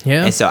real.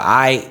 And so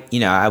I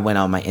went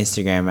on my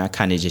Instagram and I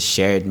kind of just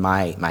shared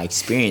my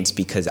experience,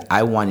 because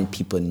I wanted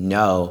people to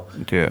know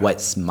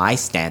what's my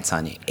stance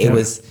on it. It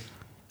was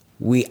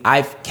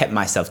I've kept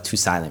myself too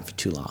silent for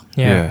too long.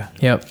 You know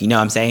what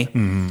I'm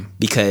saying?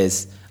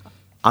 Because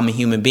I'm a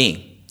human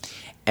being.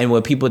 And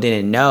what people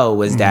didn't know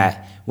was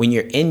that when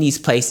you're in these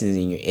places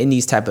and you're in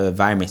these type of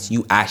environments,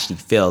 you actually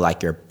feel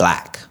like you're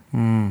black.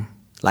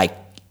 Like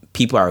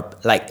people are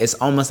like, it's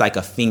almost like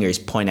a finger is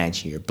pointing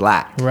at you, you're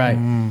black.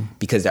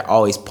 Because they're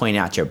always pointing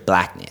out your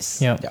blackness.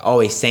 They're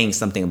always saying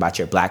something about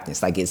your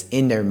blackness. Like it's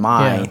in their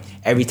mind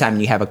every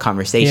time you have a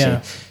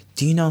conversation.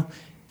 Do you know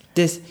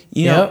this?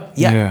 You know?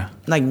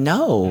 Like,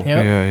 no.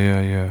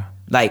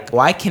 Like,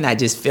 why can't I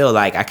just feel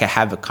like I could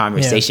have a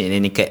conversation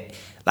and it could,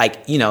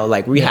 like, you know,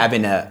 like we're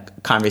having a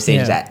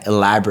conversation that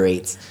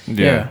elaborates.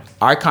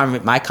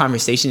 My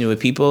conversation with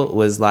people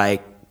was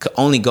like, could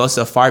only go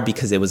so far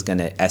because it was going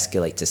to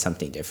escalate to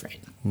something different.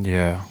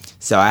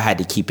 So I had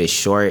to keep it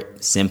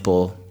short,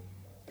 simple.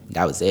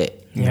 That was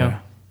it. Yeah,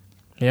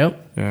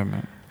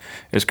 man.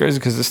 It's crazy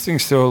because this thing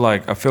still,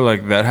 like, I feel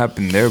like that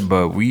happened there,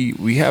 but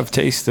we have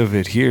taste of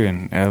it here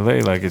in LA.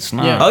 Like, it's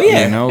not.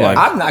 You know, like,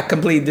 I'm not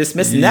completely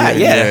dismissing that.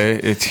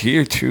 It's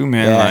here too,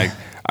 man. Like,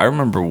 I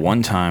remember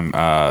one time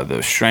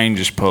the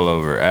strangest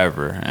pullover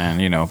ever,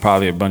 and you know,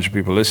 probably a bunch of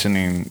people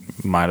listening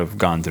might have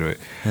gone through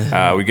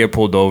it. We get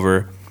pulled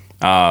over,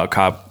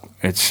 cop.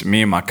 It's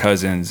me and my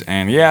cousins,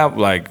 and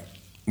like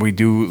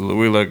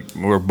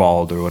we're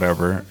bald or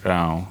whatever.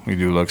 We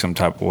do look some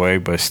type of way,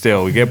 but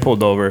still, we get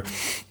pulled over.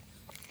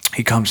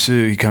 He comes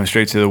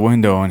straight to the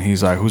window and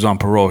he's like, "Who's on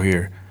parole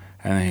here?"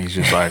 And then he's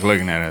just like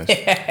looking at us.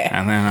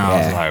 And then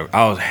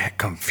I was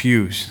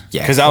confused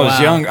because I was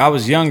young. I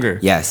was younger.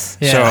 Yes.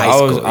 Yeah. So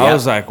I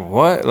was like,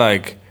 what?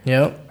 Like,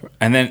 yep.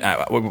 And then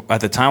at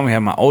the time we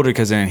had my older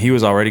cousin and he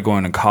was already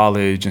going to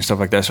college and stuff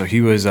like that. So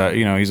he was, he's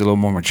a little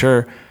more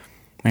mature.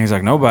 And he's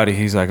like, nobody.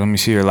 He's like, let me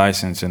see your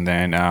license. And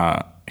then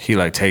he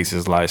like takes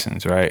his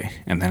license, right?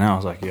 And then I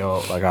was like,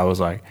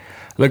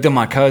 looked at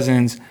my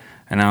cousins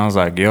and I was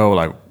like, yo,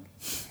 like,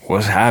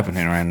 what's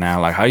happening right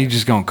now? Like, how you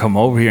just gonna come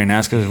over here and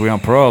ask us if we on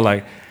parole?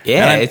 Like,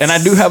 yeah. And I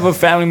do have a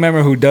family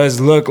member who does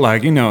look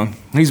like,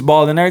 he's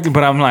bald and everything.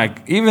 But I'm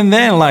like, even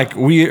then, like,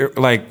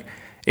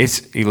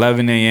 it's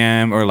 11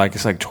 a.m. or like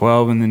it's like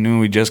 12 in the noon.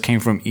 We just came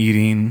from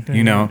eating,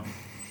 and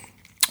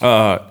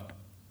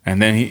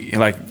then he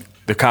like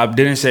the cop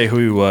didn't say who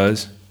he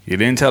was. He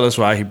didn't tell us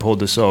why he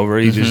pulled us over.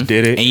 He just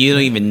did it. And you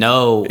don't even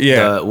know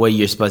what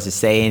you're supposed to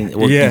say. And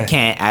you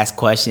can't ask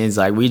questions.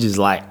 Like, we just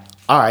like,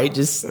 all right,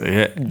 just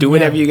do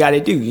whatever you got to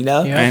do,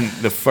 Yeah. And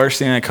the first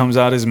thing that comes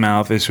out of his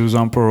mouth is who's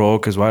on parole,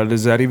 because why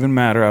does that even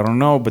matter? I don't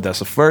know, but that's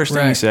the first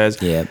thing he says.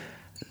 Yeah. And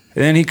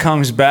then he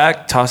comes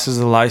back, tosses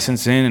the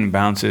license in, and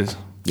bounces.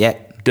 Yeah.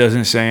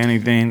 Doesn't say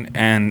anything,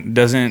 and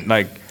doesn't,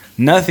 like,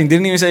 nothing.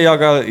 Didn't even say,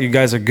 you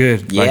guys are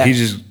good. Yeah. Like, he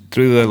just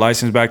threw the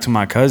license back to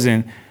my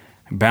cousin,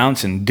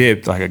 bounced and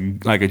dipped like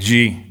a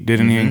G.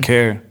 Didn't even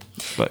care.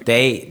 Like,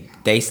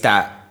 they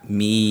stopped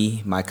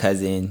me, my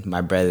cousin, my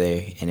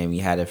brother, and then we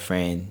had a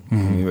friend.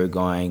 We were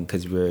going,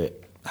 because we were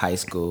high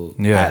school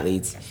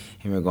athletes,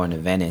 and we were going to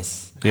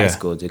Venice High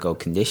School to go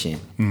condition.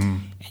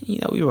 And,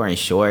 we were in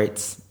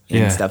shorts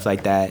and stuff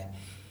like that.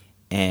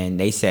 And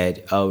they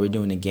said, oh, we're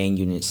doing a gang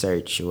unit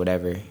search or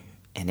whatever.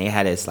 And they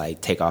had us,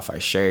 like, take off our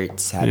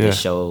shirts, had to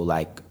show,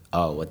 like,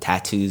 what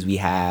tattoos we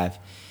have.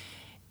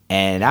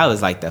 And that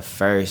was, like, the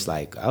first,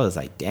 like, I was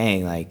like,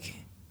 dang, like...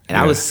 And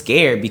I was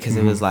scared because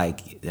it was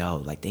like,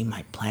 like they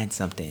might plan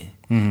something.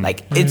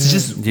 Like, it's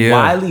just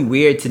wildly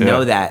weird to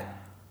know that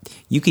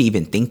you could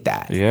even think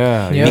that.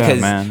 Yeah.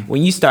 Because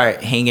when you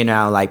start hanging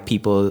around like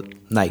people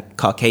like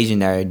Caucasian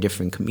that are in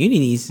different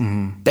communities,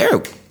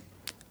 they're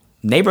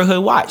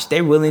neighborhood watch.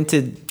 They're willing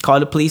to call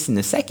the police in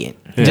a second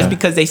just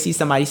because they see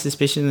somebody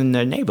suspicious in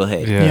their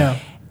neighborhood. Yeah.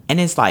 And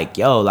it's like,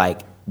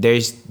 like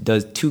there's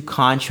those two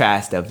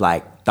contrasts of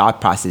like thought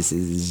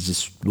processes is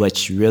just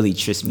what really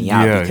trips me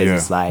out because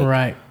it's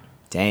like,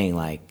 dang,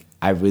 like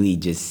I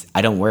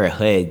don't wear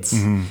hoods.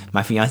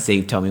 My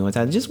fiance told me one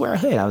time, just wear a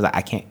hood. I was like,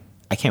 I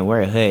can't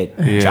wear a hood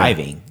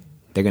driving.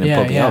 They're gonna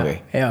pull me over.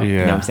 Yeah. You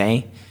know what I'm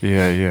saying?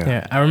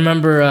 Yeah. I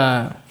remember,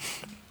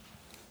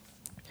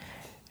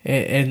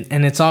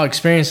 and it's all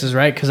experiences,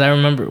 right? Because I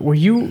remember,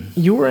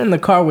 you were in the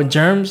car with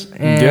Germs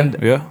and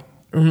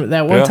remember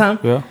that one time?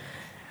 Yeah.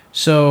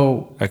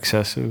 So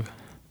excessive.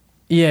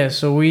 Yeah.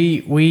 So we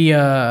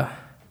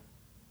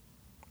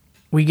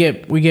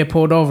get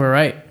pulled over,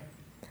 right?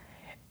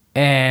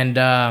 And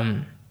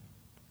I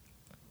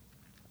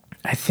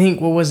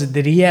think, what was it?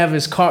 Did he have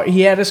his car?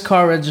 He had his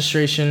car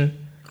registration.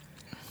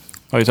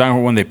 Oh, you're talking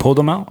about when they pulled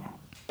him out?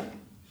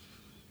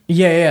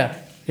 Yeah.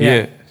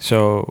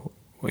 So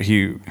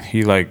we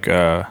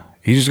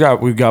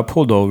got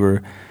pulled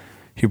over.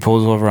 He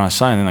pulls over on a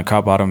sign, and the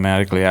cop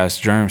automatically asks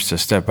Germs to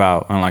step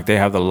out, and like they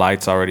have the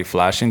lights already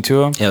flashing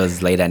to him. It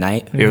was late at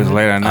night. It was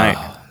late at night,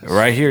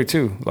 right here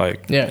too.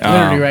 Like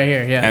literally right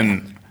here. Yeah,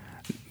 and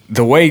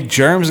the way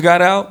Germs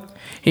got out.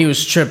 He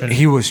was tripping.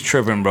 He was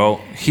tripping, bro.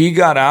 He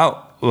got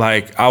out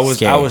like I was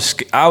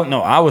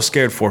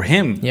scared for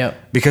him.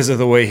 Yep. Because of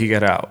the way he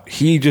got out.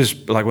 He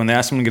just like when they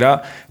asked him to get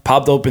out,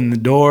 popped open the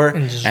door,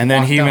 and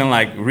then he even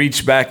like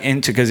reached back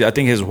into, because I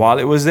think his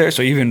wallet was there,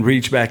 so he even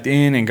reached back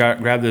in and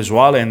grabbed his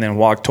wallet and then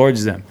walked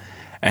towards them.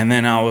 And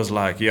then I was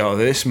like, yo,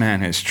 this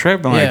man is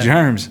tripping like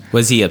Germs.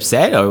 Was he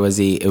upset, or it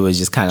was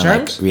just kind of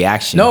like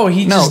reaction? No,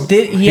 he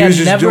was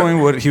just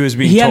doing what he was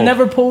being told. He had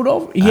never pulled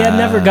over. He had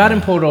never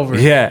gotten pulled over.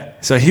 Yeah.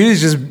 So he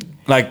was just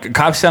like,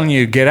 cops telling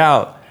you to get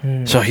out.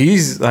 So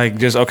he's like,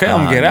 just, okay,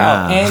 I'm gonna get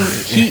out.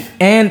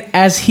 And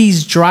as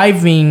he's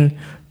driving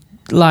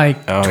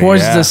like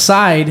towards the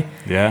side,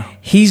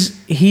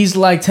 he's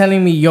like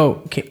telling me,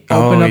 yo,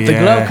 open up the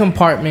glove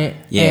compartment.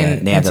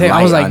 And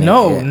I was like,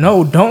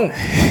 no, don't.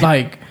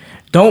 Like,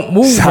 don't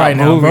move right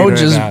now, bro.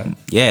 Just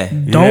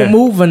don't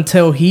move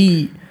until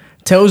he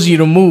tells you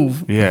to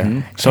move.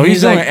 Yeah. So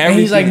he's doing everything. And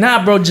he's like,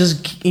 nah, bro,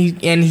 he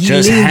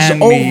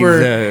leans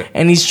over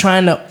and he's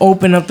trying to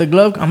open up the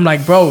glove. I'm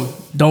like, bro,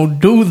 don't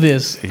do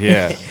this.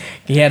 Yeah.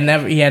 He had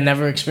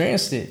never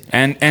experienced it.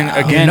 And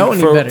again,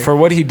 for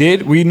what he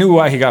did, we knew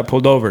why he got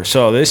pulled over.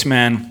 So this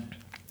man,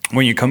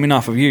 when you're coming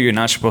off of you're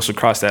not supposed to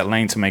cross that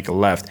lane to make a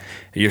left.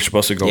 You're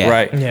supposed to go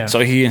right. Yeah.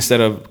 So he,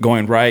 instead of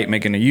going right,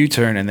 making a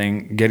U-turn and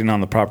then getting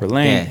on the proper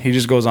lane, he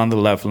just goes on the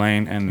left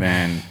lane and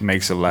then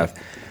makes a left.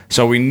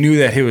 So we knew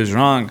that he was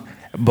wrong,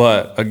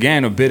 but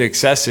again, a bit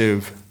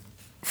excessive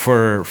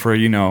for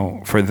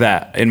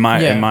that. In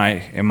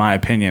my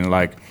opinion,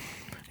 like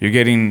you're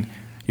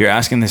you're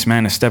asking this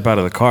man to step out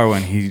of the car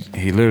when he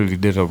literally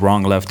did a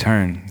wrong left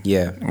turn.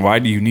 Yeah. Why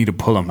do you need to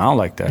pull him out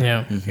like that?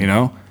 Yeah. You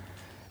know?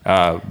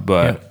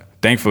 But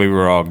thankfully we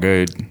were all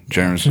good.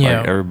 Germs,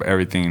 like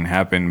everything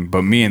happened.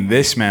 But me and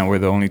this man were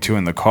the only two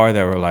in the car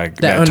that were like,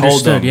 that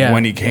told him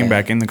when he came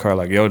back in the car,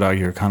 like, yo, dog,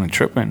 you're kind of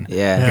tripping.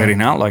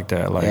 Getting out like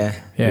that. Like,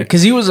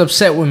 because he was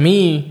upset with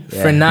me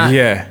for not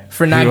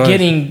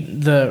getting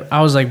the.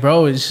 I was like,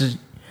 bro, it's just,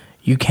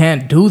 you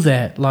can't do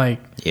that. Like,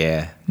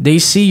 they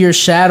see your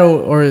shadow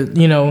or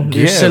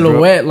your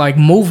silhouette like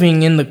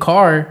moving in the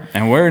car.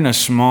 And we're in a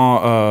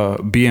small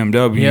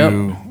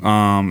BMW,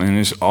 and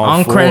it's all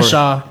on four.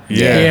 Crenshaw.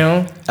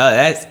 Oh,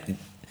 that's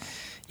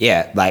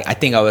like I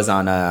think I was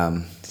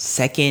on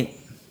Second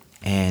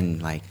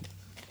and like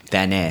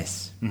Van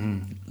Ness,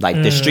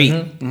 like the street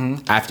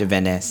after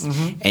Van Ness.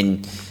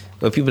 And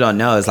what people don't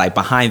know is like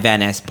behind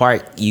Van Ness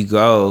Park, you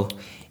go.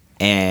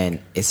 And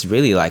it's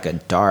really like a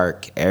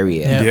dark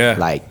area.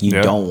 Like you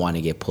don't want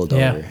to get pulled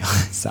over.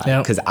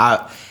 Because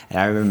I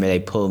remember they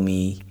pulled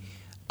me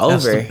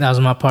over. That was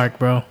my park,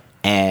 bro.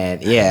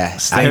 And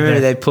I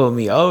remember they pulled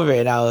me over,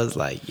 and I was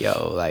like,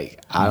 "Yo,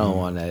 like I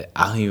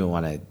don't even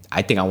want to.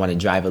 I think I want to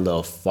drive a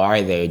little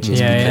farther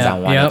just because I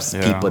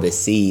want people to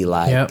see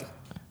like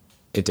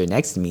if they're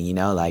next to me,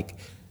 like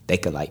they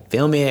could like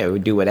film it or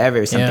do whatever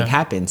if something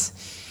happens."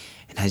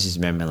 And I just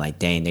remember like,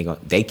 dang,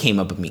 they came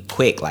up with me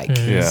quick, like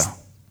boop,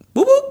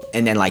 boop,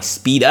 and then like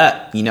speed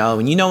up, and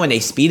when they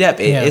speed up,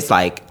 it's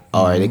like,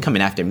 oh, are they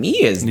coming after me?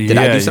 Did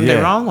I do something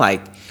wrong?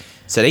 Like,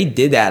 so they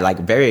did that like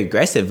very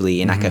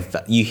aggressively, and I could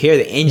you hear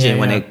the engine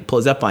when it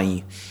pulls up on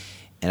you,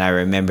 and I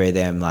remember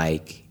them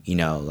like,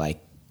 like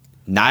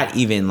not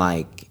even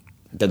like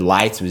the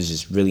lights was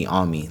just really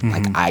on me,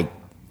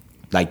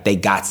 like they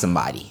got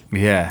somebody,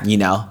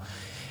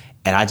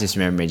 and I just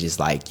remember just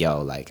like,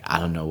 yo, like I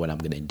don't know what I'm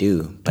gonna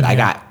do, but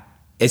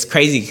it's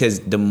crazy because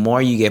the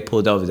more you get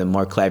pulled over, the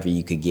more clever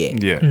you could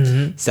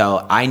get.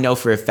 So I know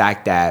for a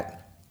fact that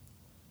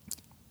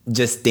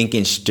just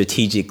thinking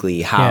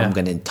strategically how I'm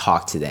going to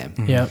talk to them.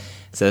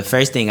 So the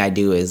first thing I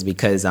do is,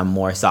 because I'm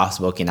more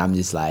soft-spoken, I'm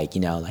just like,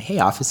 like, hey,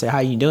 officer, how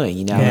you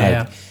doing?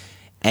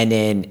 And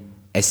then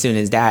as soon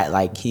as that,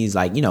 like, he's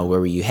like, where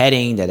were you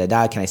heading?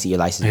 Da-da-da. Can I see your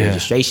license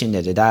registration?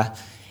 Da-da-da.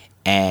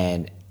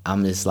 And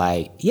I'm just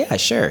like, yeah,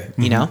 sure,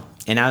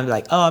 And I'm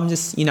like, oh, I'm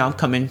just, I'm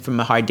coming from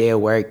a hard day of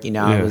work.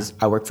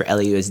 I work for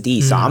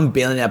LAUSD. So I'm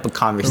building up a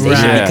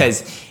conversation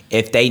because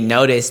if they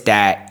notice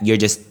that you're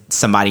just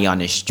somebody on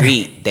the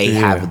street, they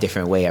have a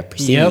different way of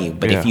perceiving you.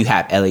 But if you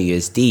have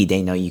LAUSD,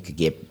 they know you could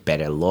get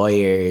better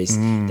lawyers.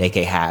 They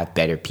could have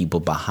better people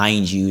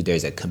behind you.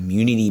 There's a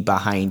community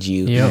behind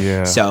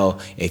you. So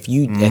if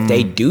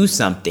they do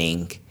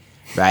something,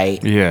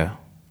 right?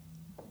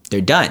 They're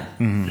done,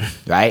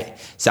 right?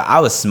 So I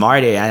was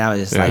smarter, and I was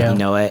just like, you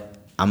know what?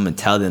 I'm going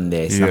to tell them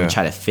this. I'm going to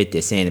try to fit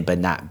this in, but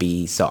not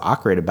be so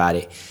awkward about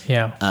it.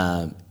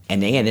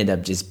 And they ended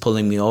up just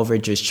pulling me over,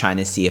 just trying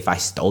to see if I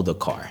stole the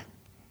car.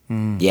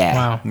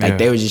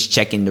 They were just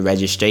checking the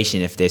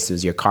registration if this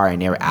was your car,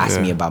 and they were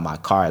asking me about my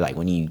car. Like,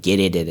 when you get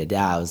it,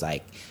 I was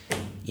like,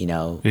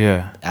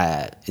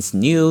 it's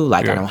new.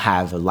 Like, I don't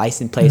have a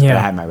license plate, but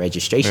I have my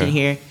registration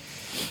here.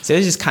 So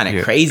it's just kind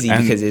of crazy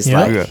because it's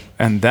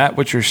and that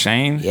what you're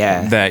saying,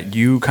 that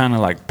you kind of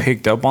like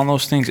picked up on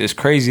those things. It's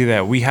crazy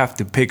that we have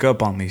to pick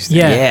up on these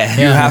things.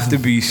 You have to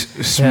be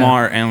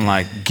smart and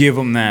like give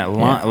them that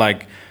line.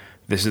 Like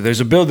there's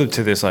a build up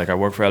to this. Like I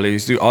work for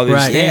LA's, do all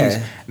these things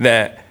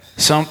that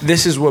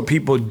this is what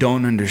people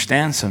don't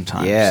understand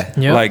sometimes.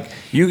 Like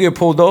you get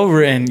pulled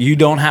over and you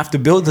don't have to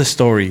build a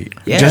story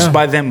just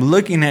by them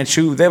looking at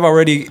you. They've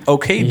already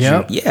okayed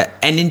you.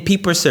 And then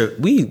people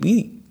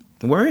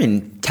we're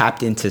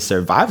tapped into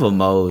survival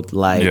mode.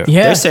 Like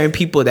there's certain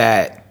people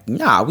that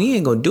we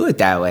ain't gonna do it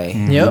that way.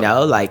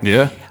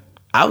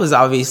 I was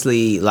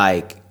obviously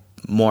like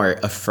more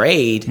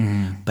afraid,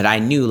 but I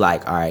knew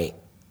like, all right,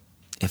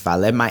 if I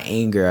let my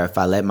anger, if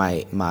I let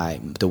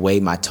the way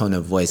my tone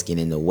of voice get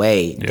in the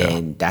way,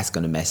 then that's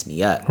gonna mess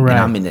me up.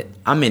 And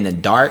I'm in the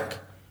dark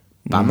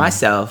by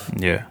myself.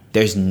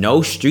 There's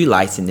no street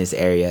lights in this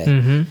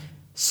area,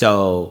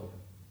 so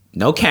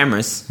no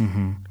cameras.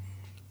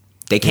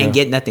 They can't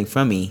get nothing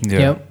from me.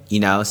 So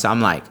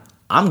I'm like,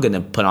 I'm going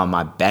to put on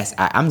my best.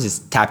 I'm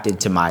just tapped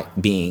into my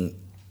being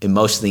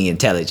emotionally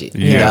intelligent,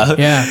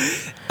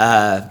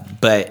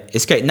 but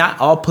it's great. Not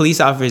all police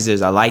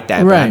officers are like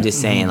that, but I'm just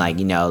saying like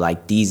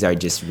these are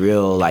just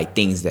real like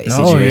things that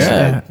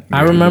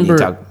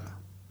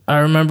I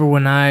remember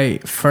when I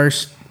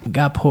first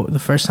got pulled, the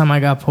first time I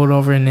got pulled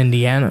over in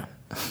Indiana.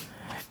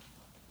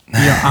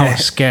 I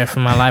was scared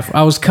for my life.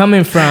 I was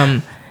coming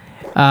from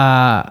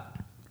a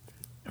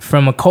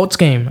Colts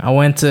game. I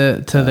went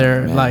to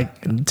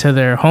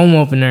their home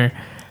opener,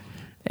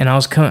 and I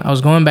was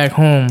going back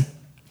home,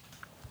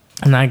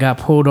 and I got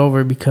pulled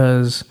over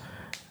because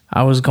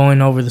I was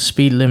going over the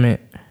speed limit,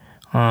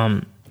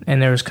 and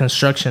there was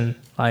construction.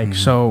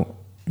 So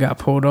got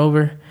pulled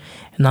over,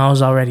 and I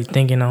was already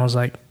thinking. I was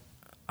like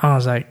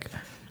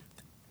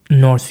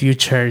Northview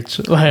Church.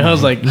 I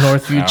was like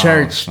Northview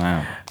Church.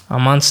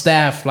 I'm on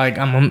staff. Like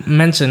I'm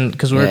mentioned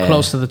because we're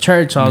close to the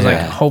church. So I was like,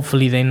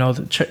 hopefully they know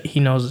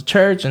he knows the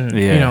church, and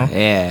you know.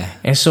 Yeah.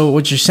 And so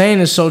what you're saying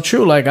is so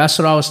true. Like that's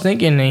what I was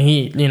thinking. And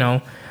he, you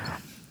know,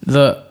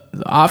 the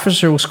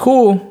officer was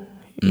cool.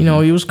 You know,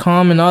 he was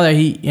calm and all that.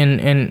 He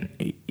and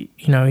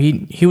you know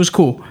he was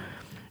cool,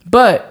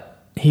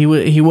 but he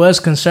was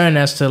concerned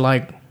as to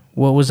like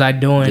what was I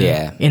doing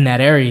in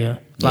that area.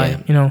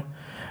 Like you know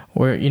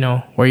where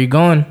you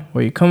going,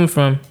 where you coming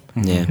from.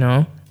 Yeah. You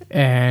know,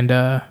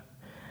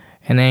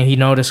 and then he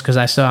noticed because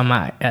I still have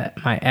my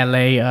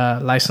LA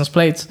license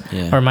plates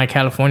or my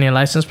California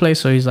license plates.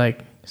 So he's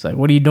like,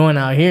 what are you doing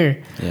out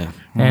here? Yeah.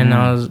 And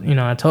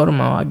I told him,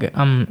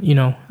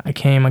 I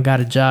came, I got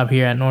a job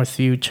here at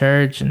Northview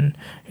Church, and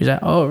he's like,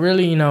 oh,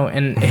 really?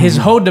 And his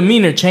whole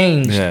demeanor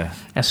changed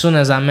as soon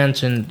as I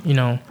mentioned,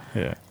 I'm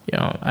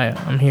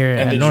here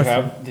at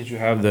Northview. Did you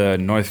have the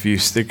Northview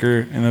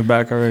sticker in the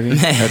back already? No,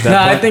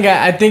 I think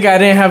I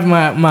didn't have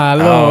my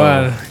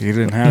little you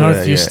didn't have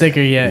Northview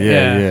sticker yet.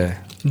 Yeah.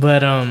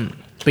 But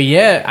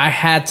yeah, I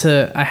had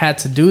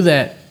to do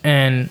that,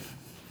 and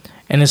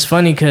it's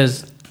funny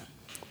because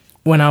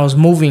when I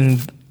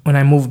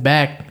moved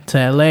back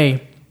to LA,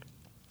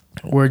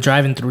 we're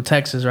driving through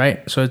Texas,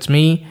 right? So it's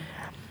me,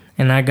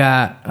 and I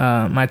got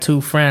my two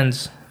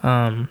friends.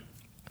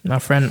 My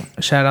friend,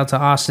 shout out to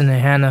Austin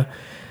and Hannah.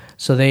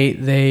 So they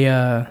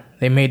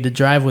made the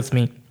drive with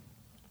me.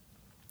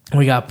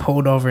 We got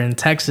pulled over in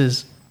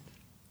Texas,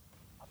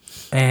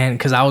 and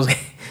because I was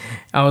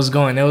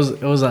going, it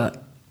was a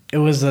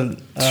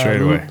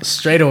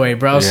straightaway,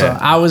 bro. Yeah. So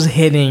I was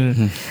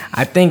hitting.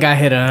 I think I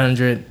hit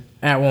 100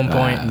 at one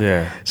point.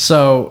 Yeah.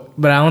 So,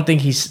 but I don't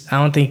think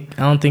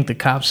the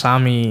cops saw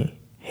me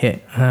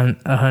hit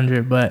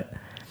 100. But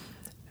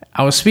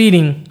I was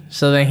speeding.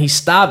 So then he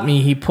stopped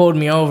me. He pulled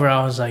me over.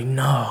 I was like,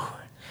 no,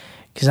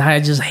 because I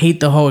just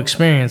hate the whole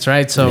experience,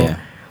 right? So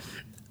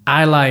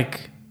I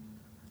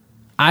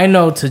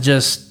know to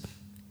just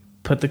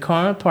put the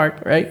car in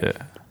park, right? Yeah.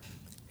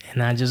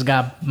 And I just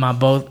got my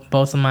both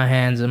of my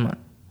hands on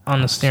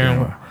the steering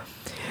wheel.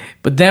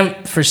 But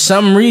then for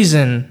some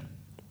reason,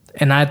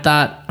 and I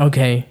thought,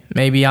 okay,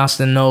 maybe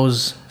Austin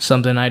knows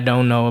something I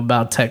don't know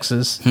about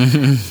Texas.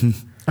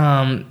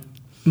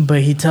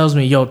 But he tells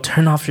me, yo,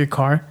 turn off your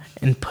car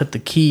and put the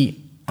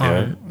key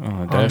on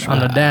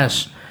the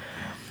dash.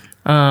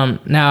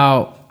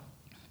 Now,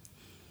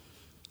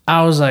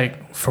 I was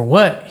like, for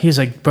what? He's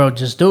like, bro,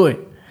 just do it.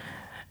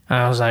 And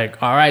I was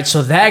like, all right.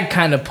 So that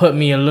kind of put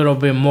me a little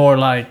bit more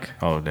like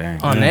on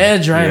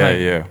edge,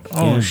 right?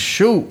 Oh,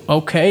 shoot.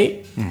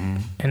 Okay. Mm-hmm.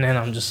 And then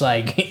I'm just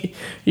like,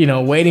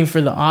 waiting for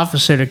the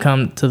officer to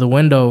come to the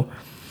window.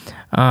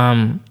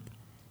 The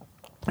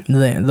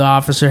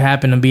officer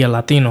happened to be a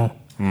Latino.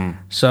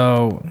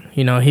 So,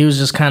 he was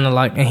just kind of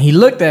like, and he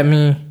looked at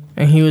me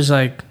and he was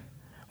like,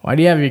 why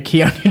do you have your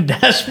key on your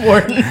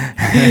dashboard?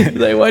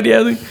 Like, why do you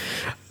have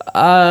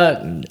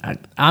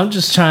I'm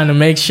just trying to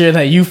make sure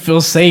that you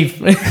feel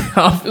safe,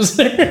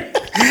 officer.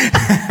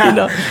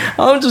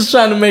 I'm just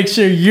trying to make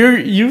sure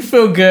you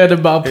feel good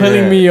about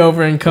pulling me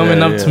over and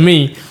coming up to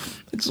me.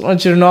 I just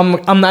want you to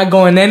know I'm not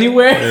going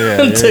anywhere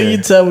until you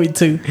tell me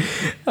to.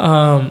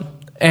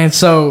 And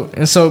so,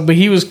 but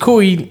he was cool.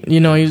 He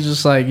was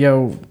just like,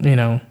 yo,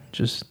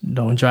 just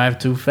don't drive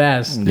too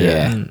fast.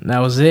 Yeah, and that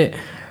was it.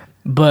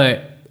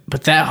 But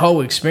that whole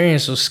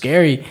experience was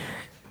scary,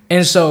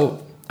 and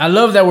so. I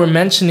love that we're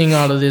mentioning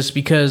all of this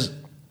because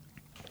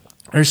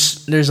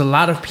there's a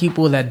lot of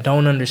people that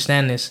don't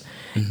understand this,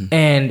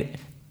 and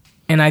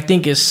I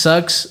think it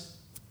sucks.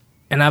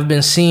 And I've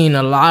been seeing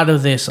a lot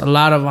of this,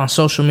 on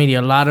social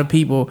media, a lot of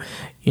people,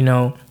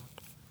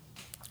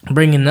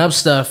 bringing up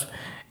stuff,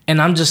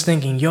 and I'm just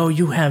thinking, yo,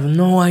 you have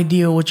no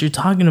idea what you're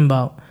talking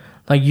about.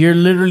 Like you're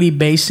literally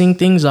basing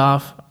things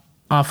off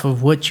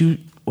of what you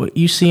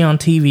see on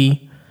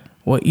TV,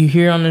 what you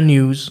hear on the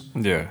news,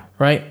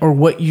 right, or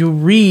what you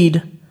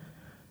read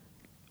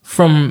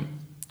from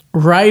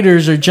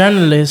writers or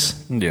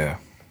journalists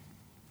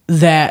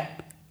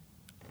that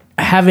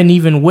haven't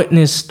even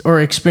witnessed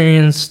or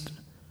experienced,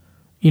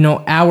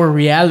 our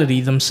reality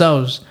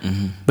themselves.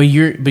 But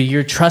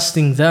you're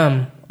trusting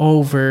them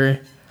over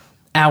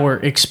our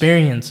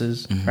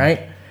experiences,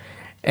 right?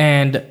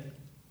 And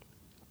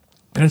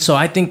so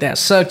I think that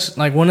sucks.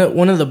 Like one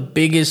of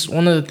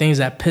the things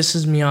that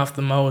pisses me off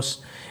the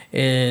most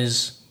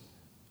is,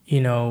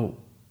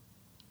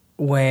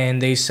 when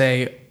they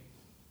say,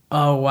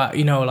 oh, why?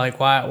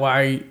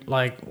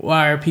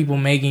 Why are people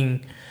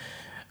making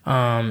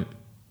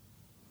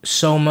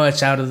so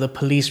much out of the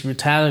police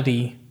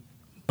brutality,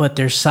 but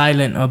they're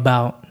silent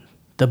about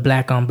the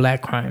black on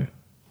black crime?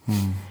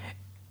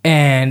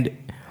 And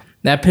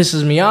that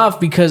pisses me off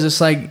because it's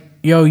like,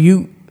 yo,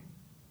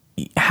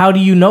 how do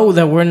you know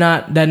that we're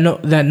not that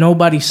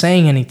nobody's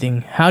saying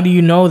anything? How do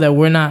you know that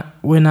we're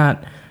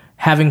not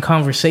having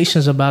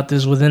conversations about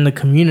this within the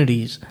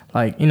communities?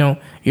 Like, you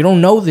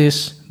don't know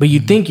this, but you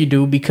think you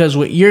do because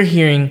what you're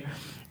hearing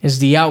is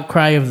the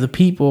outcry of the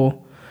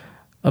people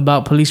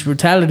about police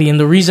brutality. And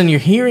the reason you're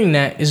hearing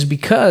that is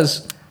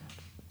because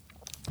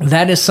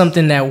that is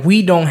something that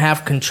we don't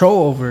have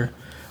control over.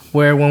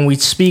 Where when we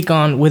speak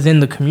on within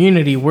the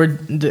community,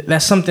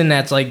 that's something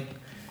that's like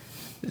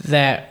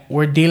that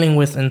we're dealing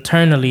with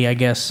internally, I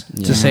guess,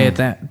 to say it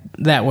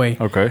that way.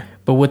 Okay.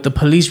 But with the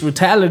police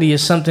brutality,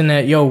 is something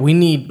that we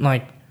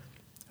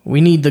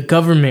need the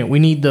government, we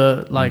need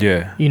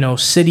the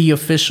city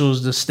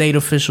officials, the state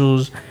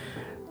officials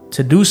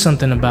to do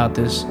something about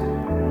this.